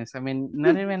 I mean,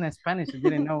 not even in Spanish, I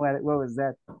didn't know what was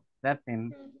that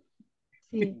thing.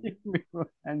 Sí. Give me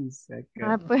one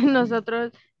second. Pues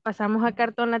nosotros pasamos a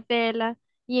cartón la tela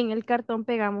y en el cartón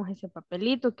pegamos ese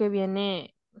papelito que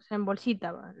viene, o sea, en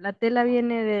bolsita, ¿va? La tela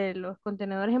viene de los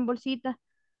contenedores en bolsitas,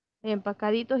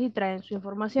 empacaditos y traen su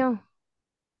información.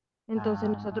 Entonces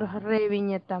nosotros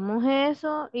reviñetamos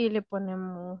eso y le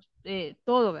ponemos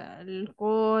todo, ¿verdad? El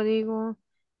código,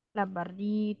 las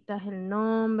barritas, el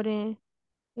nombre,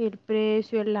 el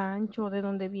precio, el ancho, de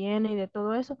dónde viene y de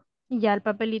todo eso. Y ya el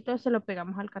papelito se lo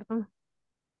pegamos al cartón.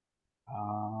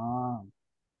 Ah,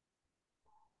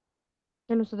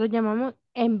 Que nosotros llamamos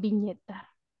en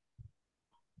viñeta.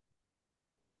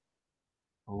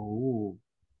 oh.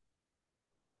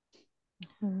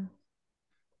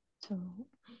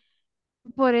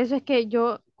 Por eso es que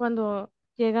yo cuando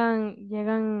llegan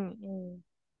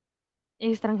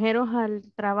extranjeros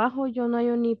al trabajo, yo no hay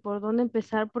ni por dónde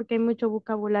empezar porque hay mucho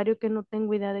vocabulario que no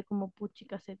tengo idea de cómo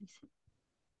puchica se dice.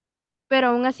 Pero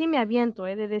aún así me aviento,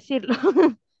 de decirlo.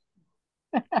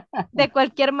 De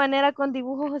cualquier manera, con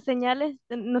dibujos o señales,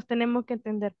 nos tenemos que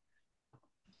entender.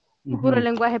 Puro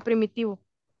lenguaje primitivo.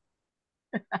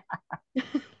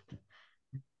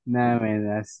 No,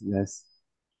 man,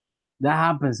 that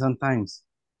happens sometimes.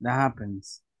 That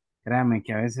happens. Créame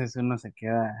que a veces uno se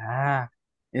queda,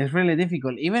 it's really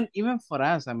difficult. Even for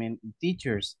us, I mean,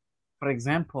 teachers, for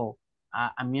example,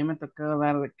 a mí me tocó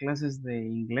dar clases de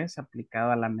inglés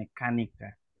aplicado a la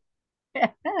mecánica.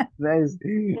 That's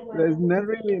not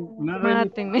really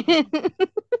Mátenme.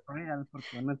 real,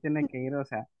 porque uno tiene que ir, o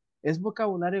sea, es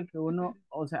vocabulario que uno,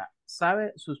 o sea,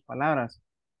 sabe sus palabras,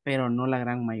 pero no la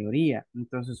gran mayoría.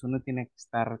 Entonces uno tiene que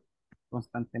estar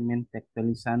constantemente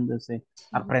actualizándose,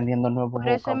 aprendiendo nuevo Por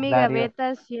eso en mi vocabulario.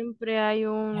 gaveta siempre hay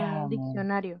Yeah, un man.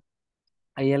 diccionario.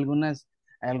 Hay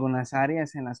algunas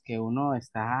áreas en las que uno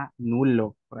está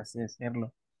nulo, por así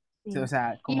decirlo. Sí, o Sí.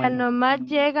 sea, Y como al nomás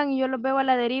llegan y yo los veo a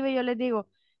la deriva y yo les digo,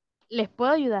 ¿les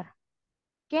puedo ayudar?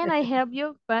 Can I help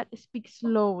you? But speak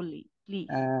slowly,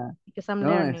 please. Because I'm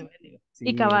no, learning. Le digo. Y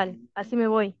sí, cabal, así me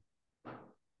voy.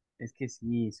 Es que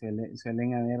sí,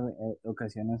 suelen haber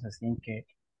ocasiones así en que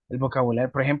el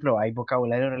vocabulario, por ejemplo, hay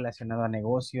vocabulario relacionado a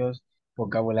negocios,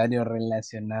 vocabulario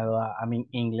relacionado a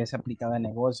inglés aplicado a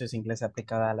negocios, inglés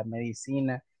aplicado a la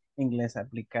medicina, inglés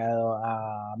aplicado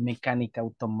a mecánica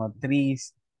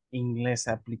automotriz, inglés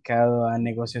aplicado a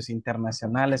negocios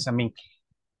internacionales,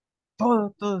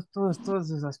 todos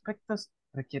esos aspectos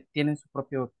tienen su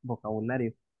propio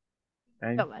vocabulario.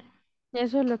 ¿Right? Cabal.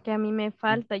 Eso es lo que a mí me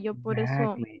falta. Yo por eso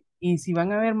Exactly. Y si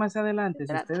van a ver más adelante,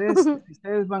 si trato.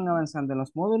 ustedes van avanzando en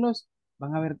los módulos,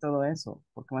 van a ver todo eso,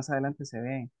 porque más adelante se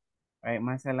ve,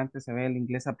 más adelante se ve el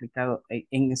inglés aplicado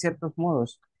en ciertos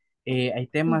modos. Hay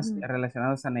temas Ujú.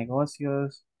 relacionados a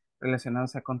negocios,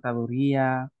 relacionados a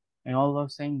contaduría, en all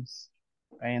those things.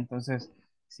 Entonces,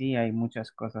 sí, hay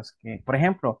muchas cosas que, por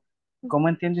ejemplo, ¿cómo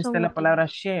entiende Son usted la palabra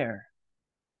útiles. share?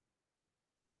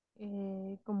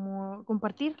 Como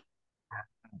compartir.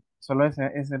 ¿Solo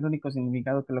ese es el único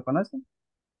significado que lo conocen?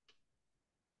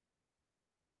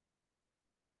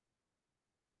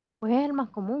 Pues es el más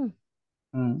común.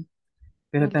 Mm.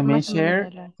 El que más se me viene a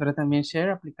la... Pero también share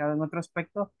aplicado en otro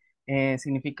aspecto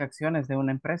significa acciones de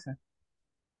una empresa.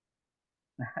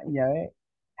 Ya ve,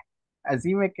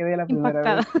 así me quedé la primera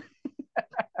Impactada. vez.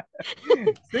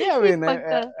 Sí, I mean,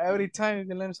 Impactada. every time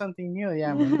you learn something new,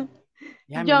 yeah, man.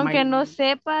 Yeah, I Yo mean, aunque no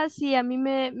sepa, si a mí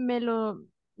me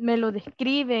lo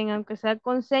describen, aunque sea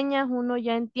con señas, uno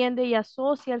ya entiende y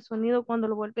asocia el sonido cuando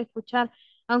lo vuelve a escuchar,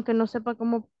 aunque no sepa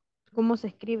cómo se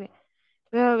escribe.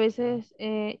 Pero a veces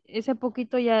ese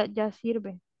poquito ya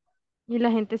sirve y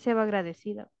la gente se va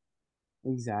agradecida.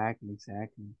 exactly.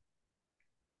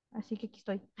 Así que aquí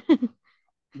estoy.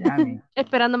 Yeah, I mean,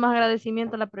 Esperando más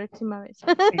agradecimiento la próxima vez.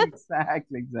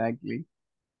 exactly.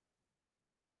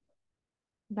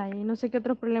 Vaya, y no sé qué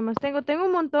otros problemas tengo. Tengo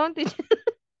un montón, teacher.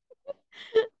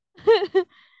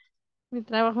 Mi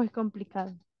trabajo es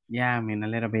complicado. Yeah, I mean, a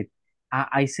little bit.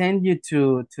 I send you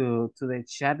to the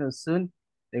chat soon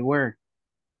the word.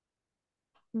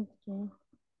 Okay.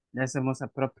 That's the most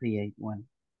appropriate one.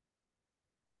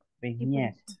 Sí, pues.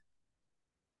 Vignette.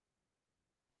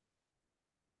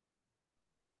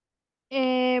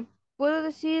 Eh, puedo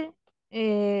decir,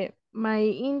 my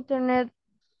internet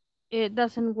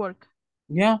doesn't work.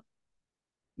 Yeah,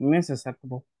 es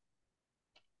acceptable.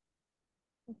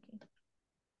 Okay.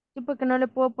 Sí, porque no le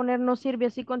puedo poner no sirve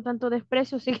así con tanto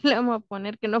desprecio, así que le vamos a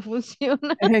poner que no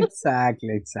funciona.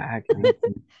 Exactly.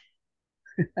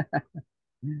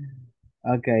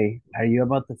 Okay, are you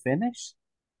about to finish?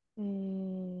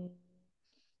 Eh,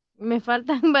 me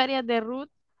faltan varias de root.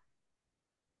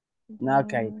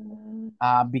 Okay,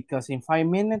 because in 5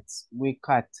 minutes we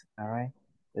cut, all right,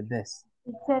 with this.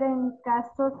 Teacher, en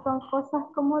caso son cosas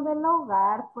como del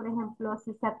hogar, por ejemplo,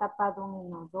 si se ha tapado un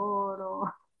inodoro,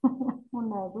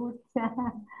 una ducha,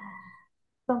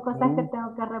 son cosas que Mm,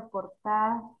 tengo que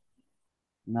reportar.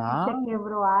 Si se no,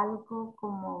 quebró algo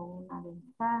como una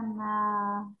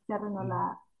ventana, se arruinó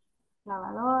la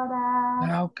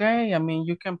lavadora, okay, I mean,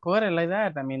 you can put it like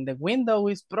that. I mean, the window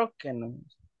is broken.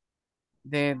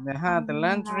 The la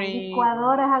laundry.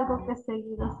 licuadora es algo que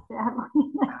seguido se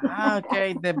arruina.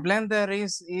 Okay, the blender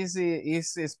is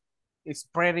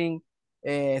spreading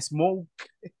smoke.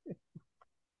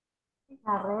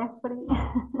 La refri,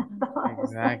 todo eso.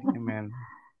 Exactly, man.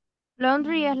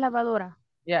 Laundry es lavadora.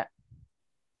 Yeah.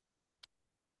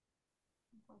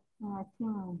 Así.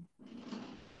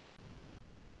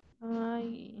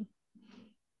 Ay.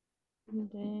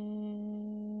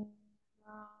 De-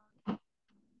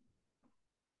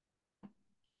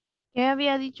 ¿Qué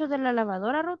había dicho de la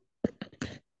lavadora, Ruth?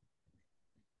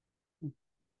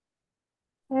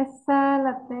 Esa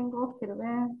la tengo que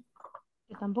ver.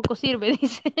 Que tampoco sirve,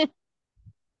 dice.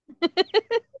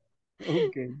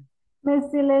 Okay. Me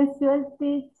silenció el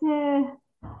teacher.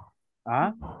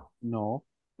 Ah, no.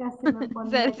 Casi me Se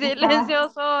ponía que silenció estaba.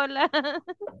 sola.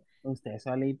 Usted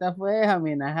solita fue, I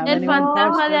mean, I haven't El even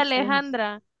touched fantasma de No, those things.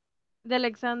 Alejandra. De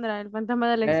Alexandra. El fantasma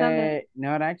de Alexandra. No,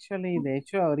 actually, de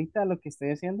hecho, ahorita lo que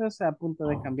estoy haciendo es a punto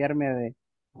de cambiarme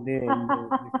de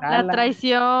La sala.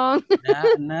 traición.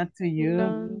 Not to you.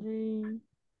 Laundry.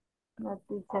 la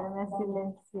teacher me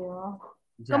silenció.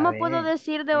 Ya ¿Cómo puedo ve,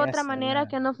 decir de ella otra manera sola.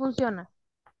 que no funciona?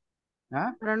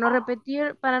 ¿Ah? Para no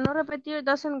repetir,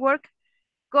 doesn't work.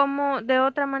 ¿Cómo de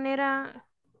otra manera?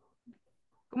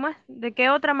 ¿Cómo es? ¿De qué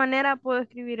otra manera puedo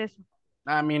escribir eso?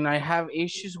 I mean, I have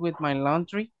issues with my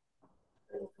laundry.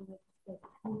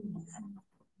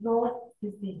 No,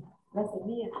 sí, sí, la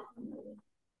seguía.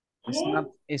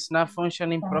 It's not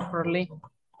functioning properly.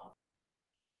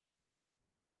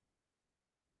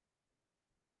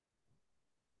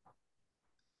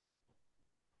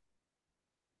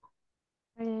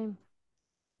 Eh,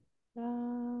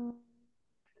 Yeah,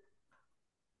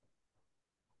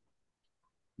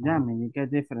 I mean, you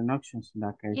get different options in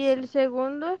that Y case. el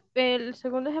segundo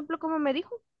ejemplo, ¿cómo me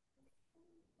dijo?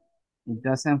 It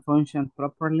doesn't function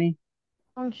properly.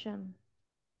 Function.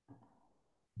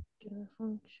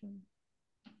 Function.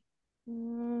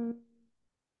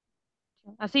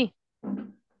 Así.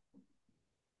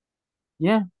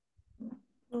 Yeah.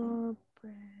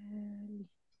 Properly.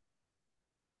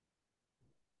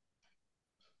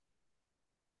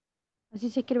 Así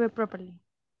se escribe properly.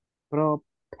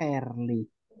 Properly.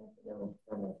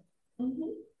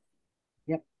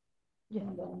 Yep. Yeah.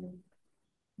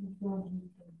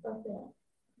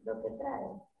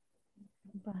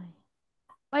 Bye.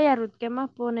 Vaya, Ruth, ¿qué más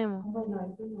ponemos?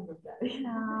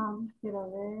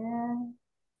 Quiero ver.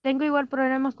 Tengo igual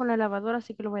problemas con la lavadora,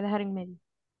 así que lo voy a dejar en medio.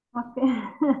 Ok.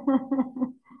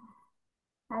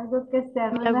 Algo que se Me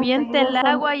arruina avienta el seguido son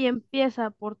agua y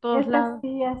empieza por todos estas lados.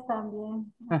 sillas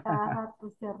también. A cada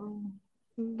rato se arruinan.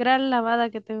 Gran lavada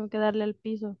que tengo que darle al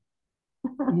piso.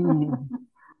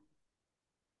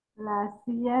 Las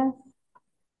sillas,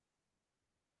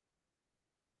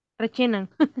 Rechinan.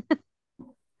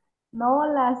 no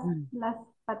las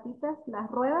patitas, las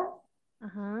ruedas,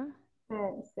 Ajá.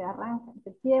 se arrancan,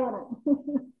 se quiebran.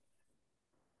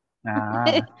 Ah,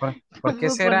 ¿por qué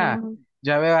 ¿Cómo será? ponemos?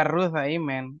 Ya veo a Ruth ahí,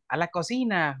 man. A la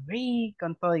cocina. Sí,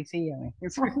 con todo decía, man.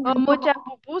 O muchas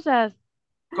pupusas.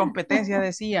 Competencia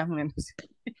decía, man.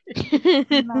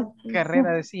 No,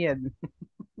 Carrera decía.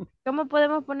 ¿Cómo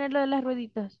podemos ponerlo de las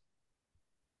rueditas?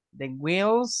 The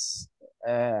wheels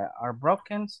are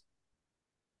broken.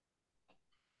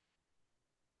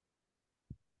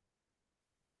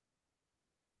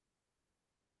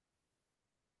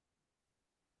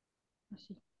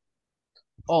 Así.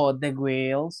 Oh, the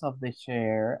wheels of the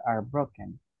chair are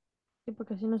broken. Sí,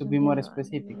 porque así no To se be more entiende.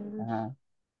 specific. Ajá.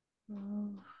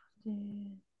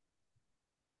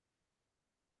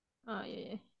 Ay, ay,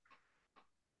 ay.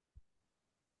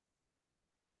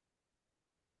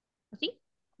 ¿Así?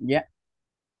 Yeah.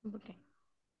 ¿Por qué?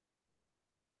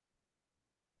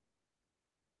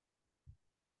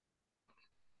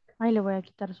 Ay, le voy a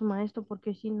quitar suma a esto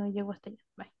porque si no llego hasta allá.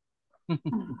 Bye.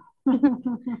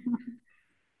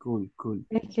 Cool, cool.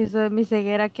 Es que eso es mi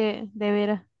ceguera que de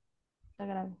veras está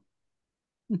grave.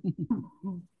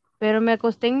 Pero me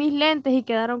acosté en mis lentes y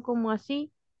quedaron como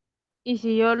así. Y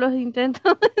si yo los intento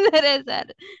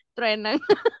enderezar, truenan.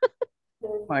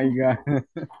 My God.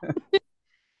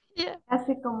 Yeah.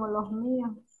 Así como los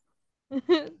míos.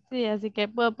 Sí, así que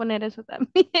puedo poner eso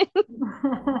también.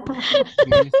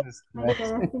 Jesus Me Christ.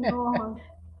 quedé sin ojos.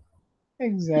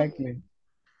 Exactly.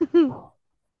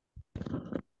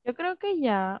 Yo creo que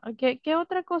ya. ¿Qué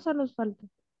otra cosa nos falta?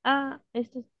 Ah,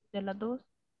 este es de las dos.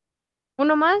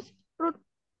 ¿Uno más? Ruth?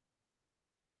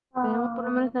 Tenemos por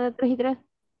lo menos Ah, tener 3 y 3.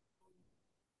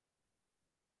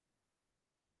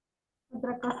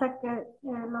 otra cosa que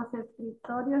los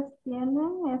escritorios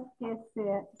tienen es que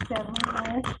se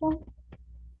arruina esto.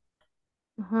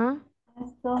 Ajá.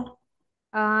 Esto.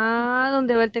 Ah,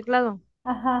 ¿dónde va el teclado?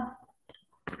 Ajá.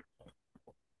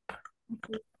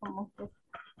 Así como que.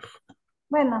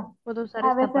 Bueno, Puedo usar a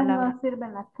esta veces palabra. no sirve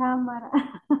la cámara.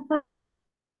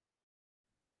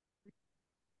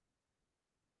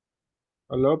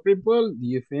 Hello, people. Do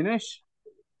you finish?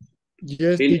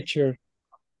 Yes, teacher.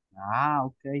 Ah,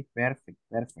 okay. Perfect,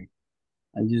 perfect.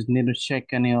 I just need to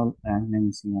check any let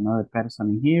me see another person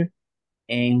in here,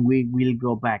 and we will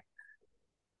go back.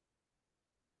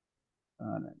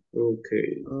 All right.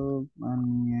 Okay. Oh,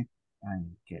 Maniac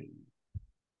and Kelly.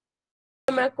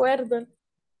 No me acuerdo.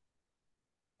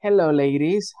 Hello,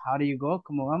 ladies. How do you go?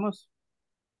 ¿Cómo vamos?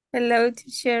 Hello,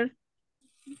 teacher.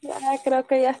 Ya creo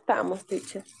que ya estamos,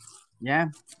 teacher.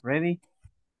 Yeah, ready?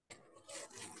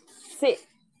 Sí.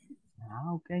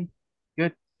 Ah, okay.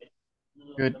 Good,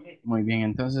 good. Muy bien.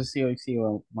 Entonces sí, hoy sí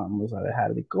vamos a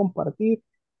dejar de compartir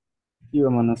y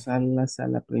vámonos a la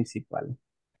sala principal.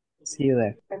 See you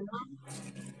there.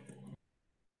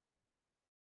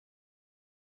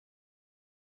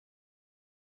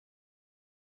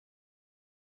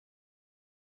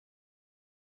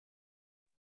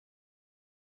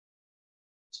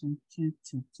 Chun, chun,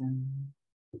 chun, chun.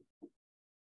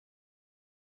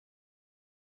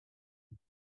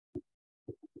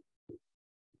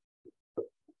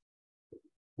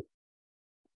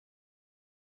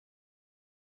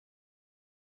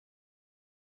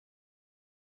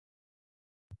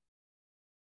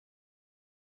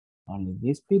 Only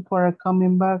these people are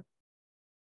coming back.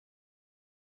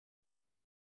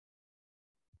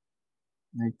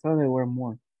 I thought there were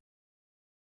more.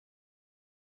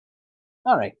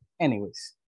 All right.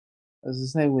 Anyways,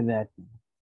 let's say with that.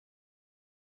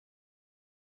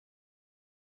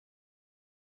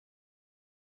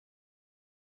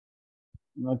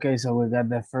 Okay, so we got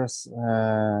the first,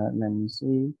 let me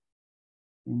see,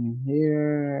 in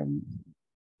here.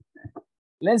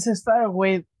 Let's start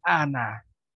with Ana.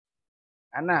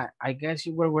 Ana, I guess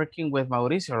you were working with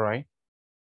Mauricio, right?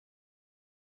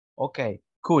 Okay,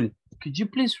 cool. Could you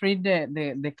please read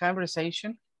the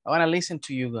conversation? I want to listen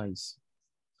to you guys.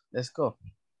 Let's go.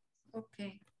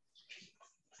 Okay.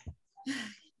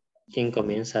 ¿Quién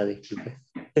comienza? Disculpe.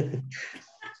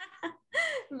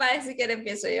 Vale, si quiere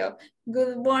empiezo yo.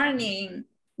 Good morning.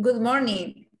 Good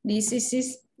morning. This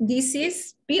is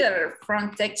Peter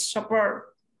from Tech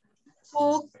Support.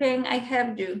 How can I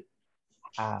help you?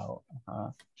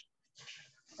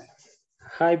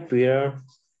 Hi, Peter.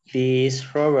 This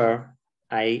is Robert.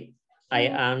 I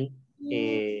am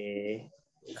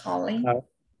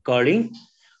calling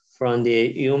from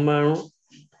the Human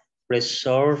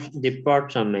Resource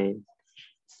Department.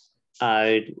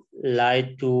 I'd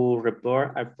like to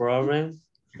report a problem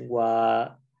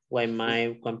with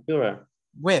my computer.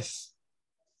 With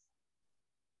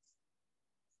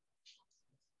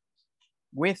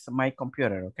my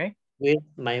computer, okay? With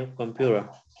my computer.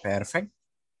 Perfect.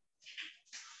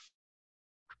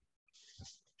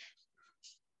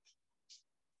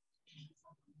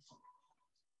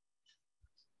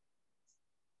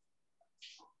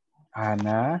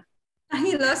 Ana.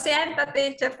 Ay, lo siento,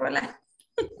 teacher, por la...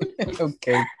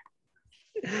 Okay.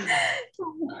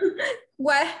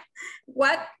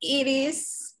 What it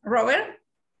is, Robert?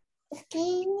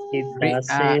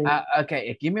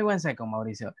 Okay, give me 1 second,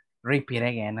 Mauricio. Repeat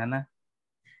again, Ana.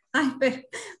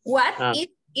 What is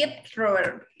it,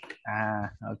 Robert?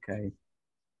 Okay.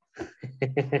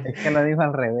 Es que lo dijo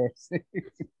al revés.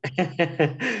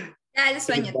 Ya el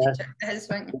sueño, teacher, ya el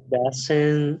sueño. It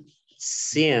doesn't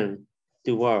seem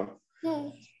to work.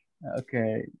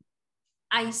 Okay.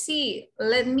 I see.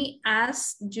 Let me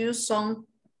ask you some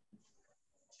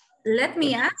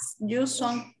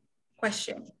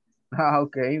questions.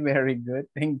 Okay, very good.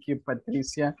 Thank you,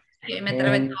 Patricia. Okay, me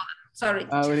trabé todo. Sorry.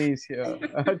 Mauricio.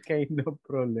 Okay, no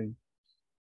problem.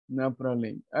 No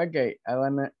problem. Okay, I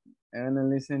wanna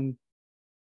listen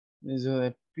to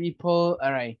the people.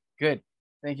 All right, good.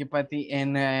 Thank you, Patty.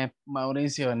 And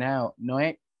Mauricio, now,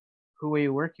 Noé, who are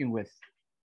you working with?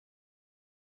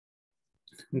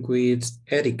 With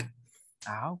Eric.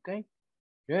 Okay,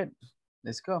 good.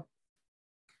 Let's go.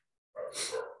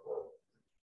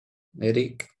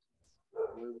 Eric.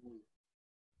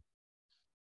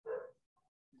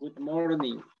 Good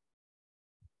morning.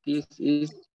 This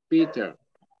is Peter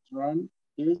from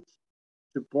ISSS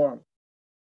support.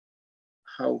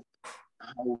 How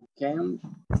can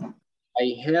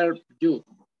I help you?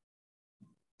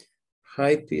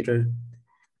 Hi, Peter.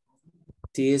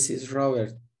 This is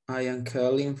Robert. I am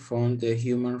calling from the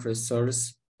Human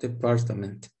Resource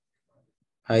Department.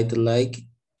 I'd like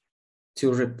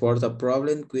to report a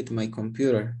problem with my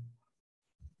computer.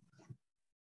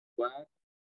 What?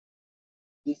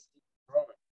 This is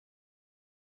Robert.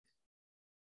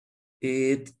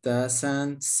 It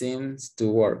doesn't seem to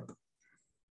work.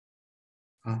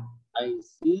 I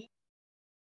see.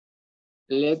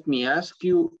 Let me ask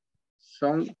you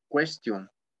some questions.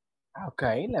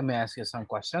 Okay, let me ask you some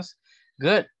questions.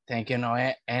 Good. Thank you,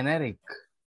 Noé and Eric.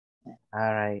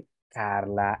 All right,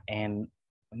 Carla and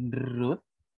Ruth.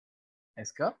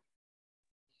 Let's go.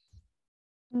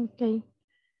 Okay.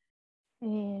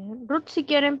 Ruth, si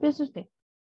quiere, empieza usted.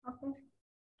 Okay.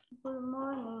 Good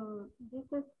morning.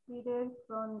 This is Peter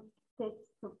from Tech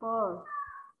Support.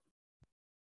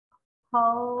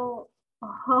 How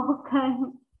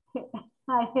can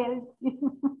I help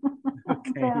you?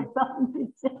 Okay.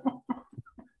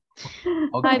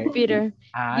 Hi, Peter.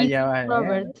 This ya is va.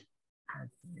 Robert.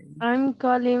 I'm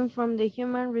calling from the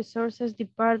Human Resources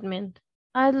Department.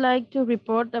 I'd like to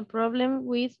report a problem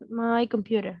with my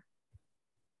computer.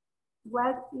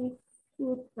 What is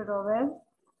it, Robert?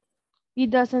 It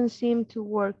doesn't seem to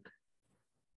work.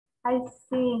 I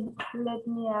see. Let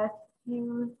me ask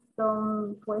you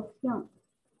some questions.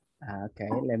 Okay,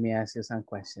 let me ask you some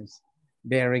questions.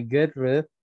 Very good, Ruth.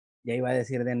 Ya iba a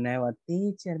decir de nuevo,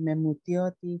 teacher, me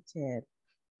muteó, teacher.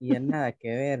 Y ya nada que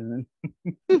ver.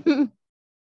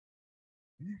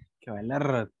 Qué buena,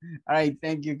 Ruth. All right,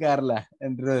 thank you, Carla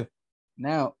and Ruth.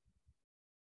 Now,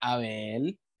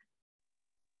 Abel.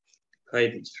 Hi,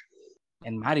 teacher.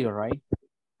 And Mario, right?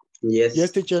 Yes. Yes,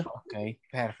 teacher. Okay,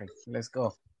 perfect. Let's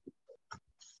go.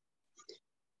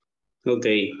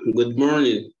 Okay, good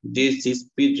morning. This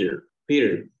is Peter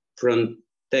from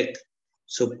Tech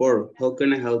Support. How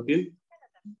can I help you?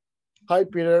 Hi,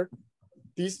 Peter.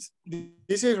 This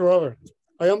is Robert.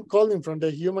 I am calling from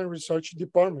the Human Research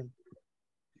Department.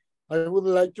 I would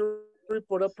like to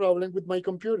report a problem with my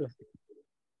computer.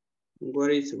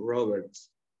 What is Robert's?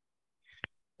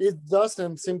 It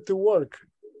doesn't seem to work.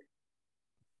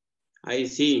 I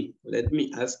see. Let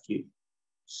me ask you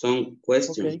some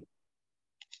questions. Okay.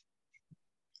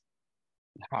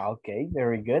 Okay,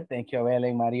 very good. Thank you, Abel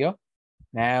and Mario.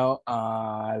 Now,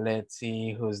 let's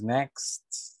see who's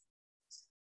next.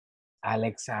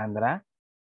 Alexandra.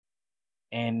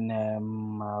 And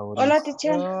Mauricio, Hola,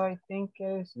 teacher. I think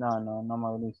is, no,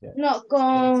 Mauricio. No,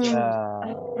 con It's,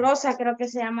 Rosa creo que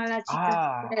se llama la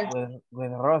chica.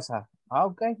 with Rosa.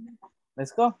 Okay,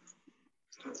 let's go.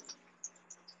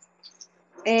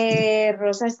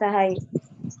 Rosa, ¿estás ahí?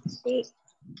 Sí.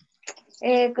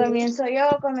 ¿Comienzo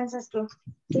yo o comienzas tú?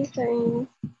 Sí, soy...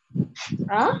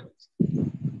 ¿Ah?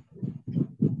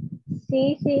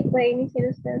 Sí, puede iniciar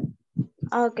usted.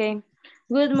 Okay.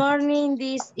 Good morning,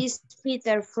 this is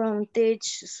Peter from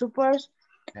Teach Support.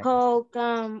 How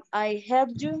can I help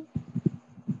you?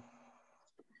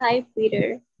 Hi,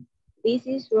 Peter. This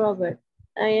is Robert.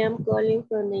 I am calling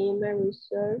from the Human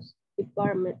Resource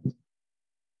Department.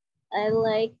 I'd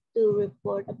like to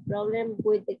report a problem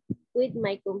with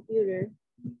my computer.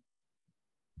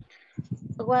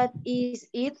 What is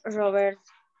it, Robert?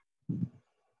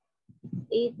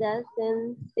 It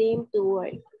doesn't seem to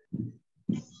work.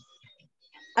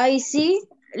 I see.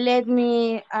 Let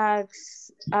me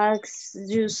ask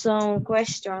you some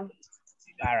questions.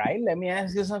 All right, let me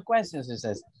ask you some questions, he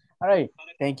says. All right,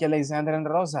 thank you, Alexandra and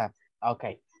Rosa.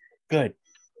 Okay, good.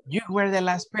 You were the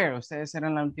last pair. Ustedes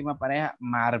eran la última pareja.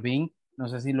 Marvin, no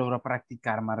sé si logró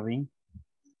practicar, Marvin.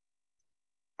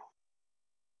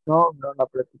 No, no la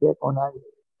practiqué con nadie.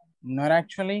 Not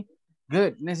actually?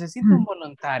 Good. Necesito un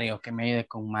voluntario que me ayude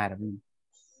con Marvin.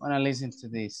 Wanna listen to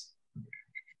this.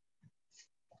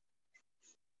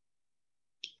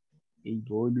 A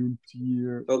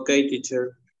volunteer. Okay,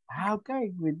 teacher.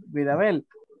 Okay, with Abel.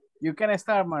 You can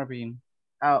start, Marvin.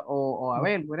 Or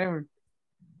Abel, whatever.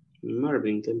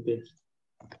 Marvin, que empieza.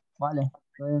 Vale.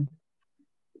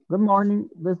 Good morning.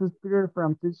 This is Peter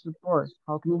from Teach Support.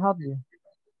 How can I help you?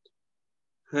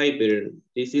 Hi, Peter.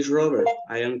 This is Robert.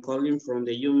 I am calling from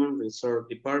the Human Resource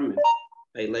Department.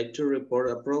 I'd like to report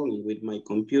a problem with my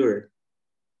computer.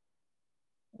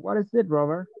 What is it,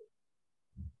 Robert?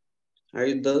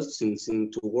 It doesn't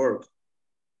seem to work.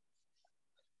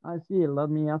 I see. Let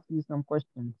me ask you some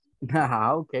questions.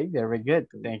 Okay, very good.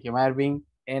 Thank you, Marvin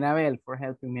and Abel, for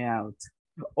helping me out.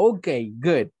 Okay,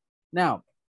 good. Now,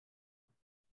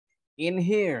 in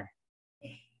here,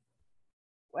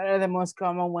 what are the most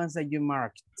common ones that you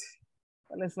marked?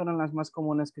 ¿Cuáles fueron las más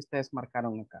comunes que ustedes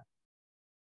marcaron acá?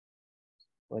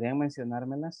 ¿Podrían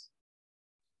mencionármelas?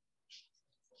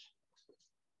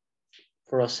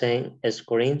 Frozen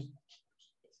screen.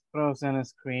 Frozen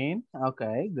screen.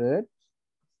 Okay, good.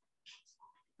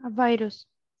 A virus.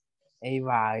 A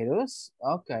virus.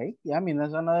 Okay. Yeah, I mean,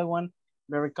 that's another one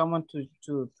very common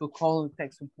to call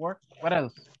tech support. What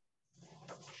else?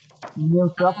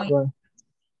 New software.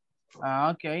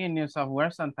 Okay, in new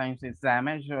software, sometimes it's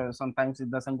damaged or sometimes it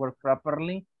doesn't work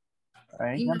properly.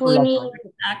 Right?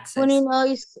 Funny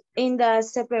noise in the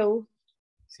CPU.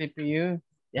 CPU.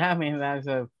 Yeah, I mean, that's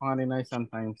a funny noise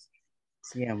sometimes.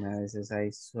 Sí, a veces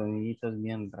hay soniditos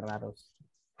bien raros.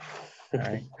 All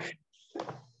right.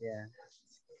 Yeah.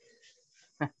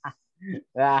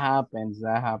 That happens.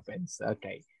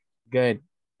 Okay, good.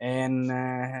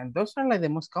 And those are like the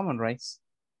most common, right?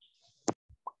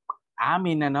 I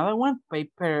mean, another one,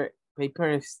 paper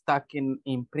stuck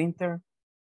in printer.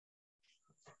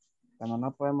 Cuando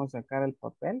no podemos sacar el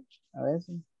papel, a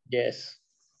veces. Yes.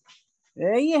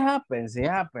 It happens.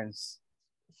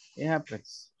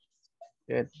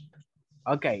 Good.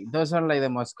 Okay, those are like the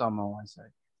most common ones.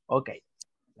 Okay,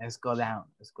 let's go down.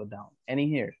 Any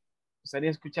here? Gustaría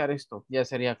escuchar esto. Ya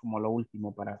sería como lo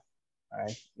último para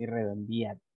ir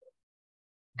redondeando.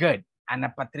 Good.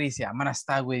 Ana Patricia, I'm gonna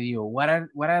start with you. What are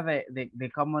the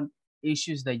common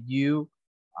issues that you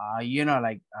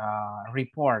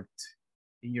report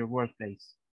in your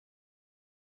workplace?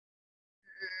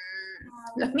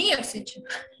 Los míos, dicho.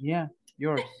 Yeah,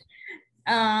 yours.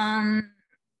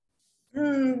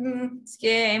 Es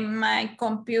que my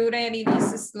computer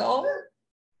is slow.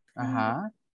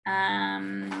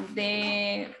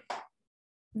 De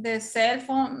cell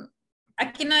phone.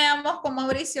 Aquí no llamamos con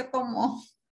Mauricio como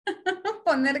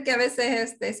poner que a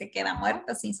veces se queda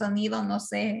muerta sin sonido, no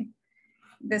sé.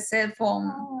 The cell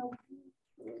phone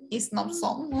is not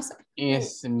song, no sé.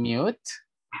 Is mute.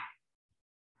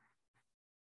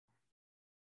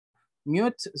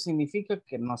 Mute significa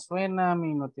que no suena,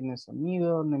 no tiene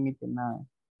sonido, no emite nada.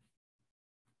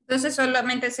 Entonces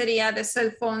solamente sería the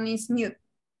cell phone is mute.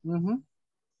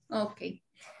 Ok. Sí,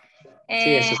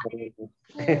 eso es correcto.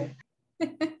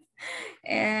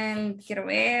 Quiero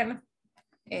ver.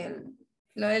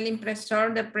 Lo del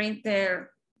impresor, de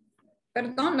printer.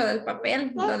 Perdón, lo del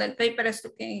papel. Lo del paper,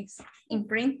 esto que es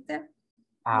imprinter.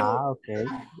 Ok,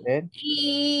 good.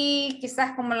 Y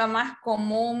quizás como la más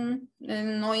común,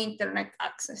 no internet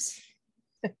access.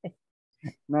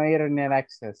 No internet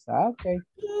access. Okay,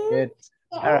 good.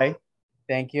 All right.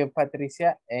 Thank you,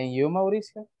 Patricia. And you,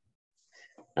 Mauricio?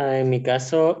 En mi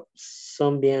caso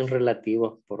son bien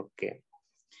relativos porque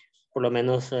por lo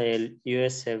menos el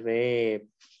USB.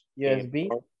 USB.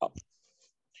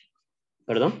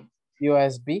 ¿Perdón?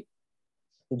 USB.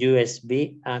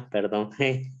 USB, perdón.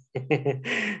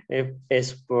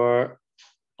 Es por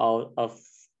out of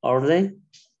order.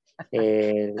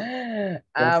 Man.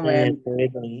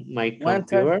 My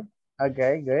computer.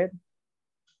 Okay, good.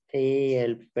 Y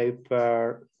el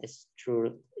paper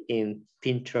stored in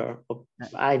printer.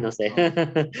 Ay, no sé.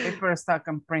 Paper stock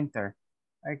and printer.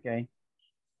 Okay.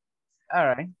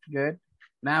 All right, good.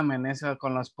 Nada, man, eso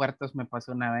con los puertos me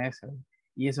pasó una vez.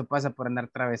 Y eso pasa por andar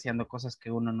traveseando cosas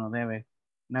que uno no debe.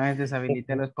 Una vez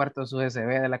deshabilité los puertos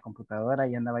USB de la computadora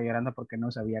y andaba llorando porque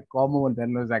no sabía cómo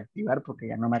volverlos a activar porque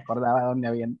ya no me acordaba dónde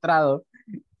había entrado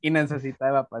y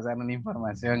necesitaba pasar una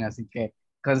información. Así que,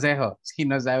 consejo, si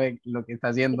no sabe lo que está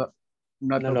haciendo,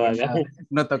 no No lo toque haga. nada.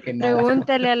 No toque nada.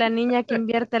 Pregúntale a la niña que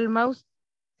invierte el mouse.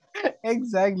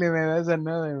 Exactly, man, that's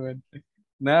another one.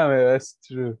 No, man, that's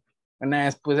true. Una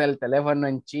vez puse el teléfono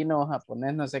en chino o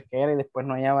japonés, no sé qué era, y después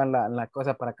no hallaba la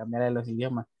cosa para cambiar de los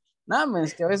idiomas. No, man,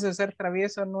 es que a veces ser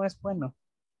travieso no es bueno.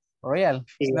 Real.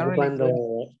 It's not Igual really cuando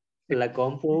good. la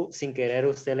compu, sin querer,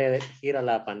 usted le gira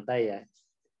la pantalla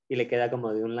y le queda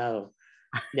como de un lado.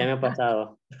 Ya me ha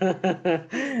pasado.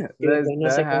 Y después no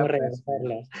That sé cómo happens, man.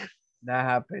 regresarla. That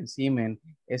happens, sí, man.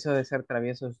 Eso de ser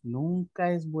traviesos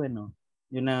nunca es bueno.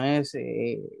 Y una vez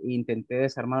intenté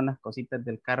desarmar unas cositas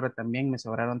del carro también, me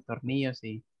sobraron tornillos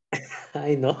y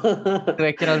Ay, no.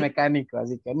 tuve que ir al mecánico,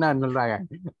 así que no, no lo hagan.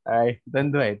 All right,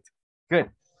 don't do it. Good.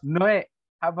 Noé,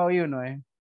 how about you, Noé?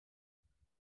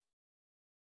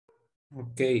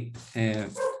 Okay.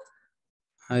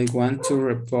 I want to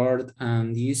report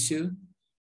an issue.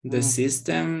 The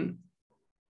system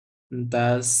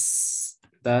does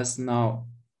not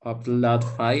upload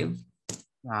file.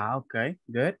 Okay,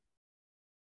 good.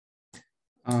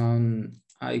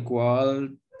 I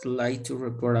would like to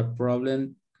report a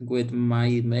problem with my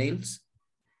emails.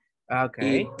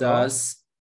 Okay.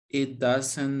 It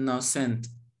doesn't not send.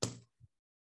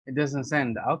 It doesn't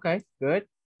send. Okay, good.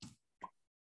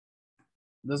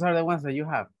 Those are the ones that you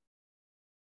have.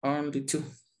 Only two.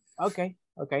 Okay,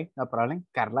 okay, no problem.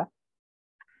 Carla.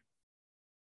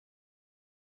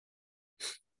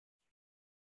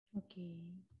 Ok.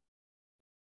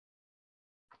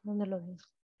 ¿Dónde lo ves?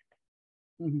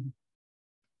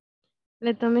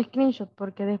 Le tomé screenshot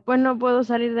porque después no puedo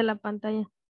salir de la pantalla.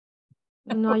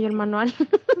 No hay el manual.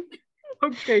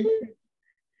 Okay.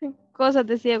 Cosas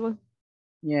de ciego.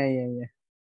 Yeah.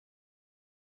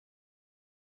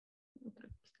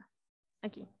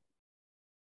 Aquí.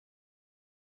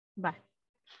 Va.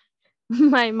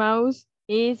 My mouse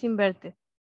is inverted.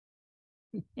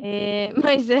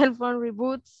 My cell phone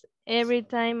reboots every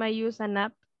time I use an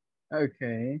app.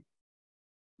 Okay.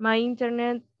 My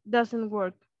internet doesn't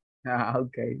work.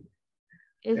 Okay.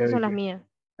 Esas son las mías.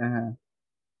 Ajá.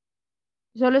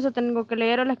 Solo eso tengo que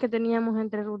leer o las que teníamos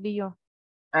entre Ruth y yo.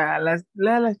 Las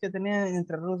que tenía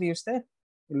entre Ruth y usted.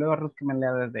 Y luego Ruth que me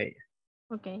lea desde ella.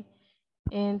 Ok.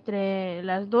 Entre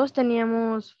las dos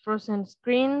teníamos frozen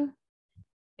screen,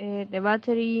 the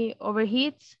battery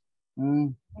overheats,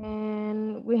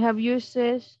 and we have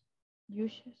uses.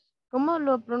 ¿Cómo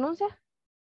lo pronuncia?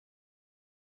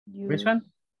 Which one?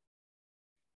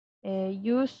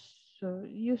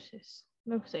 Uses.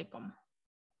 No sé cómo.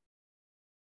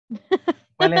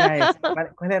 ¿Cuál era ese?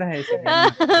 ¿Cuál era ese? Ya no me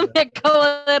acuerdo. Me acabo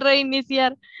de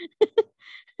reiniciar.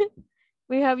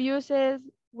 We have uses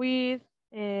with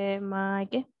my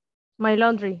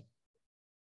laundry.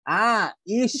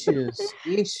 Issues.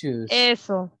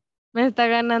 Eso. Me está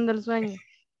ganando el sueño.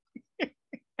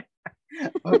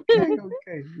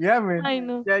 Okay. Yeah, man. Ay,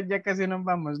 no. Ya casi nos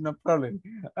vamos, no problem.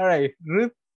 All right,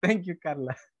 Ruth. Thank you,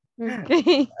 Carla.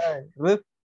 Okay. All right, Ruth.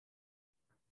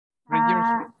 Read your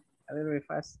sheet a little bit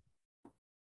fast.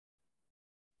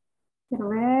 Quiero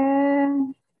ver.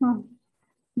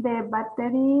 The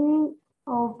battery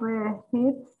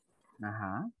overheats.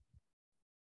 Ajá.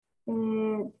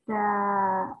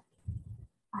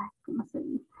 ¿Cómo se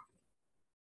dice?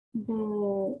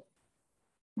 The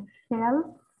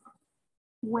shelf.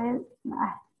 Well,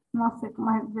 no sé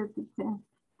cómo es.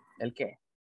 ¿El qué?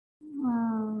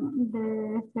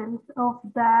 The cells of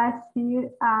the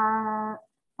sheet are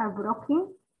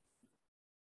broken.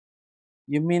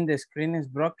 You mean the screen is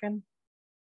broken?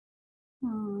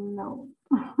 No.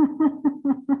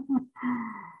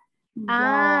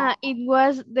 Ah, it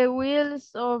was the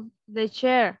wheels of the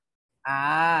chair.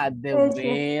 Ah, the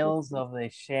wheels of the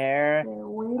chair The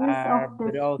wheels are of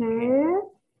the broken. chair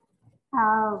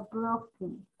are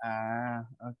broken. Ah,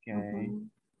 okay.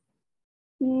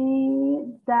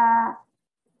 The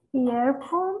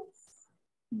earphones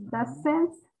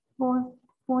doesn't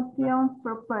function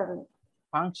properly.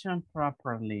 Function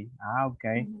properly. Ah,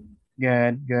 okay.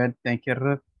 Good, good. Thank you,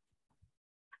 Ruth.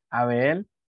 Abel.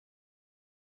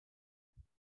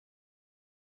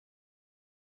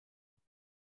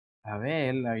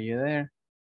 Abel, are you there?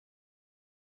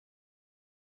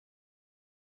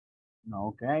 No,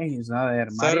 okay, he's not there.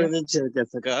 Sorry, Mario. teacher, que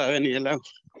se acaba de venir el agua.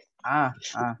 Ah.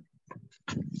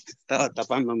 Estaba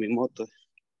tapando mi moto.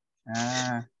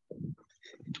 Ah.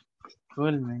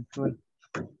 Cool, man, cool.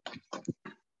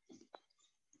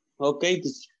 Ok,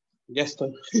 teacher, ya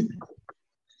estoy.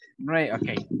 Right, ok,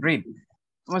 read.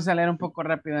 Vamos a leer un poco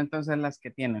rápido entonces las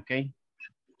que tiene, ok?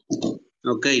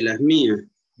 Ok, las mías.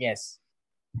 Yes.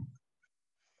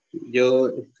 Yo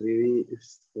escribí,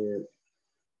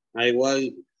 I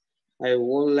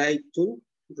would like to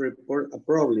report a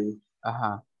problem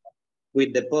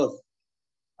with the post.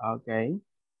 Okay.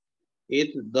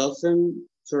 It doesn't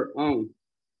turn on.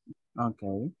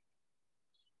 Okay.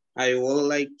 I would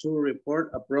like to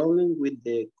report a problem with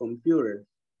the computer.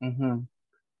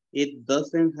 It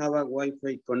doesn't have a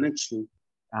Wi-Fi connection.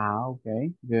 Ah,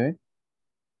 okay, good.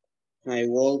 I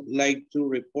would like to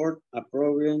report a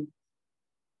problem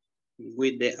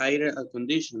with the air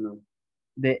conditioner.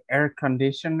 The air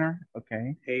conditioner,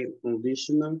 okay. Air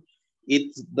conditioner.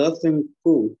 It doesn't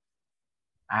cool.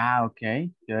 Ah, okay,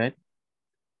 good.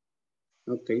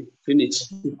 Okay,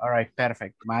 finish. All right,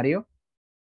 perfect. Mario?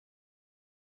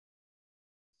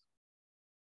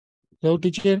 Hello,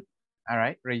 teacher. All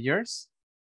right, read yours.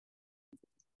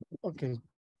 Okay.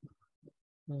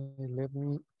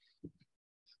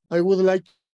 I would like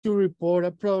to report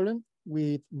a problem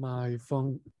with my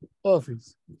phone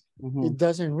office. It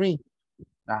doesn't ring.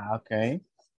 Ah, okay.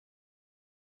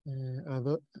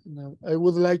 I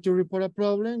would like to report a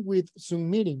problem with Zoom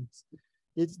meetings.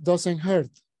 It doesn't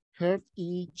hurt. Hurt,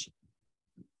 H-E-A-R-T.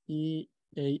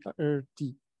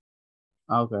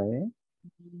 Okay.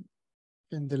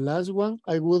 And the last one,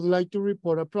 I would like to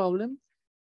report a problem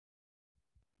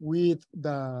with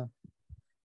the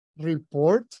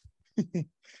report.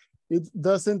 It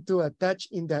doesn't to attach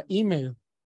in the email.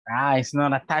 Ah, it's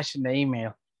not attached in the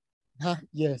email.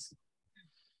 Yes.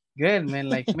 Good, man,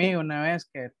 like me, una vez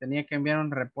que tenía que enviar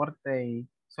un reporte y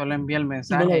solo envié el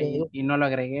mensaje y no lo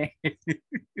agregué.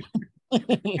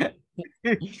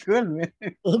 Cool, man.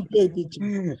 Okay,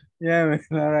 teacher. Yeah, man.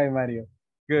 All right, Mario.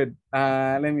 Good.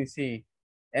 Let me see.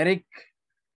 Eric,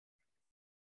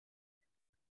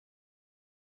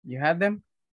 you have them?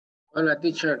 Hola,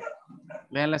 teacher.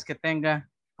 Vean las que tenga.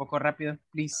 Un poco rápido,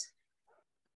 please.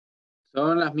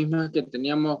 Son las mismas que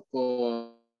teníamos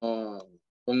con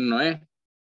Noé.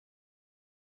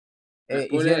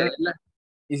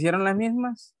 ¿Hicieron las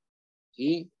mismas?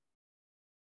 Sí.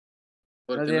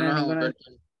 No tienen ninguna.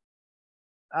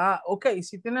 Ah, ok.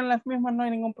 Si tienen las mismas, no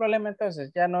hay ningún problema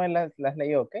entonces. Ya no las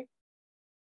leyó, ¿ok?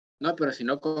 No, pero si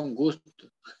no, con gusto.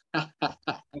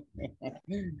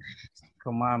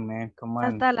 Come on, man. Come on.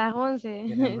 Hasta las 11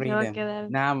 se va a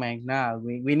quedar. Nah, man. Nah.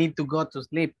 We need to go to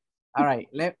sleep. All right.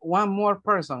 One more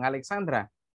person. Alexandra.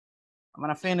 I'm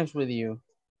going to finish with you.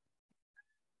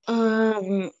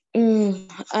 I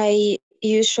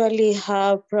usually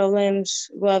have problems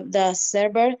with the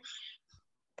server,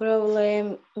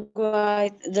 problem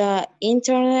with the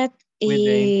internet,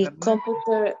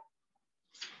 computer.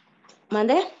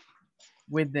 ¿Mande?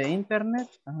 With the internet?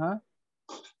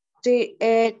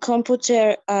 The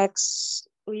computer apps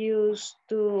used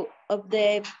to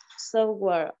update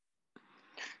software.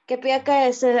 Que pide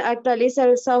que se actualice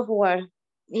el software.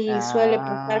 Y suele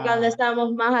pasar cuando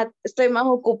estoy más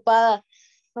ocupada,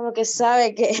 como que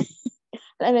sabe que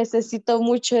la necesito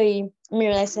mucho y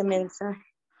mira ese mensaje.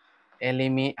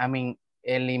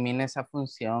 Elimina esa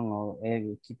función o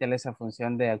quítale esa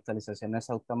función de actualizaciones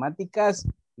automáticas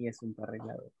y es un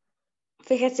arreglador.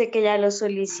 Fíjese que ya lo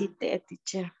solicité,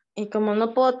 teacher. Y como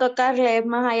no puedo tocarle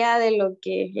más allá de lo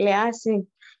que le hacen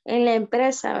en la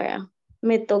empresa, ¿verdad?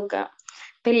 Me toca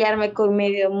pelearme con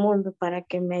medio mundo para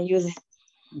que me ayude.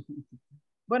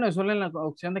 Bueno, solo en la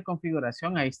opción de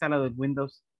configuración, ahí está la de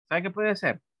Windows. ¿Sabe qué puede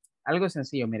hacer? Algo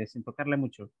sencillo, mire, sin tocarle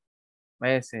mucho.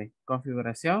 Váyase,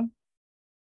 configuración.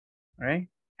 Right?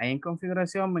 Ahí en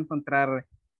configuración va a encontrar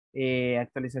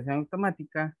actualización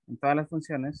automática en todas las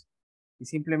funciones y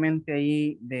simplemente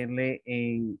ahí darle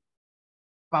en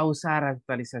pausar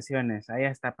actualizaciones. Ahí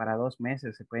hasta para 2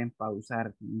 meses se pueden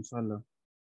pausar un solo.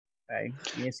 Ahí.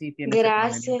 Y así tiene ese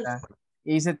Gracias. problemita.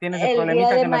 Y se tiene ese El día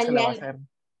problemita de que no se le va a mañana, hacer.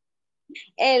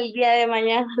 el día de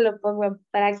mañana lo pongo en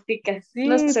práctica.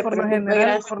 No Sí, se por lo preocupe,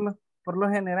 general, gracias. por lo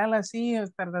general así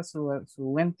tarda su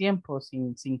buen tiempo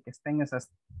sin que estén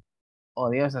esas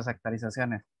odiosas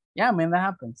actualizaciones. Yeah, man, that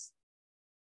happens.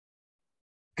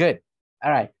 Good.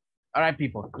 All right. All right,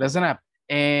 people. Listen up.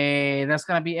 That's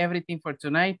going to be everything for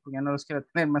tonight. Porque ya no los quiero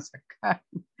tener más acá.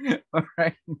 All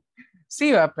right.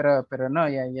 Sí, va, pero no,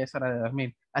 ya es hora de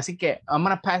dormir. Así que I'm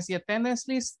going to pass the attendance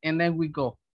list and then we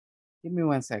go. Give me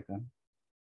 1 second.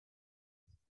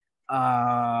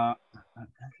 Let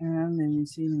me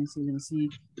see.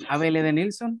 Abele de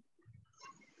Nilsson.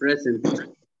 Present.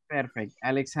 Perfect.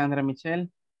 Alexandra Michelle.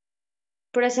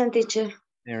 Present, teacher.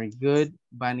 Very good.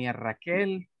 Vania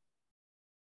Raquel.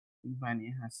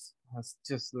 Vania has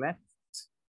just left.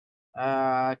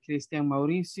 Cristian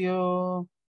Mauricio.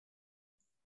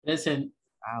 Present.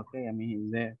 Okay, I mean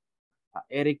he's there.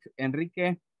 Eric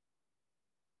Enrique.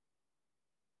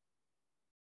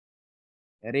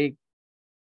 Eric.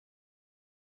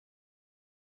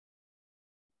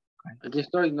 Aquí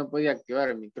estoy, no podía activar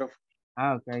el micrófono.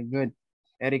 Okay, good.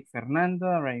 Eric Fernando,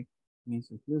 all right.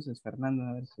 Mis luces, Fernando,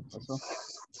 a ver qué pasó.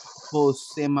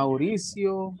 José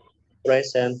Mauricio.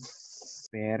 Present.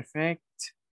 Perfect.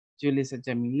 Julissa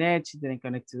Jamilet, she didn't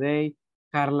connect today.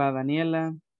 Carla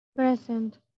Daniela.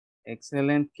 Present.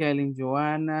 Excellent. Kelly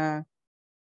Joanna.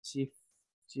 She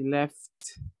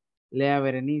left. Lea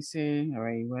Berenice. All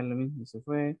right, igual lo mismo se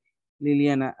fue.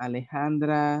 Liliana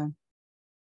Alejandra.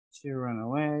 She ran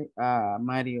away.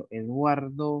 Mario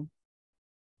Eduardo.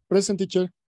 Present, teacher.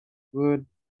 Good.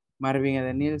 Marvin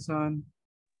Edenilson.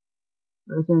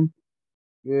 Present.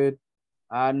 Good.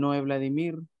 Noé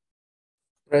Vladimir.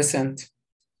 Present.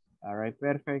 All right,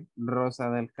 perfect.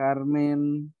 Rosa del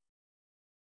Carmen.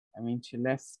 I mean, she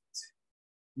left.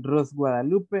 Ruth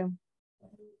Guadalupe.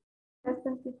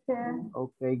 Present, teacher.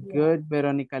 Okay, good.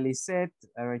 Veronica Lisette.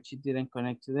 All right, she didn't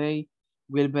connect today.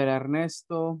 Wilber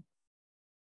Ernesto.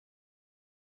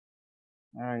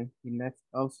 All right, he left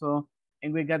also.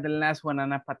 And we got the last one,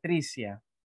 Ana Patricia.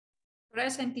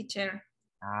 Present, teacher.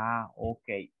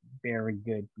 Okay. Very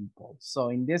good, people. So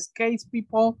in this case,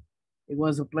 people, it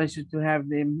was a pleasure to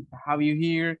have you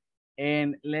here.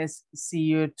 And let's see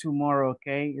you tomorrow,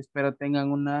 okay? Espero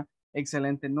tengan una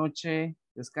excelente noche.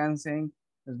 Descansen.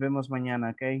 Nos vemos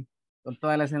mañana, okay? Con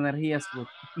todas las energías.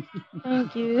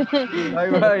 Thank you.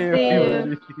 Bye bye, See you.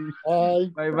 everybody. Bye.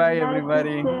 Bye bye,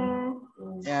 everybody. Teacher.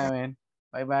 Yeah, man.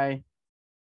 Bye bye.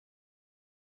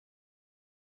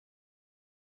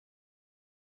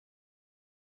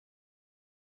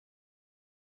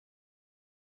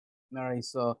 All right,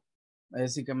 so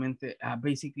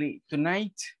basically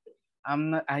tonight,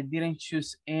 I didn't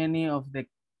choose any of the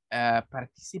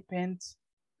participants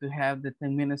to have the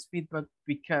 10 minutes feedback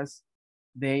because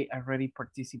they already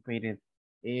participated.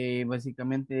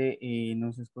 Básicamente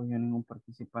no se escogió ningún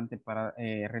participante para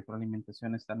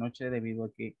retroalimentación esta noche debido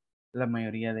a que la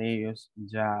mayoría de ellos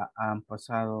ya han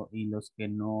pasado y los que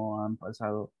no han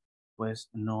pasado pues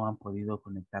no han podido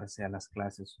conectarse a las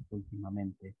clases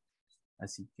últimamente.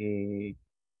 Así que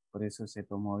por eso se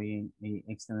tomó bien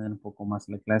extender un poco más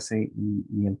la clase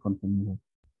y el contenido.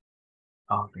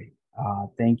 Okay.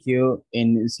 Thank you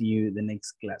and see you the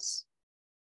next class.